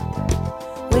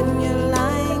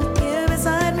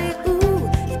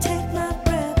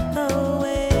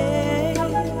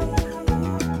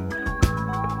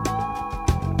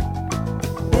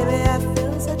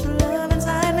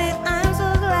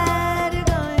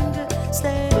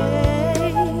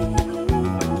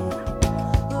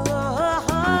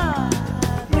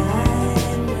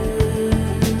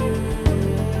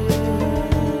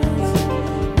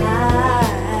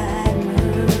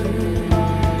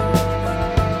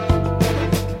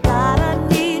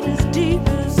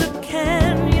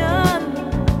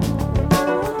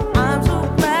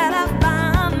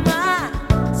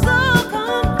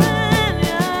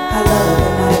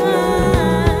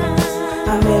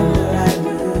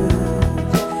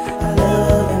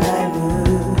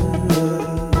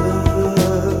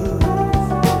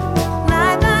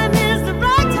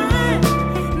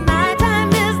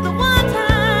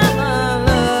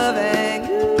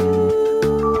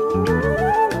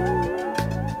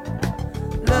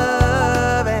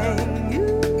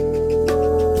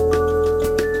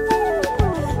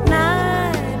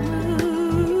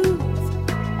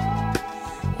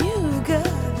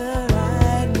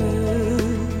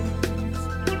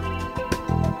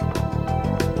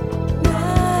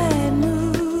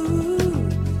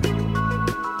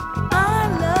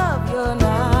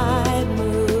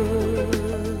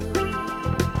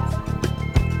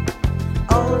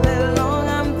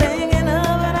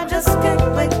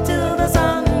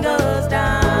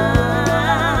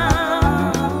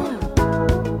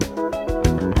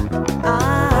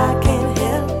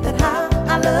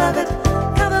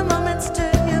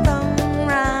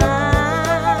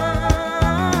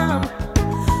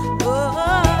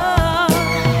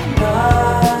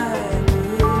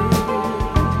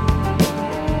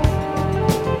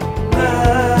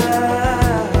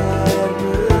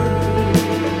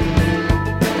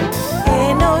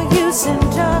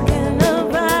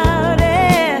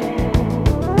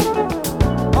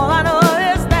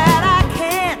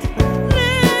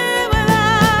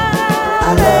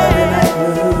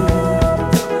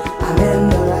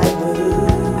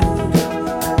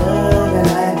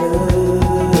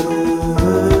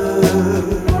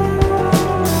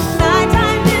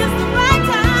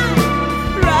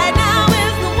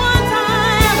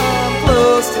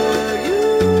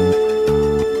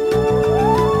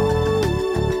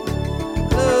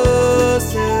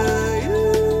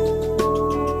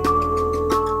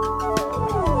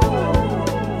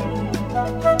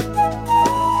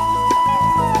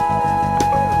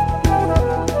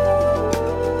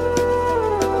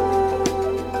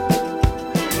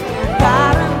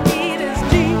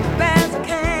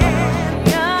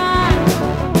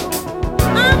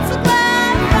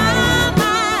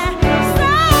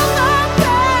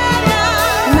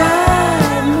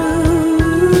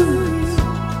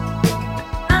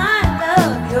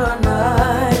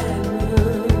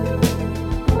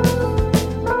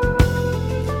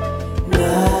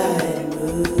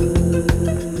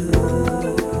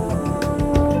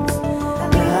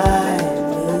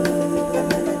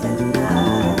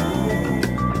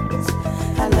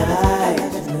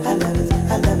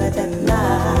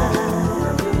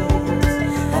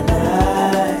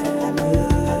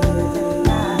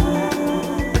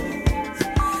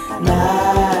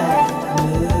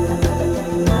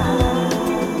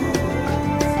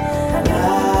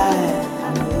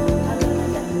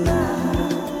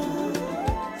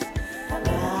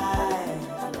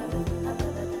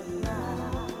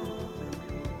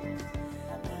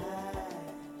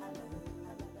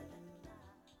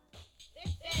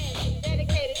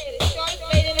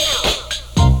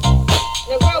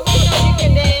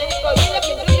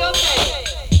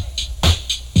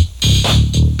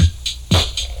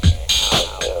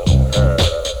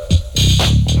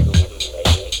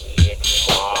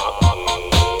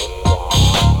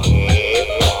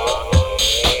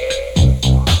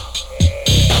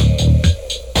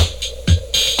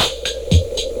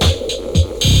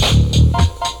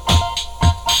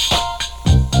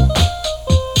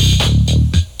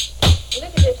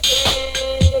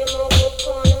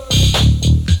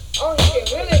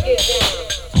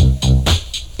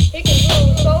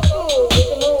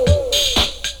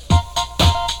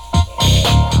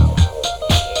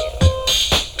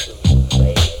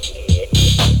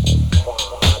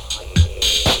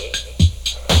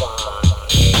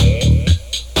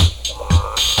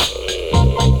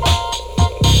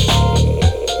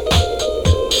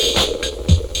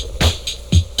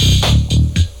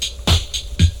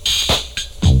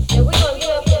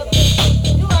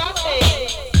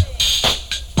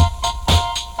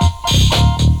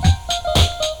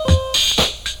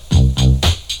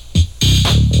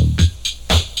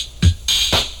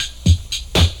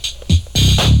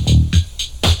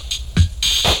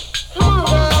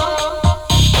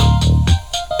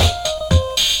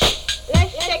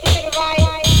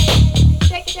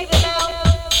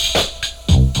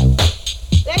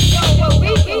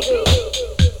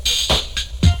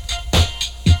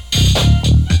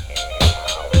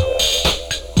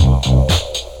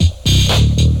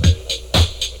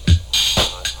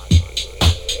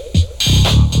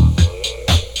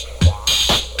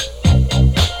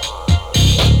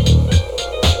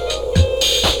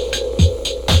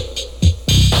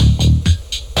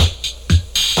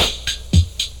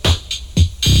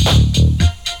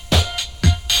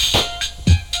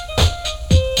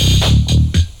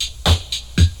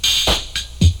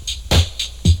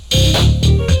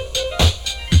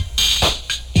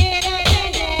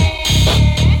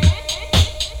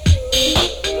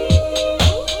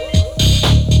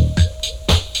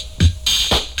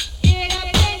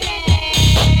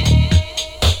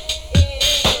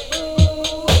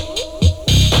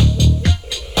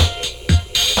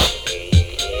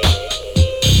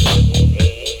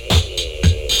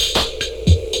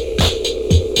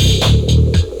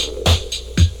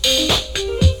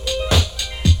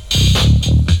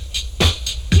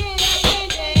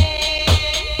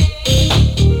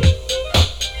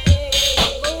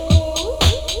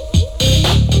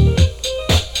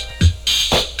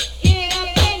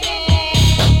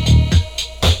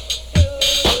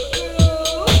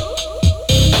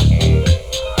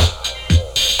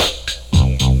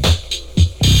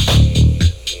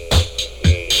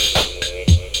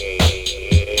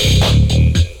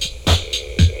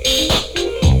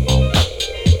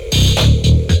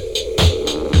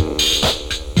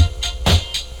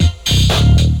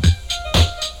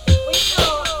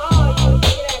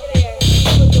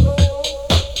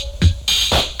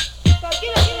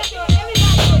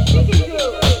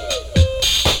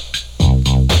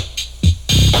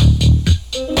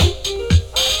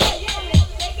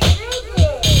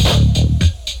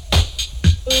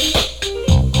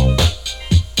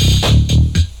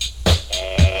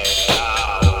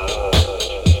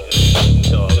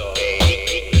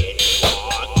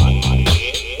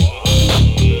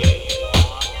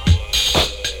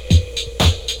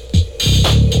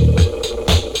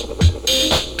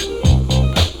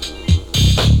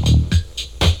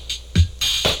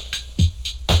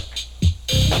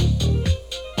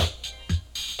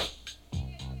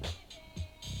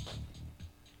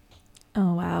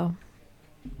 Oh, wow.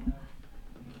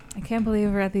 I can't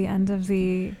believe we're at the end of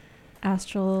the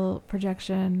Astral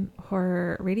Projection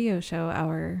Horror Radio Show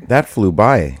hour. That flew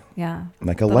by. Yeah.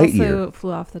 Like a That light also year.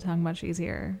 flew off the tongue much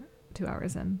easier 2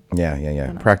 hours in.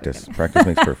 Yeah. Practice. Practice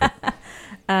makes perfect.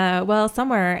 Well,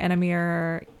 somewhere in a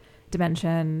mirror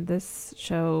dimension, this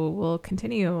show will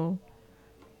continue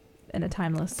in a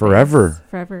timeless space.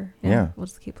 Forever. Yeah. We'll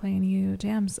just keep playing you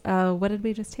jams. What did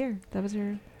we just hear? That was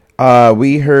your...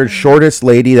 We heard Shortest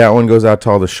Lady. That one goes out to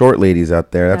all the short ladies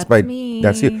out there. That's by me.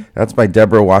 That's you. That's by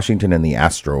Deborah Washington and the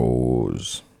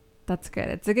Astros. That's good.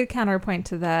 It's a good counterpoint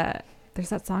to that. There's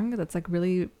that song that's like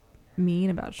really mean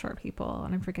about short people,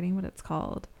 and I'm forgetting what it's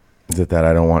called. Is it that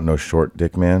I don't want no short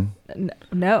dick man?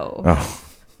 No. Oh,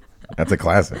 that's a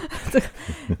classic.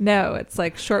 No, it's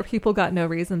like short people got no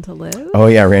reason to live. Oh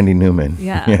yeah, Randy Newman.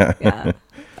 Yeah.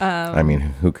 I mean,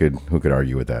 who could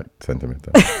argue with that sentiment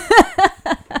though?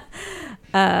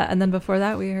 And then before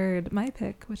that, we heard my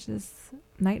pick, which is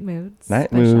Night Moods.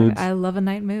 Night Moods. I love a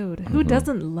night mood. Who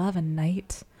doesn't love a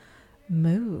night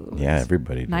mood? Yeah,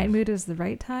 everybody does. Night mood is the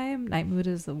right time. Night mood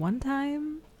is the one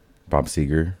time. Bob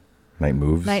Seger, Night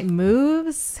Moves. Night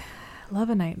moves. Love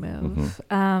a night move.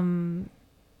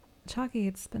 Chaki,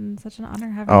 it's been such an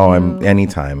honor having you. I'm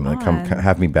anytime. Like, come on.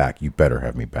 have me back. You better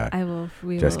have me back. I will.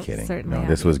 We Just will kidding. certainly No, have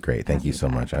this you- was great. Thank have you so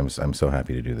back. much. I'm so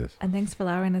happy to do this. And thanks for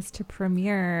allowing us to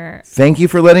premiere. Thank you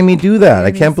for letting me do that. I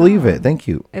Amy's can't believe song. it. Thank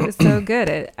you. It was so good.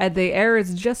 The air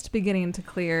is just beginning to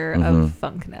clear of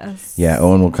funkness. Yeah,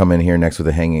 Owen will come in here next with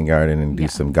a hanging garden and do Yeah.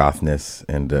 some gothness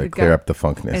and clear up the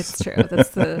funkness. It's true.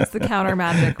 That's the counter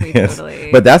magic we Yes.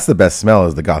 totally. But that's the best smell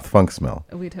is the goth funk smell.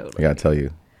 We totally. I gotta tell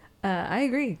you. I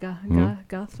agree.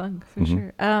 Goth funk for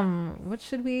sure. What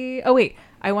should we? Oh wait,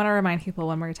 I want to remind people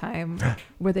one more time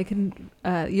where they can.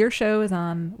 Your show is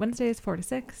on Wednesdays 4 to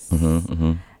 6,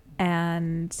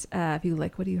 and if you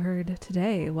like what you heard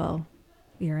today, well,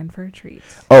 you're in for a treat.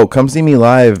 Oh, come see me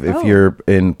live if Oh. you're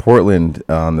in Portland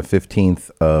on the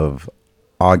 15th of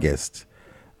August.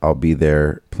 I'll be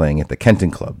there playing at the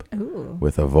Kenton Club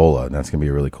with Avola, and that's gonna be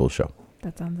a really cool show.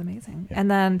 That sounds amazing.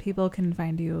 And then people can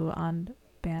find you on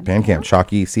Bandcamp,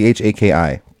 Chaki,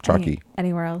 Chaki, Chaki.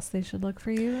 Anywhere else they should look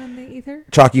for you in the ether?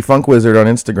 Chaki Funk Wizard on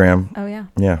Instagram. Oh yeah,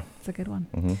 yeah, it's a good one.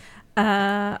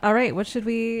 All right, what should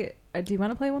we? Do you want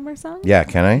to play one more song? Yeah,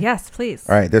 can I? Yes, please.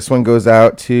 All right, this one goes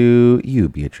out to you,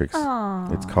 Beatrix.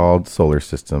 Aw. It's called Solar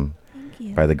System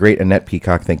you. by the great Annette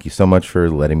Peacock. Thank you so much for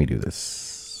letting me do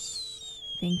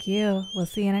this. Thank you. We'll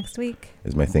see you next week.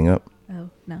 Is my thing up? Oh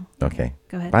no. Okay.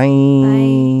 Go ahead. Bye.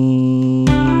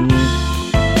 Bye.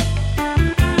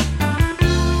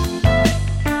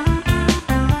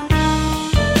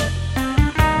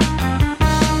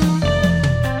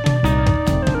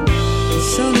 The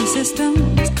solar system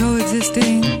is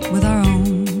coexisting with our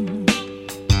own.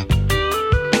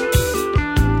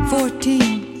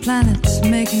 14 planets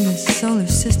making this solar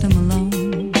system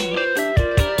alone.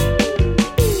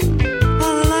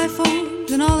 All the life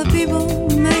forms and all the people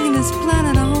making this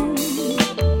planet a home.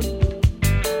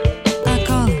 I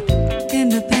call it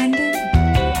independent,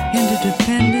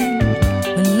 interdependent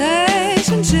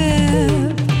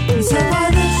relationship. And so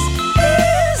far this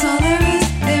is all there is.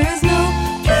 There is no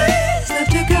place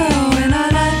left to go in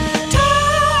our lifetime.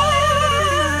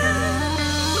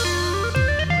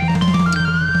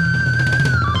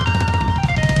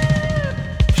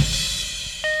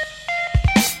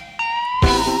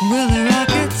 Will the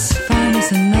rockets find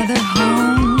us another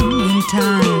home in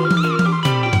time?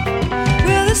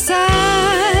 Will the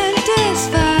scientists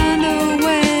find a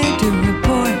way to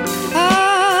report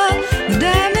all the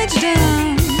damage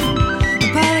done? The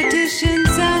politicians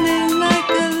sounding like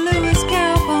a Lewis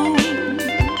Carroll poem.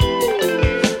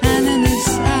 And in this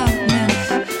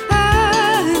outness, I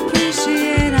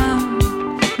appreciate I'm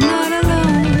not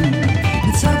alone.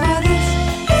 But so far this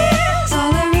is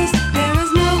all there is. There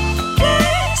is no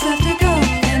place left to go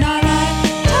in our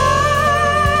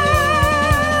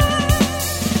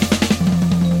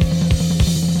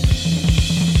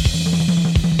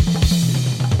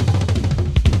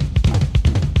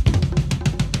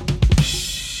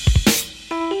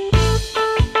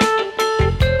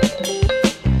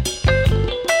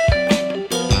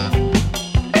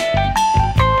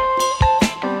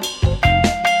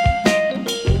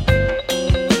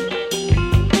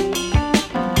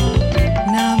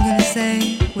Now I'm gonna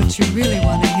say what you really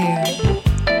want to hear.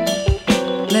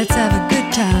 Let's have a